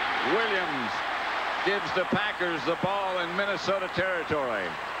 Williams gives the Packers the ball in Minnesota territory.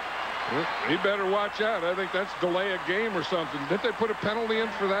 He better watch out. I think that's delay a game or something. Didn't they put a penalty in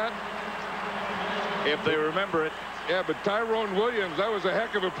for that? If they remember it. Yeah, but Tyrone Williams, that was a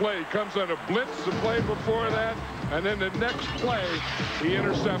heck of a play. He comes on a blitz the play before that, and then the next play, he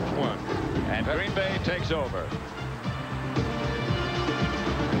intercepts one. And Green Bay takes over.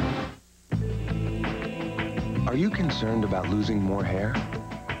 Are you concerned about losing more hair?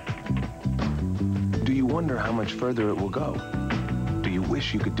 Do you wonder how much further it will go? Do you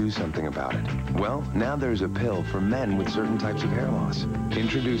wish you could do something about it? Well, now there's a pill for men with certain types of hair loss.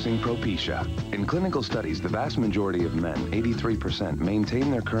 Introducing Propecia. In clinical studies, the vast majority of men, 83%,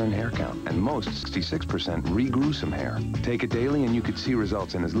 maintain their current hair count, and most, 66%, regrew some hair. Take it daily and you could see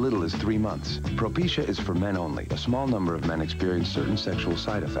results in as little as 3 months. Propecia is for men only. A small number of men experience certain sexual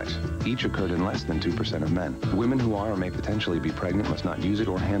side effects. Each occurred in less than 2% of men. Women who are or may potentially be pregnant must not use it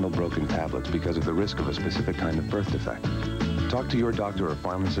or handle broken tablets because of the risk of a specific kind of birth defect. Talk to your doctor or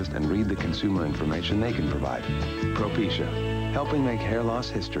pharmacist and read the consumer information they can provide. Propecia, helping make hair loss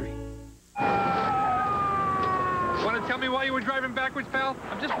history. Want to tell me why you were driving backwards, pal?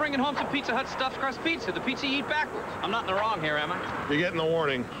 I'm just bringing home some Pizza Hut stuffed crust pizza. The pizza you eat backwards. I'm not in the wrong here, am I? You're getting the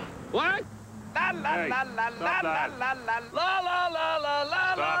warning. What? La la la la la la la la la la la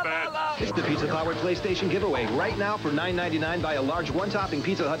la la la. It's the Pizza Powered PlayStation giveaway. Right now for $9.99, buy a large one-topping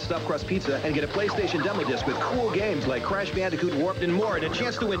Pizza Hut stuffed crust pizza and get a PlayStation demo disc with cool games like Crash Bandicoot Warped and more, and a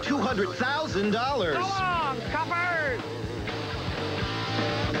chance to win $200,000. Go on, coppers!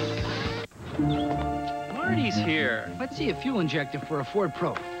 Marty's here. Let's see a fuel injector for a Ford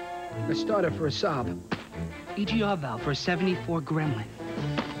Pro. A starter for a Saab. EGR valve for a 74 Gremlin.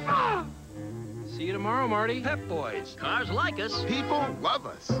 Ah! See you tomorrow, Marty. Pep Boys. Cars like us. People love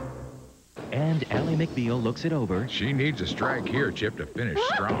us. And Ally McBeal looks it over. She needs a strike here, Chip, to finish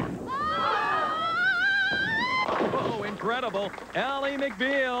strong. Oh, incredible. Ally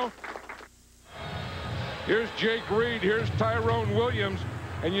McBeal. Here's Jake Reed. Here's Tyrone Williams.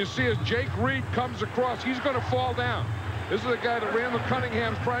 And you see as Jake Reed comes across, he's going to fall down. This is the guy that Randall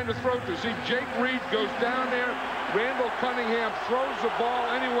Cunningham's trying to throw to. See, Jake Reed goes down there. Randall Cunningham throws the ball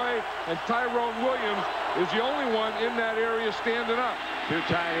anyway, and Tyrone Williams is the only one in that area standing up. Two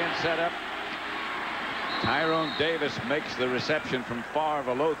tight end set up. Tyrone Davis makes the reception from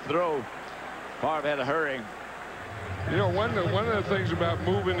Favre, a low throw. Favre had to hurry. You know, one of the things about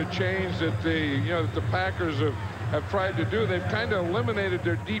moving the chains that that the Packers have tried to do, they've kind of eliminated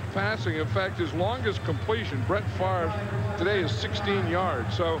their deep passing. In fact, his longest completion, Brett Favre, today is 16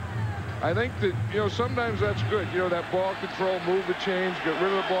 yards. So I think that, sometimes that's good. That ball control, move the chains, get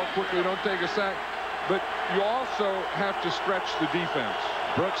rid of the ball quickly, don't take a sack. But you also have to stretch the defense.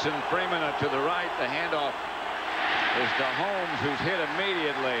 Brooks and Freeman are to the right. The handoff is to Holmes, who's hit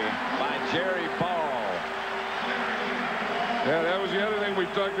immediately by Jerry Ball. Yeah, that was the other thing we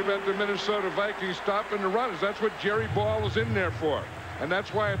talked about, the Minnesota Vikings stopping the runners. That's what Jerry Ball is in there for. And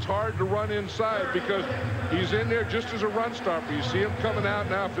that's why it's hard to run inside, because he's in there just as a run stopper. You see him coming out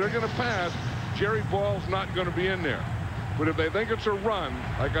now. If they're going to pass, Jerry Ball's not going to be in there. But if they think it's a run,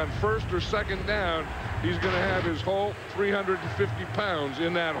 like on first or second down, he's going to have his whole 350 pounds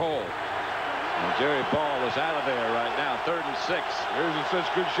in that hole. And Jerry Ball is out of there right now, 3rd and 6. He's in such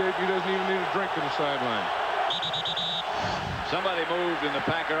good shape, he doesn't even need a drink on the sideline. Somebody moved in the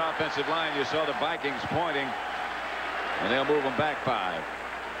Packer offensive line. You saw the Vikings pointing, and they'll move them back 5.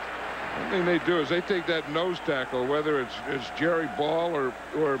 One thing they do is they take that nose tackle, whether it's Jerry Ball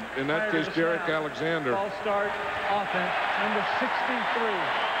or in that case, Derek Alexander. Ball start, offense, number 63.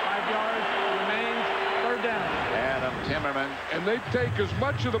 5 yards, remains, 3rd down. Adam Timmerman. And they take as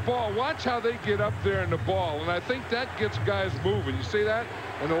much of the ball. Watch how they get up there in the ball, and I think that gets guys moving. You see that?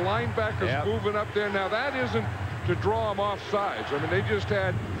 And the linebacker's moving up there. Now, that isn't to draw them off sides. I mean, they just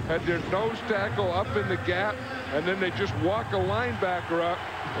had their nose tackle up in the gap, and then they just walk a linebacker up.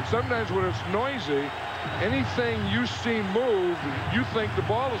 And sometimes when it's noisy, anything you see move, you think the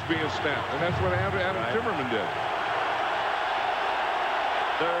ball is being snapped. And that's what Adam Timmerman did.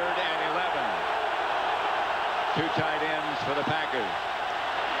 3rd and 11. 2 tight ends for the Packers.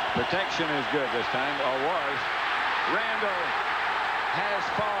 Protection is good this time, or was. Randall has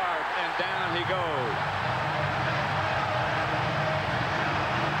Favre, and down he goes.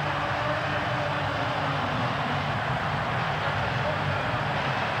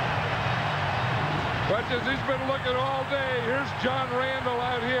 But as he's been looking all day, here's John Randall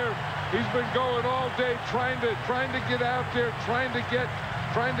out here. He's been going all day trying to get out there, trying to get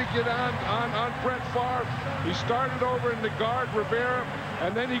on Brett Favre. He started over in the guard, Rivera,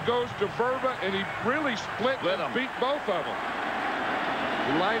 and then he goes to Verba, and he really split and beat both of them.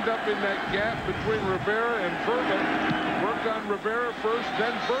 He lined up in that gap between Rivera and Verba, worked on Rivera first,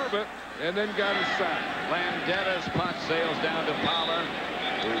 then Verba, and then got a sack. Landetta's punt sails down to Pollard,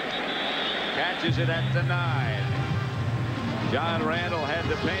 who catches it at the 9. John Randall had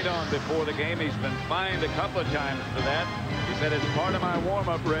the paint on before the game. He's been fined a couple of times for that. He said it's part of my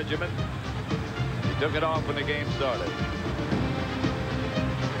warm-up regimen. He took it off when the game started.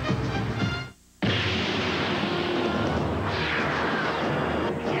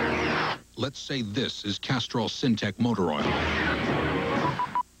 Let's say this is Castrol Syntec motor oil,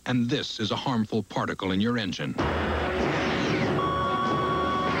 and this is a harmful particle in your engine.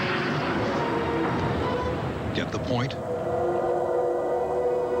 Get the point?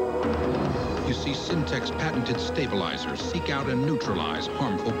 You see, Syntec's patented stabilizers seek out and neutralize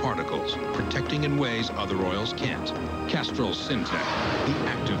harmful particles, protecting in ways other oils can't. Castrol Syntec, the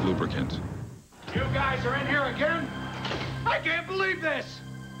active lubricant. You guys are in here again? I can't believe this!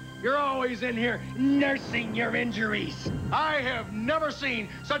 You're always in here nursing your injuries. I have never seen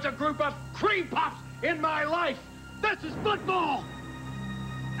such a group of cream puffs in my life. This is football.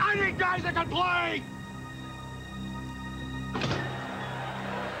 I need guys that can play.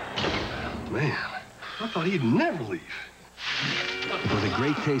 Man, I thought he'd never leave. With a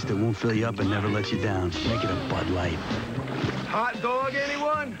great taste that won't fill you up and never let you down. Make it a Bud Light. Hot dog,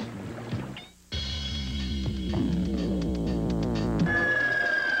 anyone?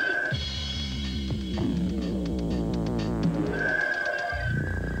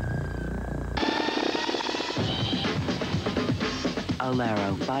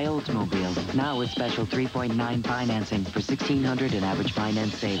 Alero by Oldsmobile. Now with special 3.9 financing for $1,600 in average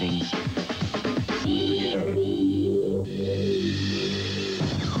finance savings.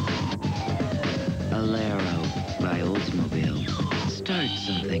 Alero by Oldsmobile. Start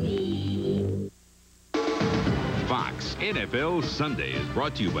something. Fox NFL Sunday is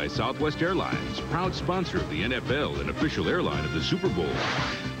brought to you by Southwest Airlines, proud sponsor of the NFL and official airline of the Super Bowl.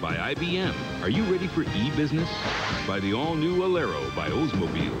 By IBM, are you ready for e-business? By the all-new Alero by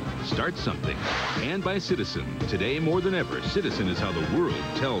Oldsmobile, start something. And by Citizen, today more than ever, Citizen is how the world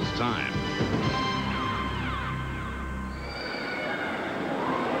tells time.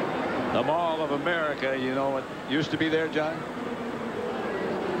 The Mall of America, you know what used to be there, John?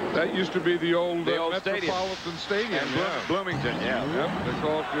 That used to be the old Metropolitan Stadium. And Bloomington, yeah. Yep, they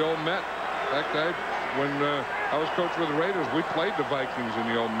call it the old Met. In fact, when I was coach with the Raiders, we played the Vikings in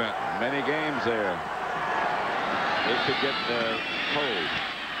the old Met. Many games there. It could get cold.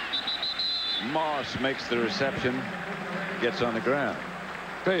 Moss makes the reception, gets on the ground.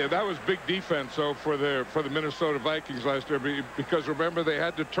 Tell you, that was big defense, though, for the Minnesota Vikings last year, because remember, they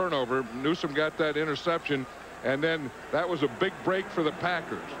had the turnover. Newsom got that interception, and then that was a big break for the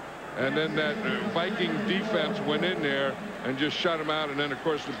Packers. And then that Viking defense went in there and just shut him out. And then, of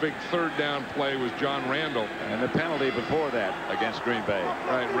course, the big third down play was John Randall. And the penalty before that against Green Bay.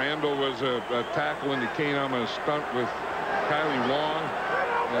 Right, Randall was a tackle, and he came on a stunt with Kylie Long.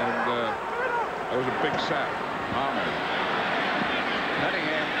 And that was a big sack. Palmer.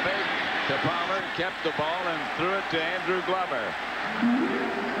 Cunningham faked to Palmer, kept the ball, and threw it to Andrew Glover.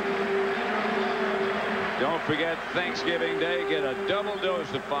 Don't forget Thanksgiving Day. Get a double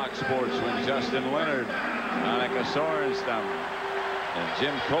dose of Fox Sports with Justin Leonard, Annika Sorenstam, and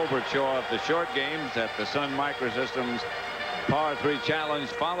Jim Colbert show off the short games at the Sun Microsystems Par 3 Challenge,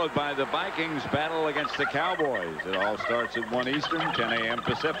 followed by the Vikings battle against the Cowboys. It all starts at 1 Eastern, 10 a.m.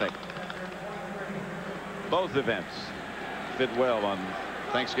 Pacific. Both events fit well on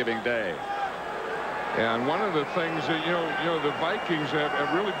Thanksgiving Day. And one of the things that, you know, the Vikings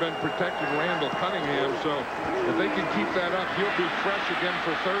have really been protecting Randall Cunningham, so if they can keep that up, he'll be fresh again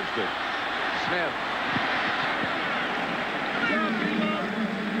for Thursday. Smith.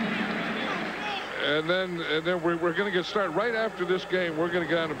 And then we're going to get started right after this game. We're going to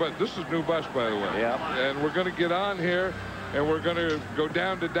get on the bus. This is new bus, by the way. Yeah. And we're going to get on here, and we're going to go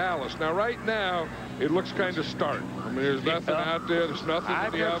down to Dallas. Now, right now, it looks kind of stark. I mean, there's nothing out there. There's nothing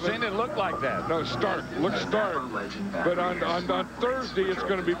in the oven. I've never seen it look like that. No, stark. Looks stark. But on Thursday, it's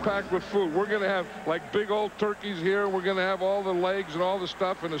going to be packed with food. We're going to have, like, big old turkeys here. We're going to have all the legs and all the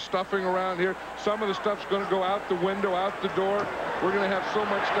stuff and the stuffing around here. Some of the stuff's going to go out the window, out the door. We're going to have so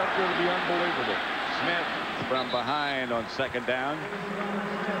much stuff there to be unbelievable. Smith from behind on second down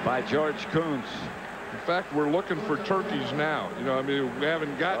by George Kuntz. In fact, we're looking for turkeys now. You know, I mean, we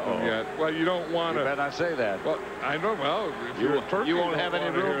haven't gotten them yet. Well, you don't want to. You better not say that. Well, I know. Well, if you're a turkey, you won't have any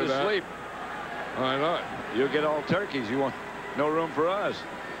room to sleep. I know. You'll get all turkeys. You want no room for us.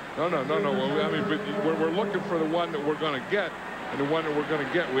 No. Well, I mean, but we're looking for the one that we're going to get, and the one that we're going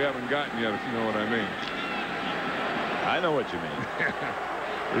to get we haven't gotten yet, if you know what I mean. I know what you mean.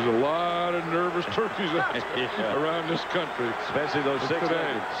 There's a lot of nervous turkeys around this country. Especially those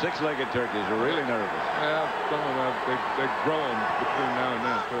six-legged turkeys are really nervous. Yeah, some of them, they grow them between now and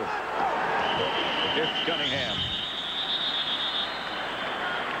then, too. It's Cunningham.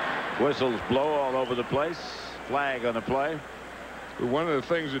 Whistles blow all over the place. Flag on the play. One of the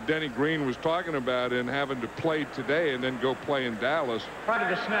things that Denny Green was talking about in having to play today and then go play in Dallas. Right of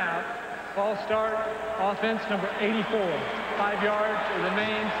the snap. Ball start. Offense number 84. 5 yards. It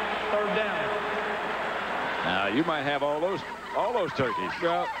remains 3rd down. Now you might have all those turkeys.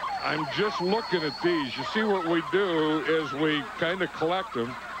 Well, I'm just looking at these. You see what we do is we kind of collect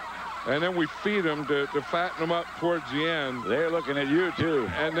them, and then we feed them to fatten them up towards the end. They're looking at you too.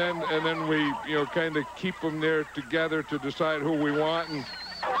 And then we kind of keep them there together to decide who we want. And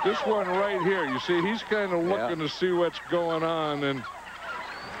this one right here, you see, he's kind of looking to see what's going on, and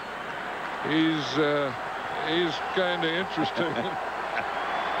he's kind of interested.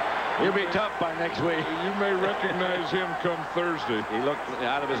 He'll be tough by next week. You may recognize him come Thursday. He looked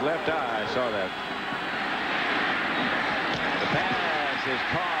out of his left eye. I saw that. The pass is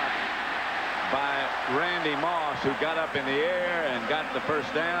caught by Randy Moss, who got up in the air and got the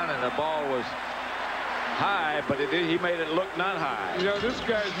first down, and the ball was high, but he made it look not high. You know, this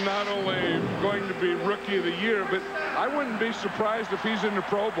guy's not only going to be Rookie of the Year, but I wouldn't be surprised if he's in the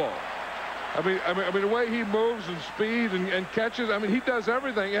Pro Bowl. I mean, the way he moves and speed and catches, I mean, he does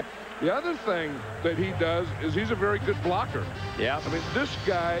everything. The other thing that he does is he's a very good blocker. Yeah. I mean, this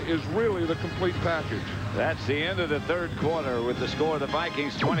guy is really the complete package. That's the end of the 3rd quarter with the score: the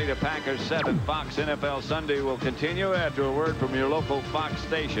Vikings 20 to Packers 7. Fox NFL Sunday will continue after a word from your local Fox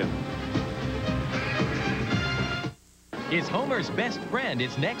station. Is Homer's best friend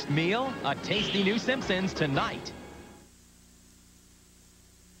his next meal? A tasty new Simpsons tonight.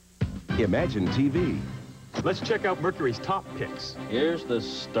 Imagine TV. Let's check out Mercury's top picks. Here's the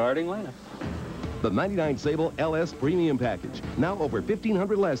starting lineup. The 99 Sable LS Premium Package. Now over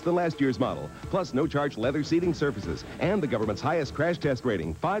 $1,500 less than last year's model. Plus no-charge leather seating surfaces. And the government's highest crash test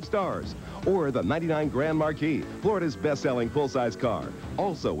rating, 5 stars. Or the 99 Grand Marquis, Florida's best-selling full-size car.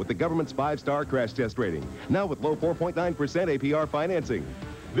 Also with the government's 5-star crash test rating. Now with low 4.9% APR financing.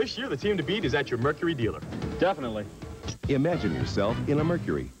 This year, the team to beat is at your Mercury dealer. Definitely. Imagine yourself in a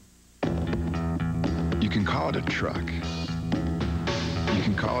Mercury. You can call it a truck. You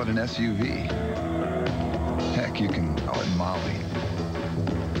can call it an SUV. Heck, you can call it Molly.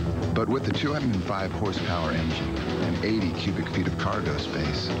 But with the 205 horsepower engine and 80 cubic feet of cargo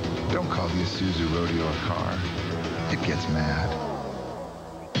space, don't call the Isuzu Rodeo a car. It gets mad.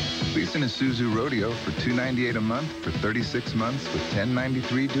 Lease an Isuzu Rodeo for $298 a month for 36 months with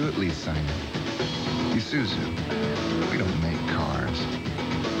 $1093 due at lease signing. Isuzu. We don't make cars.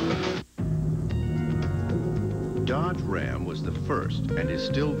 Dodge Ram was the first and is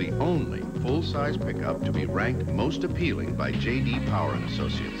still the only full-size pickup to be ranked most appealing by J.D. Power &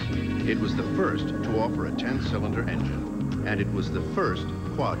 Associates. It was the first to offer a 10-cylinder engine, and it was the first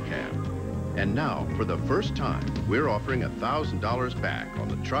quad cab. And now, for the first time, we're offering $1,000 back on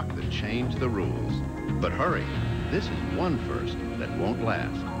the truck that changed the rules. But hurry, this is one first that won't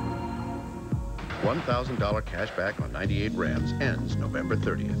last. $1,000 cash back on 98 Rams ends November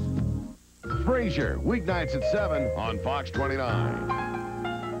 30th. Frazier, weeknights at 7 on Fox 29.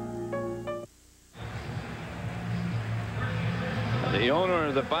 The owner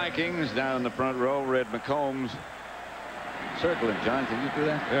of the Vikings down in the front row, Red McCombs. Circle him, John. Can you do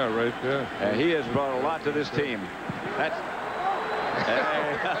that? Yeah, right there. He has brought a lot to this team. That's...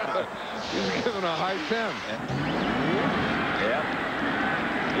 He's giving a high 10.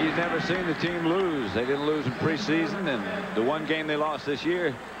 Yep. He's never seen the team lose. They didn't lose in preseason, and the one game they lost this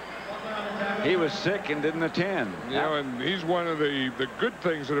year, he was sick and didn't attend. You know, and he's one of the good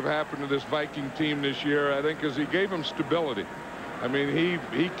things that have happened to this Viking team this year, I think, is he gave them stability. I mean,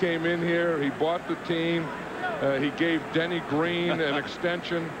 he came in here, he bought the team, he gave Denny Green an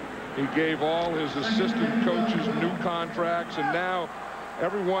extension, he gave all his assistant coaches new contracts, and now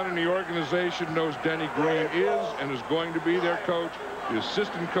everyone in the organization knows Denny Green is and is going to be their coach. The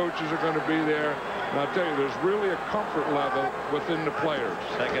assistant coaches are going to be there. And I'll tell you, there's really a comfort level within the players.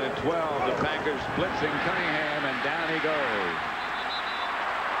 2nd and 12. The Packers blitzing Cunningham, and down he goes.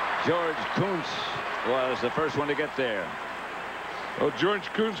 George Kuntz was the first one to get there. Well, George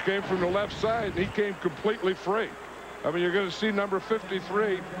Kuntz came from the left side, and he came completely free. I mean, you're going to see number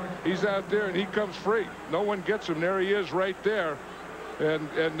 53. He's out there, and he comes free. No one gets him. There he is right there. And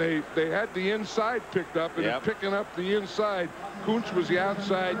they had the inside picked up, and in picking up the inside, Kuntz was the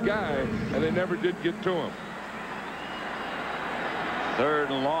outside guy, and they never did get to him.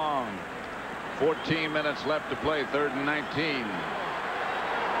 3rd and long. 14 minutes left to play. 3rd and 19.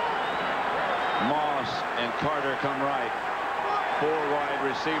 Moss and Carter come right. 4 wide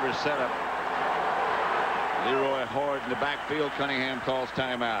receivers set up. Leroy Horde in the backfield. Cunningham calls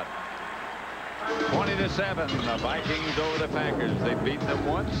timeout.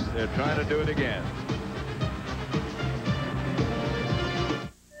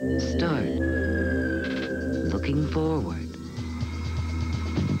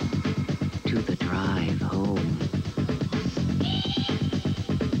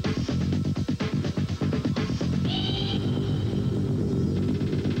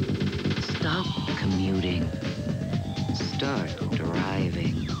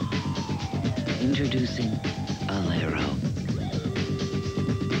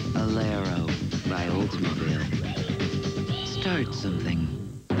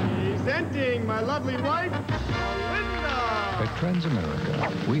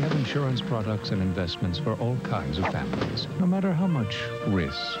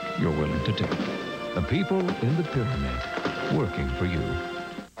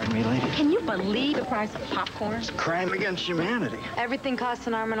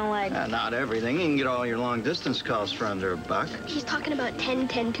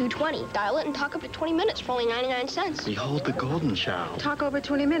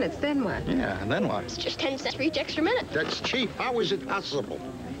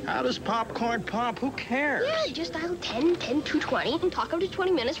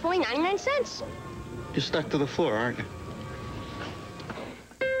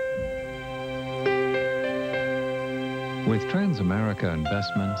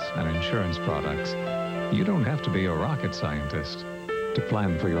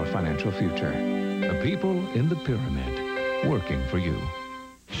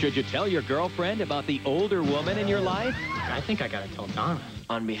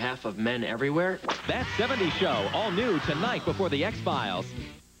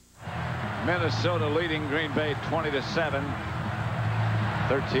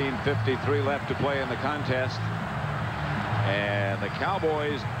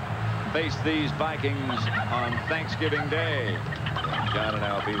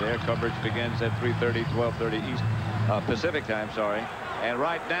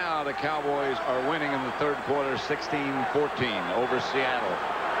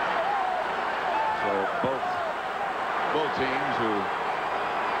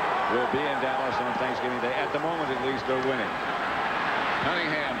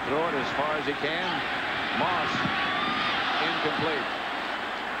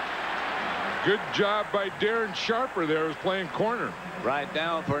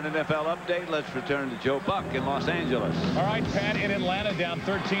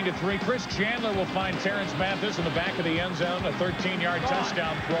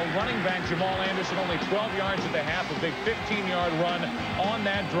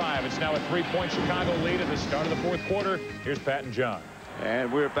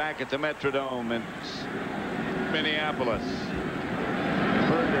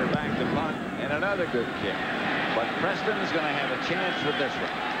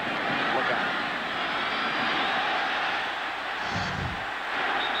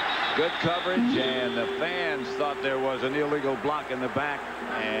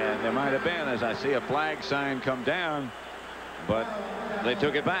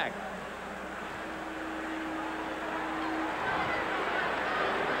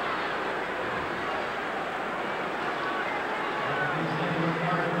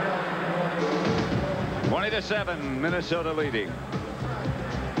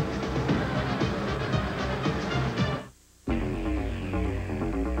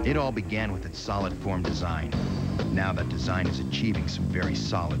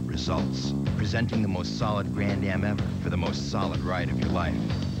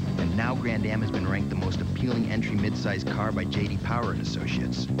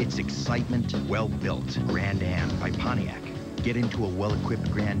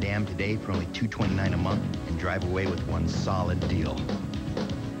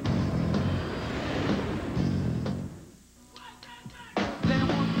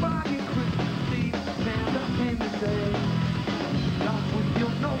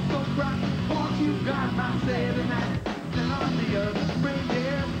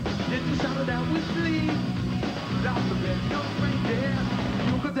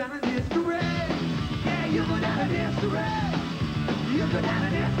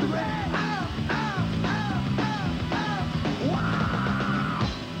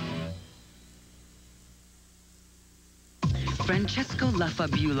 La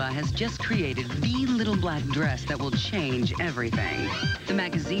Fabula has just created the little black dress that will change everything. The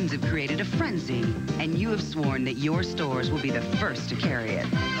magazines have created a frenzy, and you have sworn that your stores will be the first to carry it.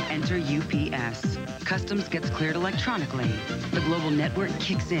 Enter UPS. Customs gets cleared electronically. The global network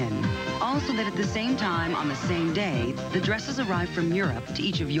kicks in. Also that at the same time, on the same day, the dresses arrive from Europe to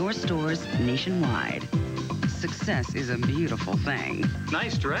each of your stores nationwide. Success is a beautiful thing.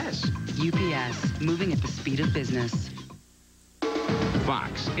 Nice dress. UPS, moving at the speed of business.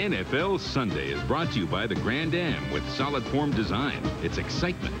 Fox NFL Sunday is brought to you by the Grand Am with solid form design. It's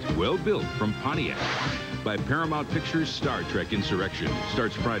excitement, well built from Pontiac. By Paramount Pictures' Star Trek Insurrection.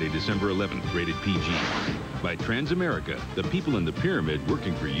 Starts Friday, December 11th, rated PG. By Transamerica, the people in the pyramid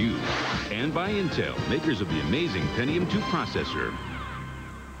working for you. And by Intel, makers of the amazing Pentium 2 processor.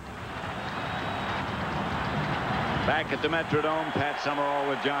 Back at the Metrodome, Pat Summerall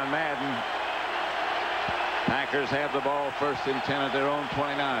with John Madden. Packers have the ball, 1st and 10 at their own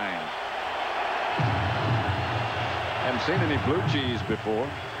 29. Haven't seen any blue cheese before.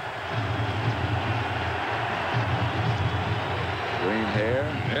 Green hair.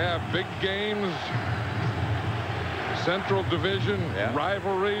 Yeah, big games. Central Division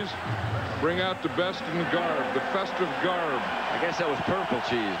rivalries. Bring out the best in the garb, the festive garb. I guess that was purple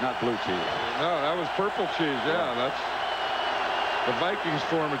cheese, not blue cheese. No, that was purple cheese. Yeah, that's the Vikings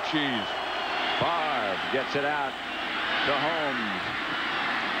form of cheese. Favre gets it out to Holmes.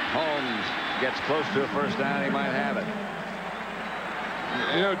 Holmes gets close to a first down. He might have it.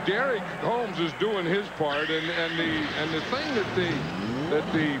 You know, Derrick Holmes is doing his part, and the thing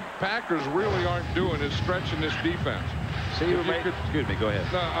that the Packers really aren't doing is stretching this defense. See who made it? Excuse me, go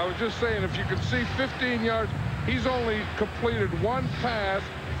ahead. No, I was just saying, if you could see 15 yards, he's only completed one pass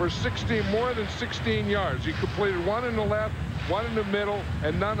for more than 16 yards. He completed one in the left, one in the middle,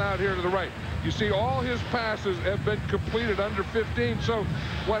 and none out here to the right. You see, all his passes have been completed under 15. So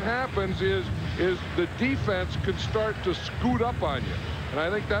what happens is the defense could start to scoot up on you. And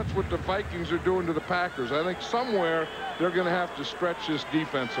I think that's what the Vikings are doing to the Packers. I think somewhere they're going to have to stretch this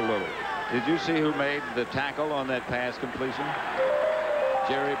defense a little. Did you see who made the tackle on that pass completion?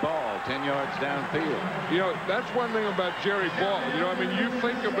 Jerry Ball, 10 yards downfield. You know, that's one thing about Jerry Ball. You know, I mean, you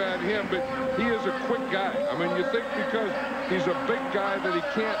think about him, but he is a quick guy. I mean, you think because he's a big guy that he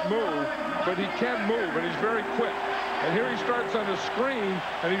can't move, but he can move, and he's very quick. And here he starts on the screen,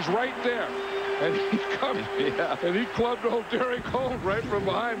 and he's right there. And he comes, and he clubbed old Derrick Holmes right from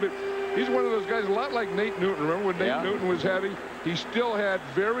behind. But he's one of those guys, a lot like Nate Newton. Remember when Nate Newton was heavy? He still had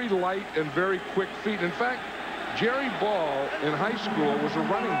very light and very quick feet. In fact, Jerry Ball in high school was a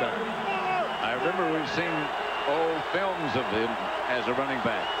running back. I remember we've seen old films of him as a running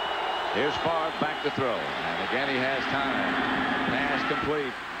back. Here's Favre back to throw. And again, he has time. Pass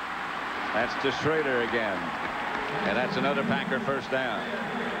complete. That's to Schrader again. And that's another Packer first down.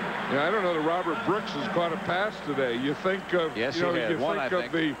 Yeah, I don't know that Robert Brooks has caught a pass today. You think of, yes, you know, you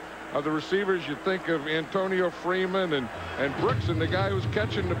think of the receivers, you think of Antonio Freeman and Brooks, and the guy who's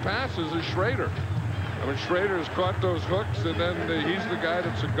catching the passes is Schrader. I mean, Schrader has caught those hooks, and then he's the guy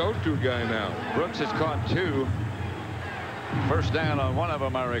that's a go-to guy now. Brooks has caught 2. First down on one of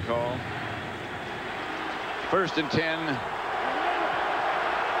them, I recall. 1st and 10.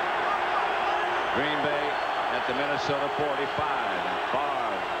 Green Bay at the Minnesota 45. Favre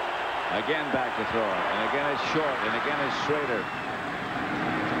again back to throw. And again it's short. And again it's Schrader.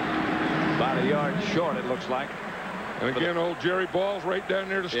 About a yard short, it looks like. And again, old Jerry Ball's right down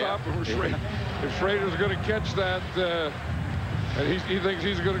there to stop him. If Schrader's going to catch that, and he thinks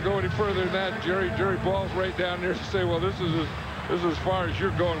he's going to go any further than that, Jerry Ball's right down there to say, well, this is as far as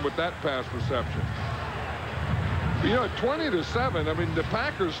you're going with that pass reception. But, you know, 20-7. I mean, the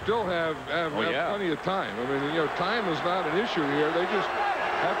Packers still have plenty of time. I mean, you know, time is not an issue here. They just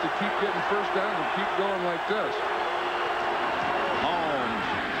have to keep getting first down and keep going like this. Holmes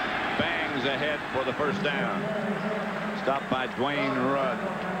bangs ahead for the first down. Stopped by Dwayne Rudd.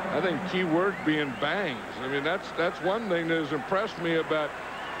 I think key word being bangs. I mean, that's one thing that has impressed me about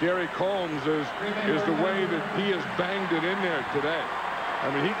Derrick Holmes is the way that he has banged it in there today.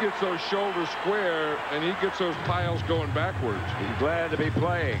 I mean, he gets those shoulders square, and he gets those piles going backwards. He's glad to be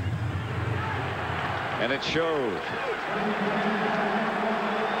playing. And it shows.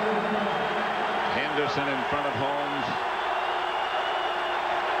 Henderson in front of Holmes.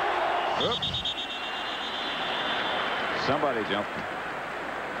 Oops. Somebody jumped.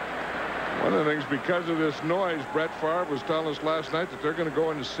 One of the things, because of this noise, Brett Favre was telling us last night that they're going to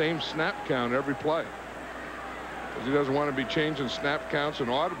go in the same snap count every play. Because he doesn't want to be changing snap counts and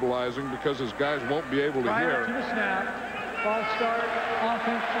audibilizing because his guys won't be able to hear. Prior to the snap, false start,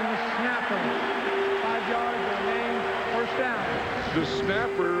 offense from the snapper. 5 yards, remain, first down. The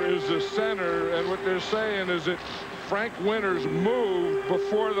snapper is the center, and what they're saying is that Frank Winters moved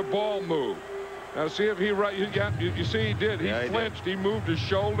before the ball moved. Now see if he you see he did. He flinched. He moved his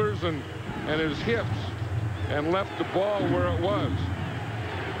shoulders and his hips and left the ball where it was.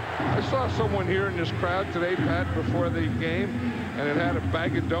 I saw someone here in this crowd today, Pat, before the game, and it had a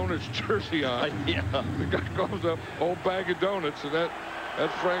Bag of Donuts jersey on. Yeah. The guy goes up, old Bag of Donuts, and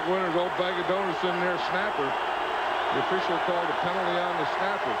that's Frank Winters' old Bag of Donuts in there, snapper. The official called a penalty on the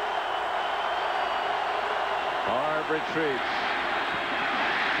snapper. Favre retreats.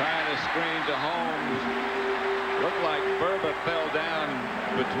 Trying to screen to Holmes. Looked like Verba fell down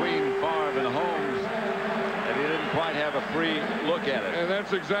between Favre and Holmes, and he didn't quite have a free look at it. And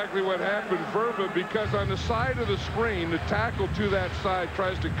that's exactly what happened. Verba, because on the side of the screen, the tackle to that side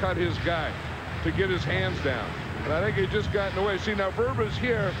tries to cut his guy to get his hands down. And I think he just got in the way. See, now Verba's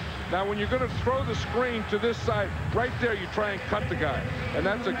here. Now, when you're going to throw the screen to this side, right there, you try and cut the guy. And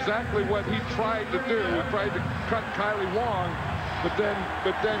that's exactly what he tried to do. He tried to cut Kylie Wong, but then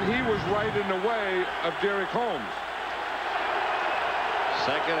he was right in the way of Derek Holmes.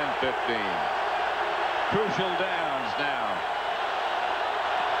 2nd and 15. Crucial downs now.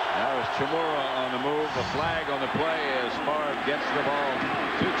 Now is Chimura on the move. A flag on the play as Favre gets the ball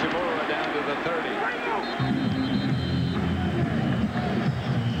to Chimura down to the 30.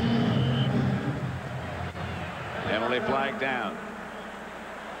 Penalty flag down.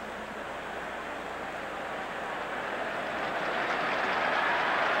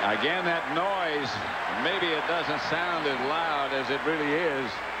 Again, that noise, maybe it doesn't sound as loud as it really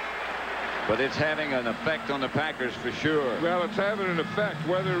is, but it's having an effect on the Packers for sure. Well, it's having an effect,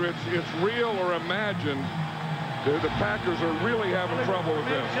 whether it's real or imagined. The Packers are really having trouble with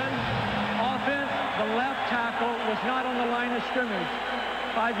this. Offense, the left tackle was not on the line of scrimmage.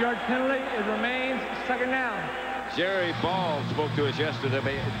 5-yard penalty. It remains 2nd down. Jerry Ball spoke to us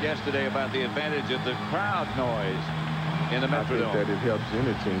yesterday about the advantage of the crowd noise in the Metrodome. I think that it helps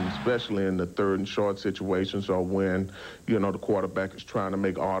any team, especially in the 3rd and short situations or when, you know, the quarterback is trying to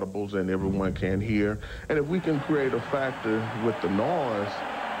make audibles and everyone can hear. And if we can create a factor with the noise,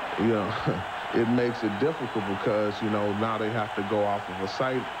 you know, it makes it difficult because, you know, now they have to go off of a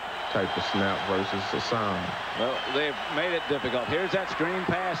sight type of snap versus a sound. Well, they've made it difficult. Here's that screen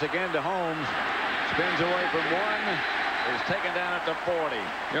pass again to Holmes. Spins away from one. Is taken down at the 40.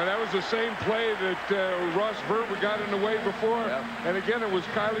 Yeah, that was the same play that Ross Verba got in the way before. Yep. And again, it was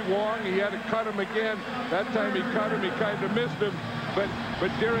Kylie Wong. He had to cut him again. That time he cut him. He kind of missed him. But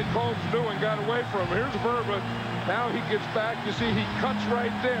Derek Holmes knew and got away from him. Here's Verba. Now he gets back. You see, he cuts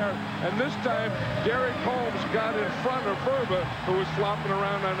right there. And this time, Derek Holmes got in front of Verba, who was flopping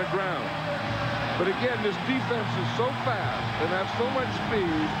around on the ground. But again, this defense is so fast and has so much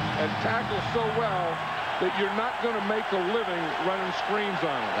speed and tackles so well that you're not going to make a living running screens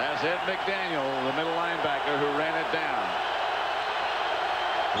on it. That's Ed McDaniel, the middle linebacker, who ran it down.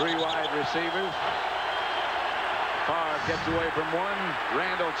 3 wide receivers. Favre gets away from one.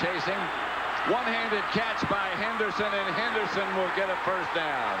 Randall chasing. One-handed catch by Henderson, and Henderson will get a 1st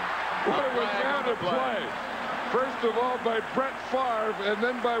down. What a resounding play. First of all by Brett Favre, and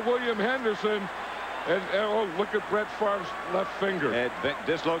then by William Henderson. And oh, look at Brett Favre's left finger. It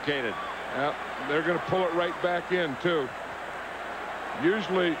dislocated. Yep, they're going to pull it right back in, too.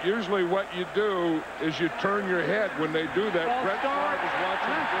 Usually what you do is you turn your head when they do that. Brett Favre is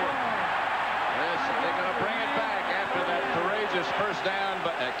watching the game. Yes, they're going to bring it back after that courageous 1st down,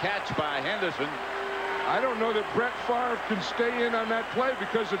 but a catch by Henderson. I don't know that Brett Favre can stay in on that play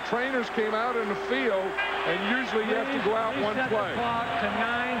because the trainers came out in the field, and usually you have to go out one play. The clock to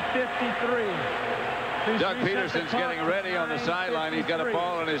 9:53. Doug Peterson's getting ready on the sideline. He's got a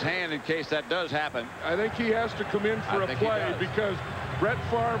ball in his hand in case that does happen. I think he has to come in for a play because Brett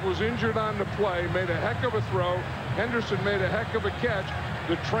Favre was injured on the play, made a heck of a throw. Henderson made a heck of a catch.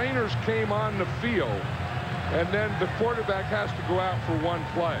 The trainers came on the field, and then the quarterback has to go out for one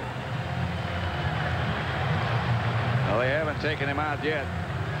play. Well, they haven't taken him out yet.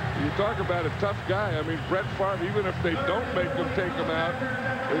 You talk about a tough guy. I mean, Brett Favre, even if they don't make him take him out,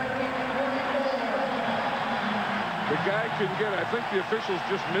 the guy can get, I think the officials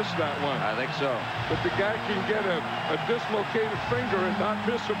just missed that one. I think so. But the guy can get a dislocated finger and not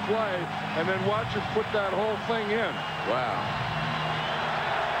miss a play, and then watch him put that whole thing in. Wow.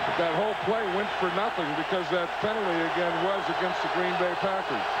 But that whole play went for nothing because that penalty again was against the Green Bay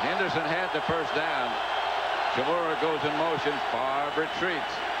Packers. Henderson had the 1st down. Chimura goes in motion. Favre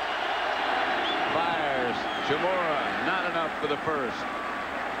retreats. Fires. Chimura, not enough for the 1st.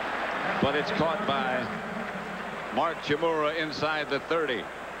 But it's caught by Mark Chimura inside the 30.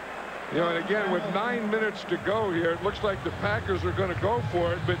 You know, and again, with 9 minutes to go here, it looks like the Packers are going to go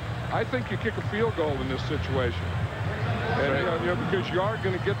for it, but I think you kick a field goal in this situation. And, you know, because you are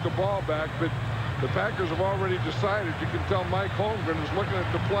going to get the ball back, but the Packers have already decided. You can tell Mike Holmgren is looking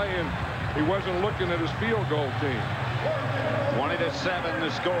at the play, and he wasn't looking at his field goal team. 20-7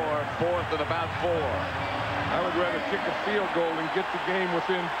 the score, 4th and about 4. I would rather kick a field goal and get the game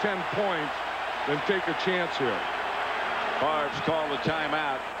within 10 points than take a chance here. Favre's called a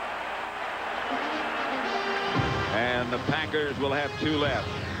timeout. And the Packers will have 2 left.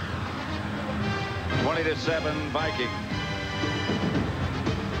 20-7 Vikings.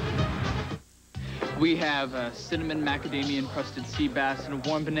 We have cinnamon macadamia encrusted sea bass and a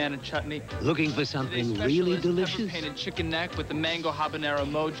warm banana chutney. Looking for something really delicious? Painted chicken neck with the mango habanero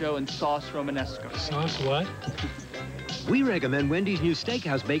mojo and sauce romanesco. Sauce what? We recommend Wendy's new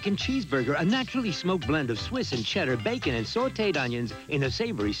Steakhouse Bacon Cheeseburger, a naturally smoked blend of Swiss and cheddar bacon and sautéed onions in a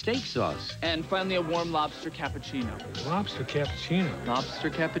savory steak sauce. And finally, a warm lobster cappuccino. Lobster cappuccino?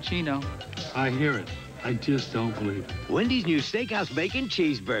 Lobster cappuccino. I hear it. I just don't believe it. Wendy's new Steakhouse Bacon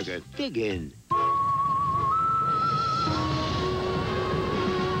Cheeseburger. Dig in.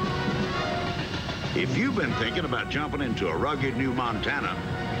 If you've been thinking about jumping into a rugged new Montana,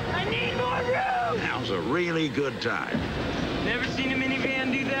 I need more room! now's a really good time. Never seen a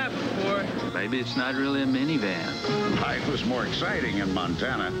minivan do that before. Maybe it's not really a minivan. Life was more exciting in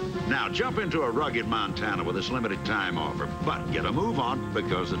Montana. Now jump into a rugged Montana with this limited time offer. But get a move on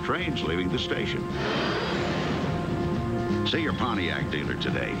because the train's leaving the station. See your Pontiac dealer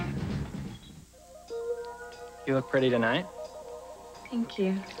today. You look pretty tonight. Thank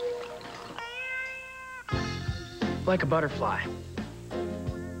you. Like a butterfly.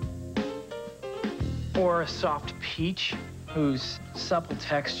 Or a soft peach whose supple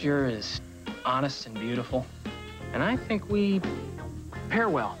texture is honest and beautiful. And I think we pair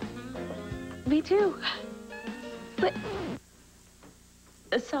well. Me too. But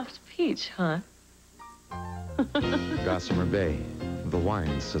a soft peach, huh? Gossamer Bay. The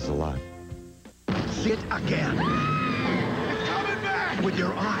wine says a lot. See it again. It's coming back! With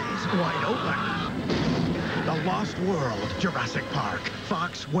your eyes wide open. The Lost World, Jurassic Park,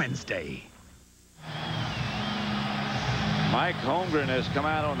 Fox Wednesday. Mike Holmgren has come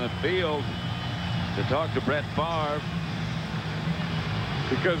out on the field to talk to Brett Favre.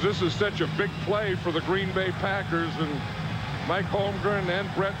 Because this is such a big play for the Green Bay Packers and Mike Holmgren and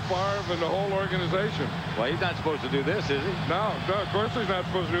Brett Favre and the whole organization. Well, he's not supposed to do this, is he? No, of course he's not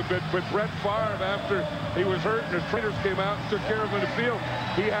supposed to do it. But Brett Favre, after he was hurt and the trainers came out and took care of him in the field,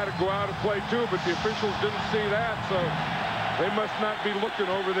 he had to go out and play too, but the officials didn't see that, so they must not be looking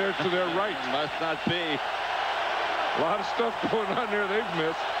over there to their right. Must not be. A lot of stuff going on there they've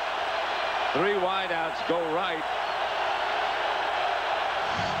missed. 3 wideouts go right.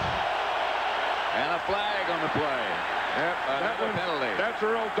 And a flag on the play. Yep, that one, penalty. That's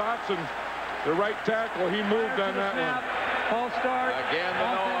Earl Dotson, the right tackle. He moved on that one. All start. Again,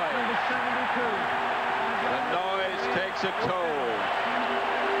 the noise. The noise takes a toll.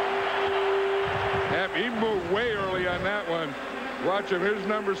 Yep, he moved way early on that one. Watch him. Here's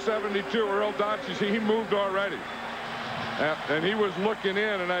number 72, Earl Dotson. See, he moved already. And he was looking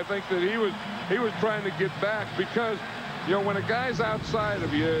in, and I think that he was trying to get back because, you know, when a guy's outside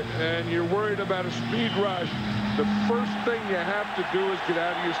of you and you're worried about a speed rush, the first thing you have to do is get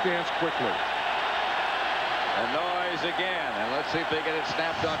out of your stance quickly. A noise again, and let's see if they get it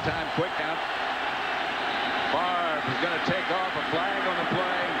snapped on time quick now. Favre is going to take off, a flag on the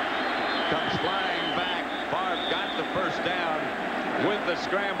play. Comes flying back. Favre got the first down with the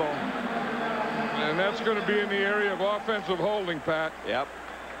scramble. And that's going to be in the area of offensive holding, Pat. Yep.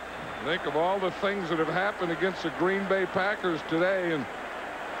 Think of all the things that have happened against the Green Bay Packers today, and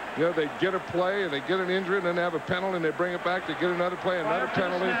you know, they get a play and they get an injury and then they have a penalty and they bring it back to get another play, another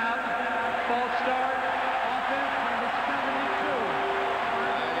penalty. False start. Offense number 72.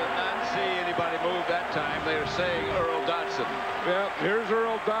 I did not see anybody move that time. They are saying Earl Dotson. Yeah, here's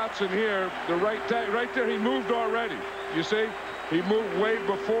Earl Dotson here. The right there, he moved already. You see? He moved way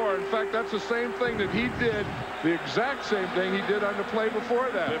before. In fact, that's the same thing that he did, the exact same thing he did on the play before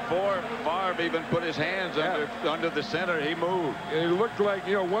that. Before Favre even put his hands under the center, he moved. And it looked like,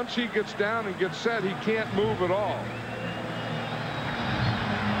 you know, once he gets down and gets set, he can't move at all.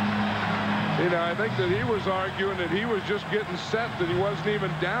 You know, I think that he was arguing that he was just getting set, that he wasn't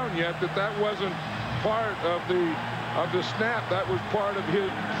even down yet, that wasn't part of the snap. That was part of his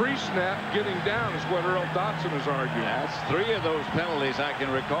pre-snap getting down, is what Earl Dotson is arguing. That's 3 of those penalties I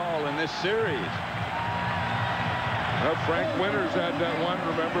can recall in this series. Frank Winters had that one,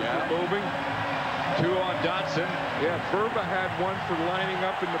 remember, for moving. Two on Dotson. Yeah, Verba had one for lining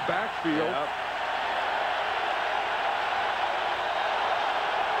up in the backfield. Yep.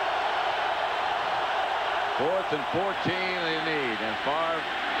 Fourth and 14 they need, and Favre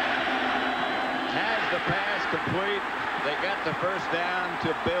has the pass complete. They got the first down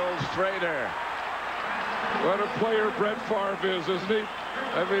to Bill Strader. What a player Brett Favre is, isn't he?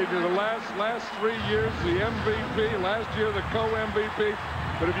 I mean, the last 3 years, the MVP, last year the co-MVP.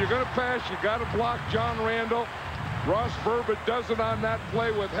 But if you're going to pass, you got to block John Randall. Ross Verba does it on that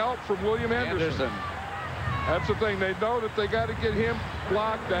play with help from William Anderson. That's the thing. They know that they got to get him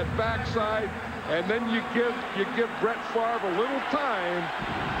blocked, that backside, and then you give Brett Favre a little time,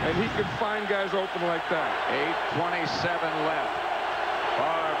 and he can find guys open like that. 8:27 left.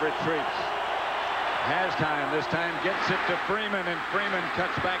 Favre retreats. Has time. This time gets it to Freeman, and Freeman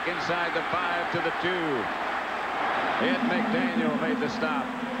cuts back inside the 5 to the 2. Ed McDaniel made the stop.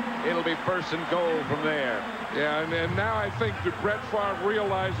 It'll be first and goal from there. Yeah, and now I think that Brett Favre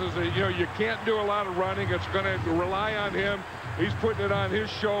realizes that, you know, you can't do a lot of running. It's going to rely on him. He's putting it on his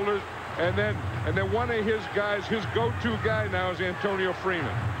shoulders. And then one of his guys, his go-to guy now is Antonio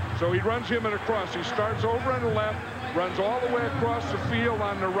Freeman. So he runs him in across. He starts over on the left, runs all the way across the field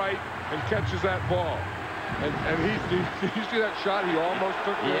on the right, and catches that ball. And you see that shot he almost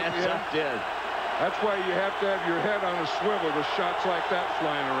took? Yes, I did. That's why you have to have your head on a swivel with shots like that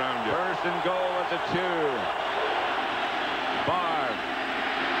flying around you. First and goal at the 2. Favre.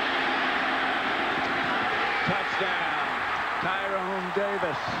 Touchdown. Tyrone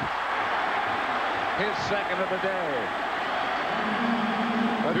Davis. His second of the day.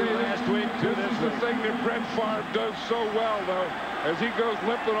 I think last week, this is the thing that Brett Favre does so well, though, as he goes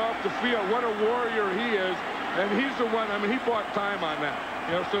limping off the field. What a warrior he is. And he's the one, I mean, he bought time on that,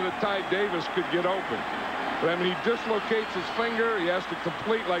 you know, so that Ty Davis could get open. But, I mean, he dislocates his finger. He has to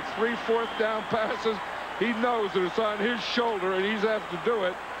complete like 3 fourth-down passes. He knows that it's on his shoulder, and he's have to do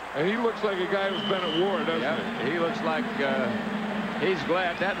it. And he looks like a guy who's been at war, doesn't he? He looks like he's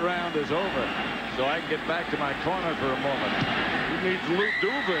glad that round is over, so I can get back to my corner for a moment. He needs Lou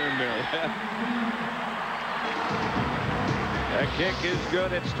Duva in there. The kick is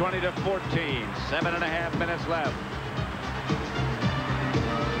good. It's 20-14. 7.5 minutes left.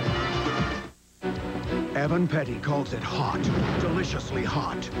 Evan Petty calls it hot, deliciously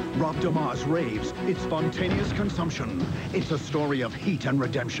hot. Rob DeMars raves, it's spontaneous consumption. It's a story of heat and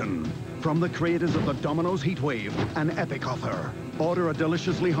redemption. From the creators of the Domino's Heat Wave, an epic offer. Order a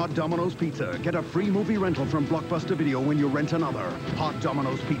deliciously hot Domino's pizza. Get a free movie rental from Blockbuster Video when you rent another. Hot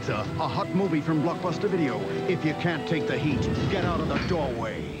Domino's Pizza, a hot movie from Blockbuster Video. If you can't take the heat, get out of the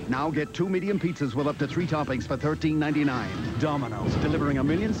doorway. Now get 2 medium pizzas with up to 3 toppings for $13.99. Domino's, delivering 1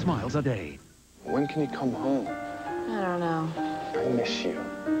 million smiles a day. When can you come home? I don't know. I miss you.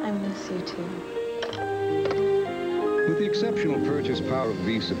 I miss you too. With the exceptional purchase power of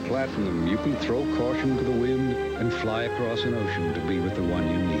Visa Platinum, you can throw caution to the wind and fly across an ocean to be with the one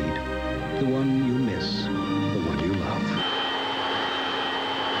you need, the one you miss, the one you love.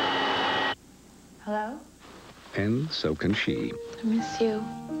 Hello? And so can she. I miss you.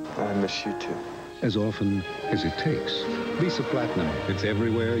 I miss you too. As often as it takes. Visa Platinum, it's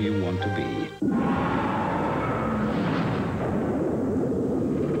everywhere you want to be.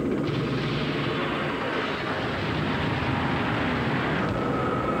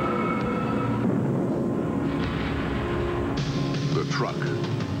 Truck.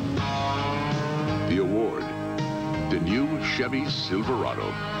 The award. The new Chevy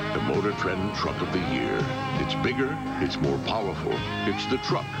Silverado, the Motor Trend Truck of the Year. It's bigger, it's more powerful. It's the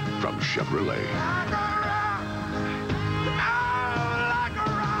truck from Chevrolet.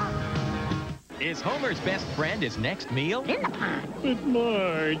 Is Homer's best friend his next meal? In the pond. But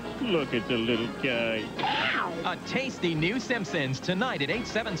Marge, look at the little guy. Ow! A tasty new Simpsons tonight at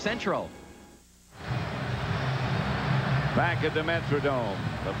 8/7 Central. Back at the Metrodome,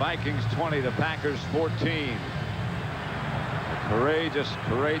 the Vikings 20, the Packers 14. A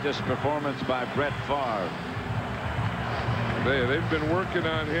courageous performance by Brett Favre. They've been working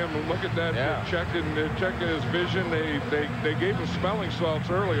on him. Look at that. Yeah. They're checking his vision. They gave him smelling salts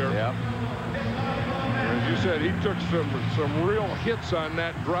earlier. Yep. As you said, he took some real hits on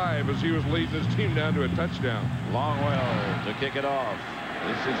that drive as he was leading his team down to a touchdown. Longwell to kick it off.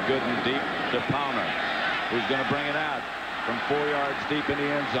 This is good and deep to Palmer, who's going to bring it out from 4 yards deep in the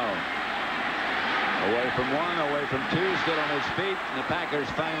end zone. Away from 1, away from 2, still on his feet, and the Packers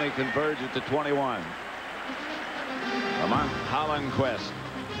finally converge at the 21. Lamont Hollenquist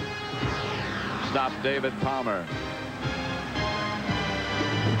stopped David Palmer.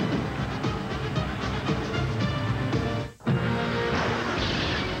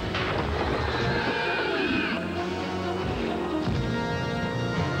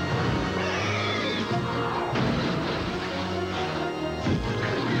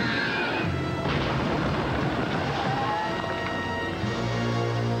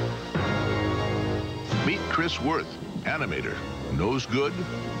 Chris Worth, animator, knows good,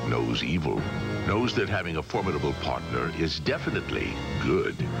 knows evil, knows that having a formidable partner is definitely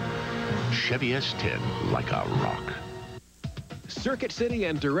good. Chevy S10, like a rock. Circuit City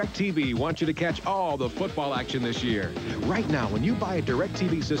and DirecTV want you to catch all the football action this year. Right now, when you buy a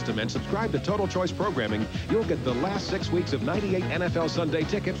DirecTV system and subscribe to Total Choice Programming, you'll get the last 6 weeks of 98 NFL Sunday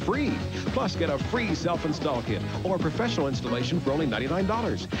Ticket free. Plus, get a free self-install kit or professional installation for only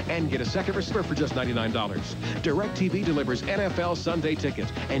 $99. And get a second receiver for just $99. DirecTV delivers NFL Sunday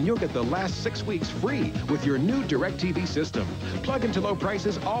Ticket, and you'll get the last 6 weeks free with your new DirecTV system. Plug into low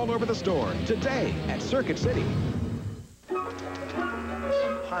prices all over the store today at Circuit City.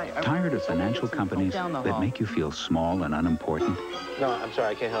 Tired of financial companies that make you feel small and unimportant? No, I'm sorry,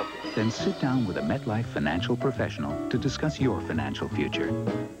 I can't help you. Then sit down with a MetLife financial professional to discuss your financial future.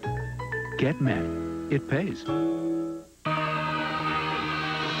 Get Met. It pays.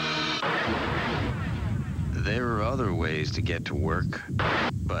 There are other ways to get to work,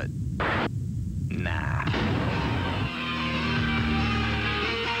 but nah.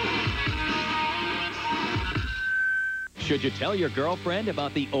 Should you tell your girlfriend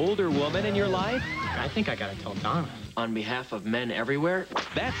about the older woman in your life? I think I gotta tell Donna. On behalf of men everywhere.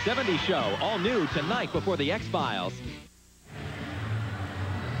 That 70s Show, all new tonight before the X-Files.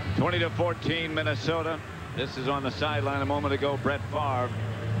 20-14 Minnesota. This is on the sideline a moment ago, Brett Favre.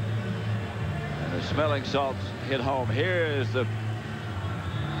 And the smelling salts hit home. Here is the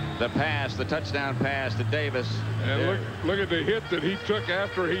pass, the touchdown pass to Davis. And look at the hit that he took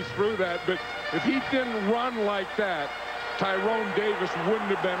after he threw that. But if he didn't run like that, Tyrone Davis wouldn't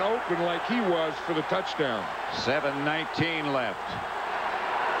have been open like he was for the touchdown. 7:19 left.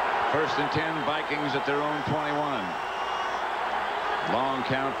 1st and 10, Vikings at their own 21. Long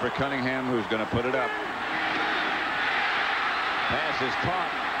count for Cunningham, who's going to put it up. Pass is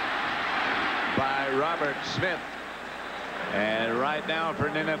caught by Robert Smith. And right now for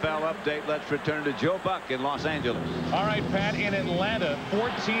an NFL update, let's return to Joe Buck in Los Angeles. All right, Pat, in Atlanta,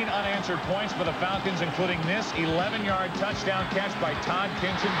 14 unanswered points for the Falcons, including this 11-yard touchdown catch by Todd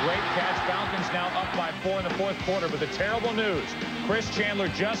Kinchin. Great catch. Falcons now up by 4 in the 4th quarter. But the terrible news, Chris Chandler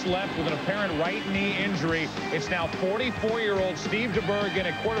just left with an apparent right knee injury. It's now 44-year-old Steve DeBerg in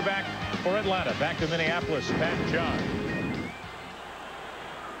at quarterback for Atlanta. Back to Minneapolis, Pat and John.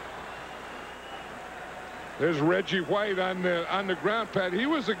 There's Reggie White on the ground, Pat. He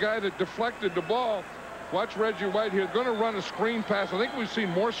was the guy that deflected the ball. Watch Reggie White here. Going to run a screen pass. I think we've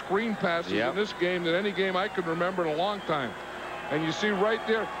seen more screen passes in this game than any game I can remember in a long time. And you see right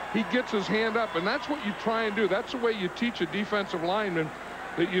there, he gets his hand up, and that's what you try and do. That's the way you teach a defensive lineman,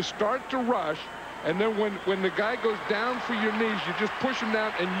 that you start to rush, and then when the guy goes down for your knees, you just push him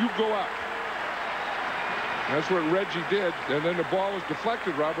down and you go up. That's what Reggie did, and then the ball was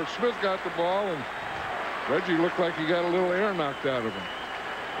deflected. Robert Smith got the ball, and Reggie looked like he got a little air knocked out of him.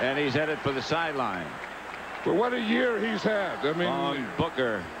 And he's headed for the sideline. But what a year he's had. I mean, on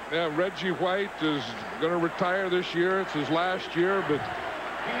Booker. Yeah, Reggie White is going to retire this year. It's his last year, but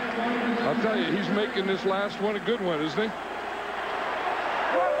I'll tell you, he's making this last one a good one, isn't he?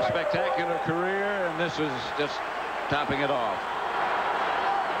 Spectacular career, and this was just topping it off.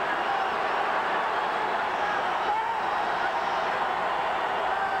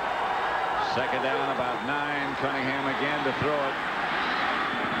 Second down, about 9. Cunningham again to throw it.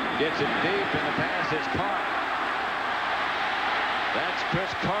 Gets it deep, and the pass is caught. That's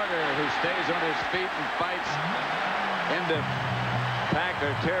Chris Carter, who stays on his feet and fights into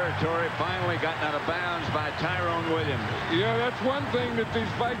Packer territory. Finally gotten out of bounds by Tyrone Williams. Yeah, that's one thing that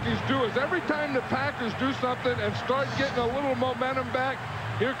these Vikings do, is every time the Packers do something and start getting a little momentum back,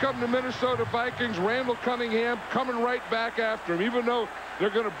 here come the Minnesota Vikings. Randall Cunningham coming right back after him, even though they're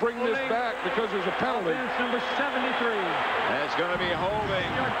going to bring this back because there's a penalty. Number 73. That's going to be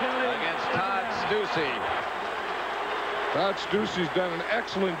holding against Todd Stussy. Todd Stussy's done an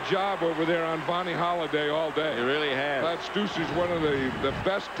excellent job over there on Vonnie Holiday all day. He really has. Todd Stussy's one of the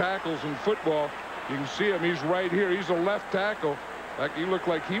best tackles in football. You can see him. He's right here. He's a left tackle. Like, he looked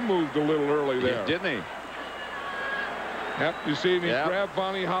like he moved a little early there. Yeah, didn't he? Yep, you see him. He grabbed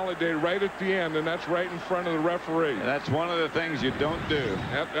Vonnie Holiday right at the end, and that's right in front of the referee. And that's one of the things you don't do.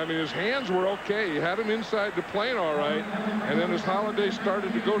 Yep, I mean, his hands were okay. He had him inside the plane all right, and then as Holiday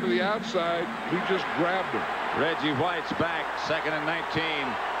started to go to the outside, he just grabbed him. Reggie White's back, 2nd and 19.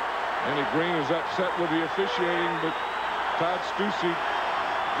 Andy Green is upset with the officiating, but Todd Stussy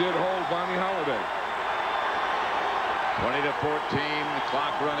did hold Vonnie Holiday. 20-14, the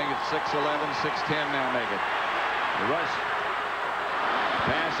clock running at 6:11, 6:10 now make it. The rush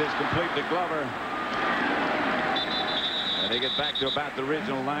pass is complete to Glover. And they get back to about the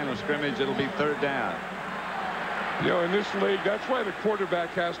original line of scrimmage. It'll be 3rd down. You know, in this league, that's why the quarterback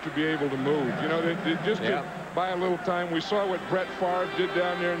has to be able to move. You know, just to buy a little time. We saw what Brett Favre did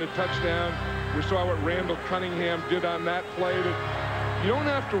down there in the touchdown. We saw what Randall Cunningham did on that play. You don't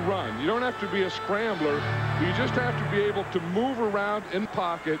have to run. You don't have to be a scrambler. You just have to be able to move around in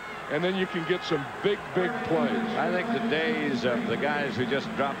pocket, and then you can get some big, big plays. I think the days of the guys who just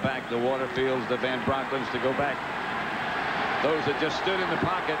drop back, the Waterfields, the Van Brocklins, to go back, those that just stood in the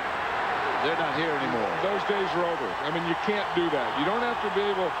pocket, they're not here anymore. Those days are over. I mean, you can't do that. You don't have to be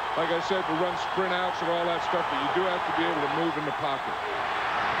able, like I said, to run sprint outs and all that stuff, but you do have to be able to move in the pocket.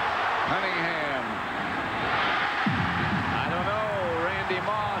 Cunningham. I don't know. Randy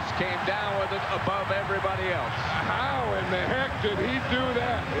Moss came down with it above everybody else. How in the heck did he do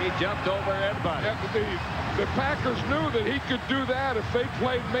that? He jumped over everybody. The Packers knew that he could do that if they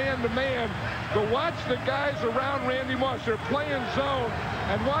played man-to-man. But watch the guys around Randy Moss. They're playing zone,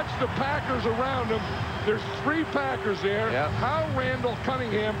 and watch the Packers around him. There's 3 Packers there. Yep. How Randall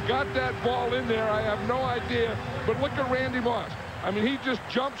Cunningham got that ball in there, I have no idea. But look at Randy Moss. I mean, he just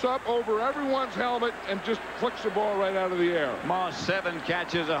jumps up over everyone's helmet and just flicks the ball right out of the air. Moss, 7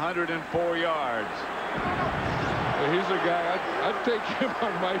 catches, 104 yards. He's a guy, I'd take him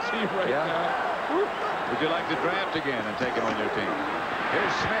on my team right now. Woo. Would you like to draft again and take him on your team?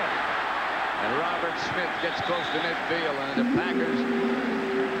 Here's Smith. And Robert Smith gets close to midfield, and the Packers.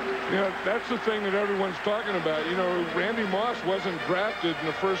 You know, that's the thing that everyone's talking about. You know, Randy Moss wasn't drafted in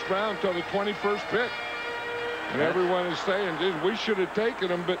the first round until the 21st pick. And everyone is saying, we should have taken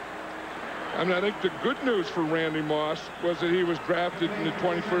him. But I mean, I think the good news for Randy Moss was that he was drafted in the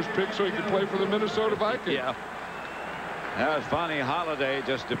 21st pick so he could play for the Minnesota Vikings. Yeah. That was Fonnie Holiday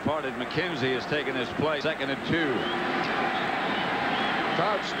just departed. McKenzie has taken his place. 2nd and 2.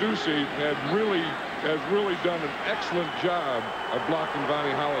 Todd Stussy has really done an excellent job of blocking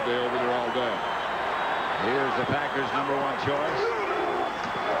Vonnie Holiday over there all day. Here's the Packers' #1 choice.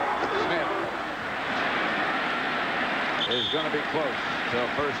 Smith is going to be close to a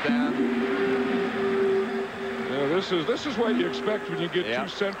first down. You know, this is what you expect when you get 2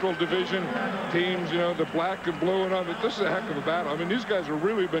 Central Division teams. You know, the black and blue and all that. This is a heck of a battle. I mean, these guys have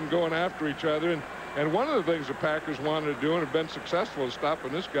really been going after each other. And one of the things the Packers wanted to do and have been successful is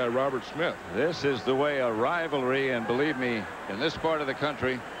stopping this guy, Robert Smith. This is the way a rivalry, and believe me, in this part of the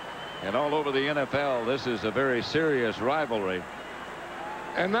country and all over the NFL, this is a very serious rivalry.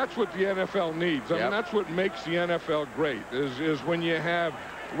 And that's what the NFL needs. I mean, that's what makes the NFL great, is when you have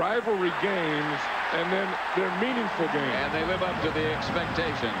rivalry games and then they're meaningful games. And they live up to the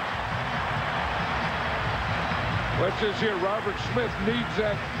expectations. Watch this here. Robert Smith needs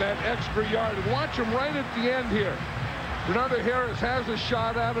that extra yard. And watch him right at the end here. Bernardo Harris has a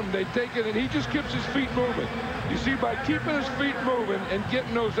shot at him. They take it, and he just keeps his feet moving. You see, by keeping his feet moving and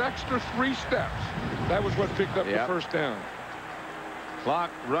getting those extra 3 steps, that was what picked up the first down. Clock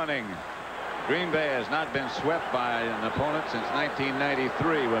running. Green Bay has not been swept by an opponent since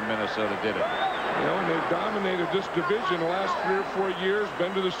 1993 when Minnesota did it. You know, and they've dominated this division the last 3 or 4 years,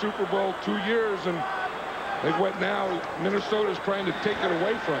 been to the Super Bowl 2 years, and now Minnesota's trying to take it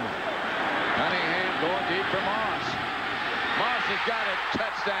away from him. Cunningham going deep for Moss. Moss has got it.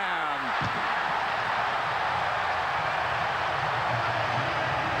 Touchdown.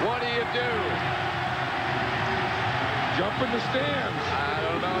 What do you do? Jump in the stands.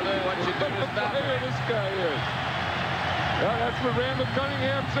 I don't know what you do to stop Here this guy is. Yeah, that's what Randall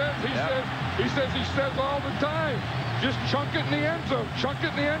Cunningham says. He says all the time, just chunk it in the end zone. Chunk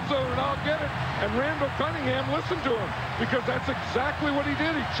it in the end zone, and I'll get it. And Randall Cunningham listened to him because that's exactly what he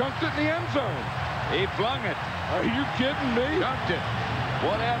did. He chunked it in the end zone. He flung it. Are you kidding me? Chunked it.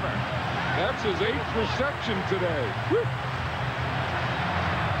 Whatever. That's his 8th reception today. Woo.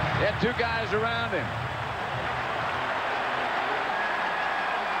 He had 2 guys around him.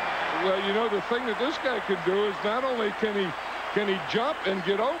 Well, you know, the thing that this guy can do is not only can he jump and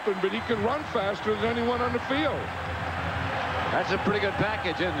get open, but he can run faster than anyone on the field. That's a pretty good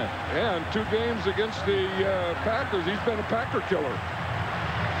package, isn't it? Yeah, in 2 games against the Packers, he's been a Packer killer.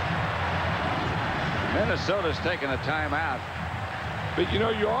 Minnesota's taking a timeout. But, you know,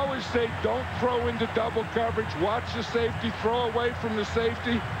 you always say don't throw into double coverage. Watch the safety. Throw away from the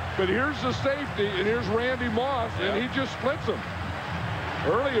safety. But here's the safety, and here's Randy Moss, and he just splits him.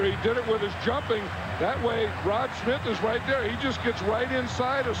 Earlier, he did it with his jumping. That way, Rod Smith is right there. He just gets right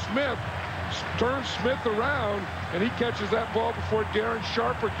inside of Smith, turns Smith around, and he catches that ball before Darren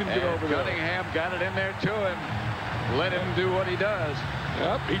Sharper can get over there. Cunningham got it in there to him. Let him do what he does.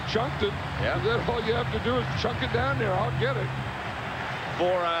 Yep, he chunked it. Yep. All you have to do is chunk it down there. I'll get it.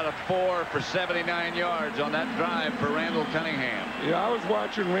 4 out of 4 for 79 yards on that drive for Randall Cunningham. Yeah, I was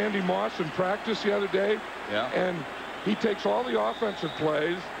watching Randy Moss in practice the other day. Yeah. And he takes all the offensive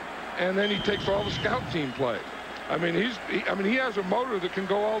plays, and then he takes all the scout team plays. I mean, he has a motor that can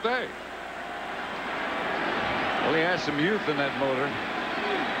go all day. Well, he has some youth in that motor.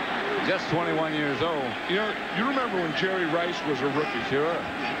 Just 21 years old. You know, you remember when Jerry Rice was a rookie? Sure.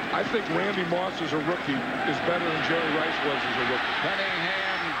 I think Randy Moss as a rookie is better than Jerry Rice was as a rookie.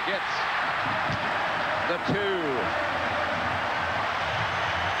 Cunningham gets the 2.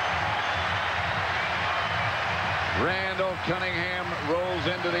 Randall Cunningham rolls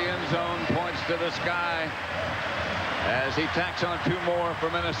into the end zone, points to the sky as he tacks on 2 more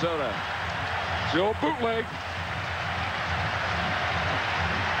for Minnesota. It's the old bootleg.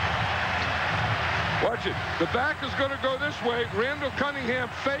 Watch it. The back is going to go this way. Randall Cunningham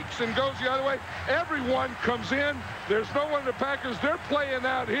fakes and goes the other way. Everyone comes in. There's no one in the Packers. They're playing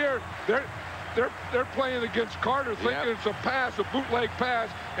out here. They're playing against Carter, thinking it's a pass, a bootleg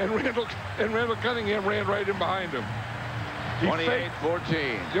pass, and Randall Cunningham ran right in behind him.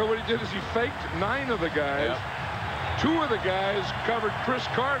 28-14. You know what he did is he faked 9 of the guys. 2 of the guys covered Chris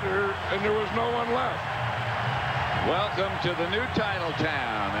Carter, and there was no one left. Welcome to the new title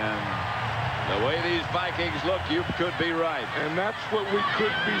town, and the way these Vikings look, you could be right. And that's what we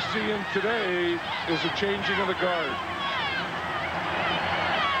could be seeing today, is a changing of the guard.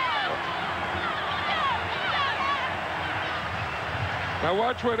 Now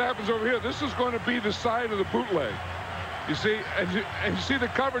watch what happens over here. This is going to be the side of the bootleg. You see, and you see the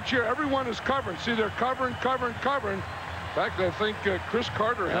coverage here. Everyone is covering. See, they're covering. In fact, I think Chris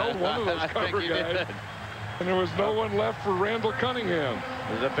Carter held one of those cover guys. And there was no one left for Randall Cunningham.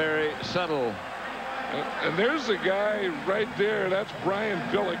 It was a very subtle. And there's the guy right there. That's Brian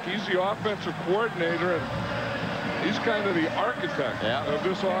Billick. He's the offensive coordinator, and he's kind of the architect of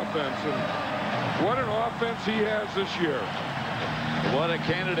this offense. And what an offense he has this year. What a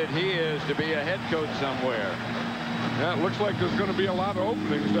candidate he is to be a head coach somewhere. Yeah, it looks like there's going to be a lot of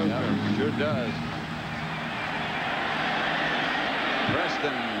openings, doesn't there? Sure does.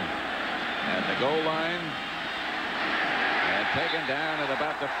 Preston at the goal line. And taken down at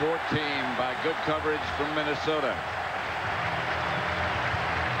about the 14 by good coverage from Minnesota.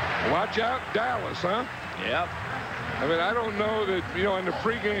 Watch out, Dallas, huh? Yep. I mean, I don't know that, you know, in the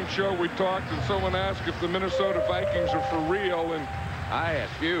pregame show we talked and someone asked if the Minnesota Vikings are for real, and I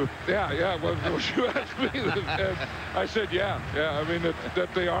asked you. Yeah, well, you asked me. And I said, yeah, I mean,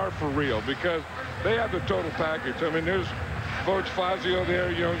 that they are for real, because they have the total package. I mean, there's Coach Fazio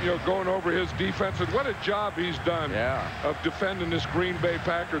there, you know, going over his defense, and what a job he's done of defending this Green Bay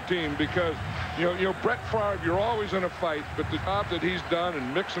Packer team, because, you know, Brett Favre, you're always in a fight, but the job that he's done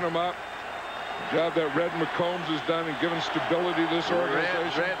and mixing them up, the job that Red McCombs has done and giving stability to this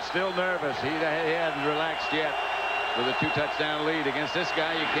organization. Red's still nervous. He hadn't relaxed yet. With a 2-touchdown lead against this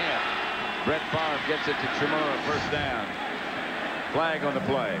guy, you can't. Brett Favre gets it to Chimura, first down. Flag on the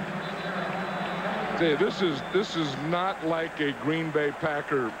play. See, this is not like a Green Bay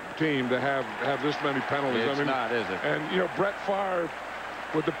Packer team to have this many penalties. It's not, is it? And, you know, Brett Favre,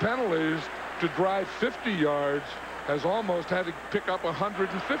 with the penalties, to drive 50 yards, has almost had to pick up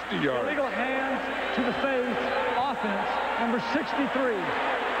 150 yards. Illegal hands to the face, offense, number 63.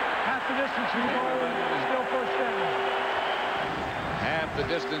 Half the distance from the goal, still first down. Half the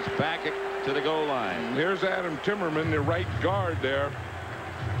distance back to the goal line. Here's Adam Timmerman, the right guard there.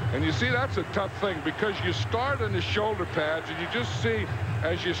 And you see, that's a tough thing, because you start on the shoulder pads, and you just see,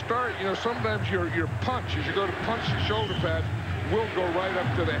 as you start, you know, sometimes your punch, as you go to punch the shoulder pads, will go right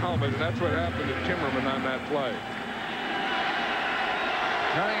up to the helmet, and that's what happened to Timmerman on that play.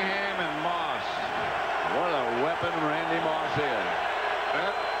 Cunningham and Moss. What a weapon Randy Moss is.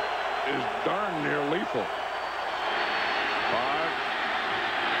 That is darn near lethal. Favre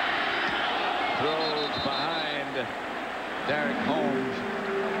throws behind Derek Holmes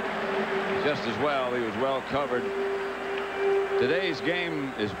just as well. He was well covered. Today's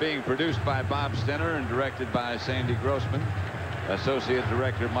game is being produced by Bob Stenner and directed by Sandy Grossman. Associate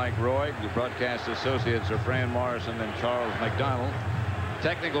Director Mike Roy. The broadcast associates are Fran Morrison and Charles McDonald.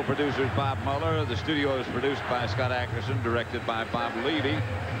 Technical producers Bob Muller. The studio is produced by Scott Ackerson, directed by Bob Levy.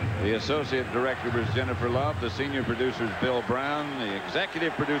 The associate director was Jennifer Love. The senior producers Bill Brown. The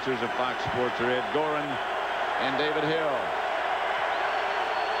executive producers of Fox Sports are Ed Gorin and David Hill.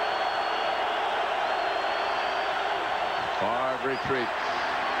 Favre retreats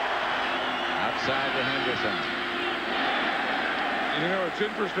outside to Henderson. You know, it's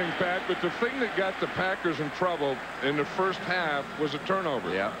interesting, Pat, but the thing that got the Packers in trouble in the first half was a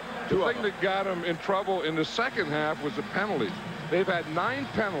turnover. Yeah. The thing that got them in trouble in the second half was the penalties. They've had 9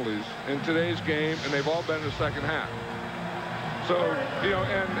 penalties in today's game, and they've all been in the second half. So, you know,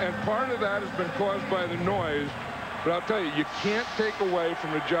 and part of that has been caused by the noise. But I'll tell you, you can't take away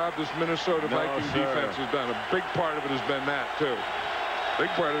from the job this Minnesota Viking defense has done. A big part of it has been that, too. Big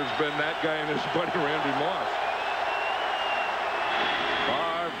part of it has been that guy and his buddy Randy Moss.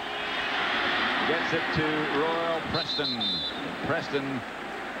 Favre gets it to Royal Preston. Preston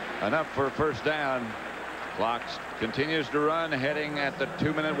enough for a first down. Clock continues to run, heading at the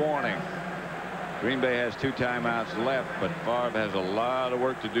 2-minute warning. Green Bay has 2 timeouts left, but Favre has a lot of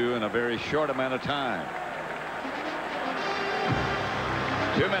work to do in a very short amount of time.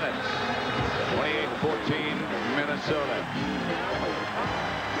 2 minutes. 28-14 Minnesota.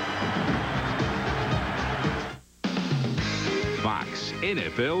 Fox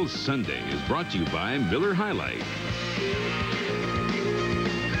NFL Sunday is brought to you by Miller High Life.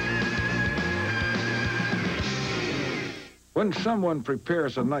 When someone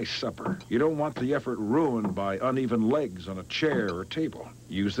prepares a nice supper, you don't want the effort ruined by uneven legs on a chair or table.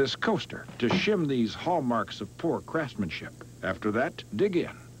 Use this coaster to shim these hallmarks of poor craftsmanship. After that, dig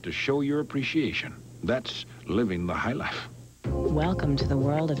in to show your appreciation. That's living the high life. Welcome to the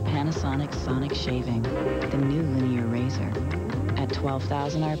world of Panasonic Sonic Shaving, the new linear razor. At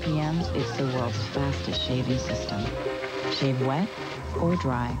 12,000 RPMs, it's the world's fastest shaving system. Shave wet or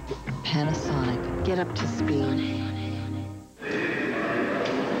dry. Panasonic. Get up to speed.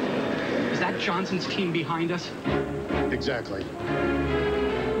 Is that Johnson's team behind us? Exactly.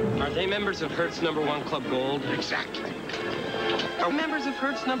 Are they members of Hertz #1 Club Gold? Exactly. Are members of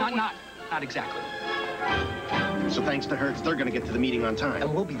Hertz #1? Not exactly. So thanks to Hertz, they're going to get to the meeting on time.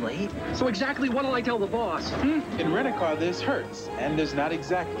 And we'll be late? So exactly what'll I tell the boss? In rent-a-car, there's Hertz, and there's not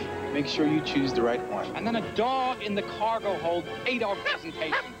exactly. Make sure you choose the right one. And then a dog in the cargo hold 8-hour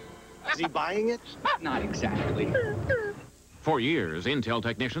presentation. Is he buying it? Not exactly. For years, Intel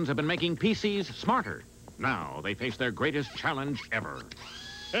technicians have been making PCs smarter. Now they face their greatest challenge ever.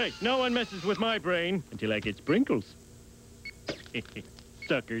 Hey, no one messes with my brain until I get sprinkles.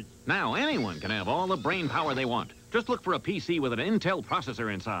 Suckers. Now anyone can have all the brain power they want. Just look for a PC with an Intel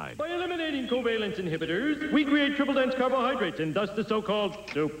processor inside. By eliminating covalence inhibitors, we create triple-dense carbohydrates and thus the so-called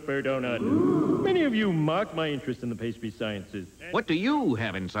super donut. Ooh. Many of you mock my interest in the pastry sciences. What do you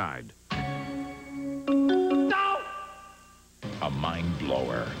have inside? A mind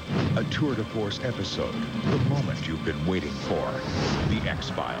blower. A tour de force episode. The moment you've been waiting for. The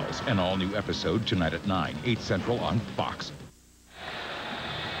X-Files. An all-new episode tonight at 9, 8 Central on Fox.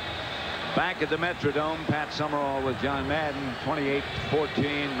 Back at the Metrodome, Pat Summerall with John Madden.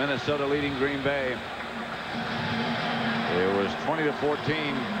 28-14, Minnesota leading Green Bay. It was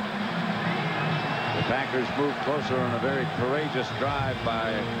 20-14. The Packers moved closer on a very courageous drive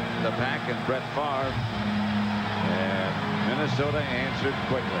by the Pack and Brett Favre. And Minnesota answered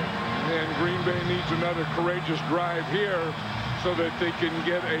quickly. And Green Bay needs another courageous drive here so that they can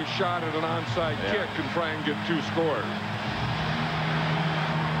get a shot at an onside kick and try and get 2 scores.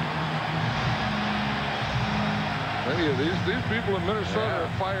 These people in Minnesota are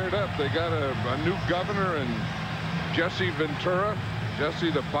fired up. They got a new governor and Jesse Ventura,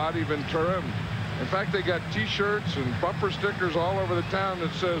 Jesse the Body Ventura. In fact, they got T-shirts and bumper stickers all over the town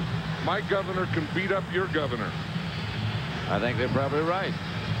that says, "My governor can beat up your governor." I think they're probably right.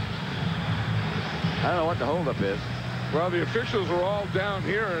 I don't know what the holdup is. Well, the officials are all down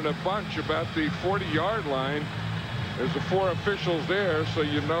here in a bunch about the 40-yard line. There's the 4 officials there, so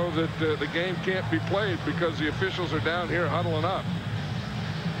you know that the game can't be played because the officials are down here huddling up.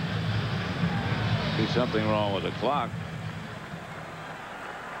 See something wrong with the clock.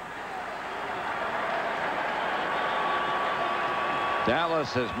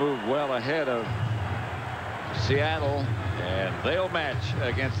 Dallas has moved well ahead of Seattle, and they'll match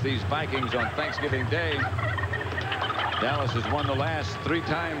against these Vikings on Thanksgiving Day. Dallas has won the last 3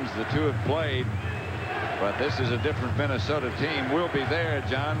 times the two have played, but this is a different Minnesota team. We'll be there,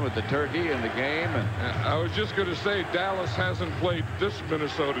 John, with the turkey and the game. And I was just going to say Dallas hasn't played this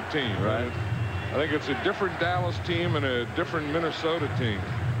Minnesota team. Right. I think it's a different Dallas team and a different Minnesota team.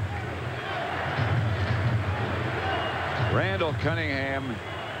 Randall Cunningham,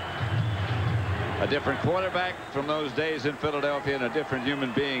 a different quarterback from those days in Philadelphia and a different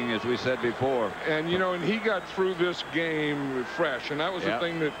human being, as we said before. And, you know, and he got through this game fresh. And that was the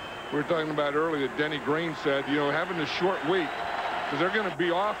thing that we were talking about earlier that Denny Green said, you know, having a short week, because they're going to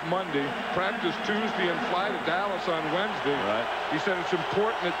be off Monday, practice Tuesday, and fly to Dallas on Wednesday. Right. He said it's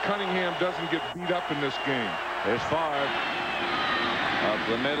important that Cunningham doesn't get beat up in this game. There's Favre up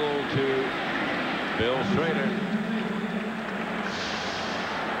the middle to Bill Schrader.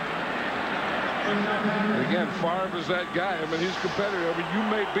 Again, Favre is that guy. I mean, he's competitive. I mean, you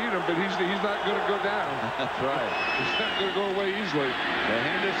may beat him, but he's not going to go down. That's right. He's not going to go away easily. The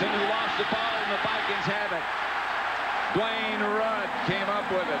Henderson who lost the ball, and the Vikings have it. Dwayne Rudd came up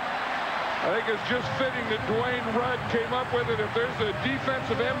with it. I think it's just fitting that Dwayne Rudd came up with it. If there's a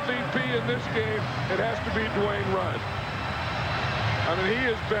defensive MVP in this game, it has to be Dwayne Rudd. I mean, he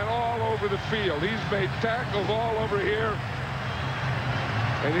has been all over the field. He's made tackles all over here.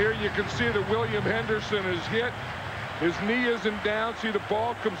 And here you can see that William Henderson is hit. His knee isn't down. See, the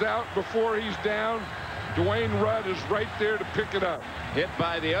ball comes out before he's down. Dwayne Rudd is right there to pick it up. Hit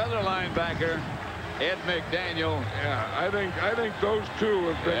by the other linebacker, Ed McDaniel. Yeah, I think those two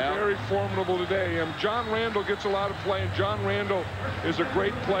have been very formidable today. And John Randall gets a lot of play, and John Randall is a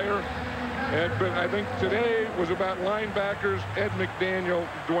great player. But I think today was about linebackers, Ed McDaniel,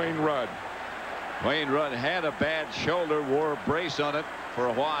 Dwayne Rudd. Dwayne Rudd had a bad shoulder, wore a brace on it for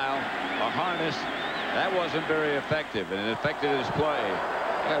a while, a harness. That wasn't very effective, and it affected his play.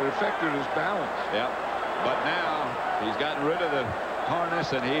 Yeah, it affected his balance. Yep. But now he's gotten rid of the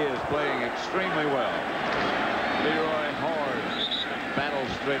harness, and he is playing extremely well. Leroy Horde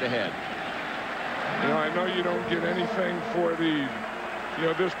battles straight ahead. You know, I know you don't get anything for the,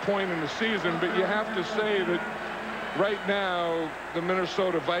 this point in the season, but you have to say that right now the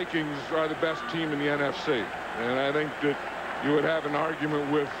Minnesota Vikings are the best team in the NFC. And I think that you would have an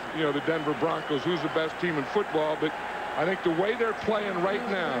argument with, the Denver Broncos, who's the best team in football. But I think the way they're playing right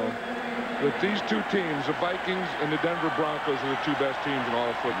now with these two teams, the Vikings and the Denver Broncos, are the two best teams in all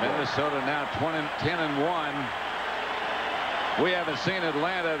of football. Minnesota now 10-1. We haven't seen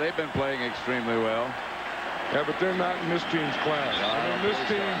Atlanta. They've been playing extremely well. Yeah, but they're not in this team's class. I mean, this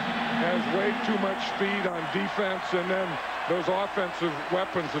team has way too much speed on defense, and then those offensive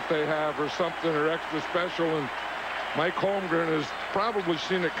weapons that they have are something are extra special. And Mike Holmgren has probably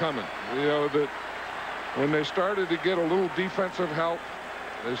seen it coming. That when they started to get a little defensive help,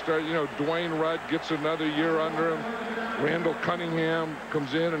 they started, Dwayne Rudd gets another year under him. Randall Cunningham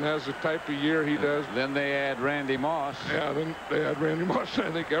comes in and has the type of year he does. Then they add Randy Moss. Yeah, then they add Randy Moss.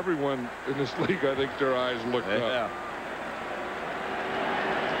 I think everyone in this league, I think their eyes looked up.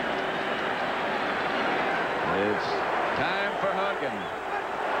 It's time for hugging.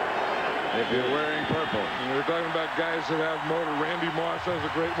 If you're wearing purple. And we're talking about guys that have motor. Randy Moss has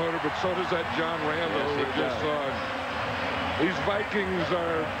a great motor, but so does that John Randall, who we just saw. These Vikings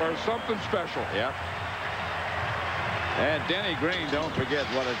are something special. Yep. And Denny Green, don't forget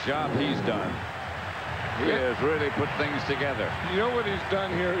what a job he's done. He has really put things together. You know what he's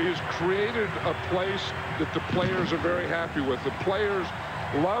done here? He's created a place that the players are very happy with. The players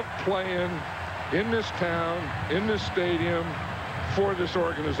love playing in this town, in this stadium, for this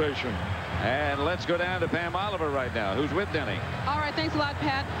organization. And let's go down to Pam Oliver right now, who's with Denny. All right, thanks a lot,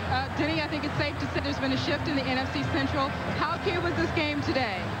 Pat. Denny, I think it's safe to say there's been a shift in the NFC Central. How key was this game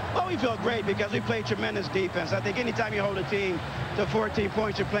today? Well, we feel great because we played tremendous defense. I think anytime you hold a team to 14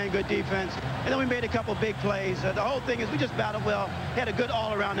 points, you're playing good defense. And then we made a couple big plays. The whole thing is we just battled well, had a good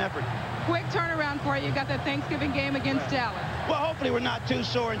all-around effort. Quick turnaround for you. You got that Thanksgiving game against Dallas. Well, hopefully we're not too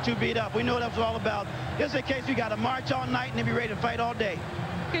sore and too beat up. We know what that was all about. It's a case we got to march all night and then be ready to fight all day.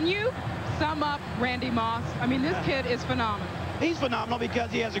 Can you sum up Randy Moss? I mean, this kid is phenomenal. He's phenomenal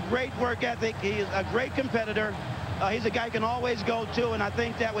because he has a great work ethic. He is a great competitor. He's a guy you can always go to, and I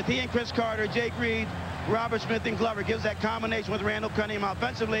think that with he and Chris Carter, Jake Reed, Robert Smith, and Glover gives that combination with Randall Cunningham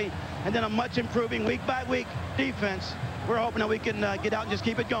offensively, and then a much improving week-by-week defense. We're hoping that we can get out and just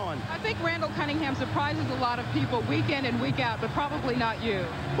keep it going. I think Randall Cunningham surprises a lot of people week in and week out, but probably not you.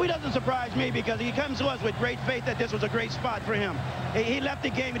 Well, he doesn't surprise me because he comes to us with great faith that this was a great spot for him. He left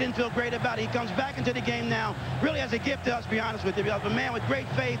the game. He didn't feel great about it. He comes back into the game now really as a gift to us, to be honest with you. A man with great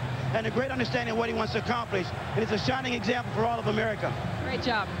faith and a great understanding of what he wants to accomplish. And it's a shining example for all of America. Great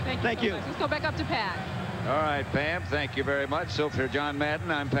job. Thank you. Let's go back up to Pat. All right, Pam, thank you very much. So for John Madden,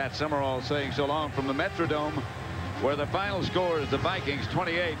 I'm Pat Summerall saying so long from the Metrodome, where the final score is the Vikings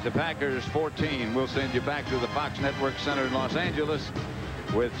 28, the Packers 14. We'll send you back to the Fox Network Center in Los Angeles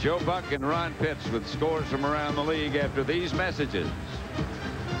with Joe Buck and Ron Pitts with scores from around the league after these messages.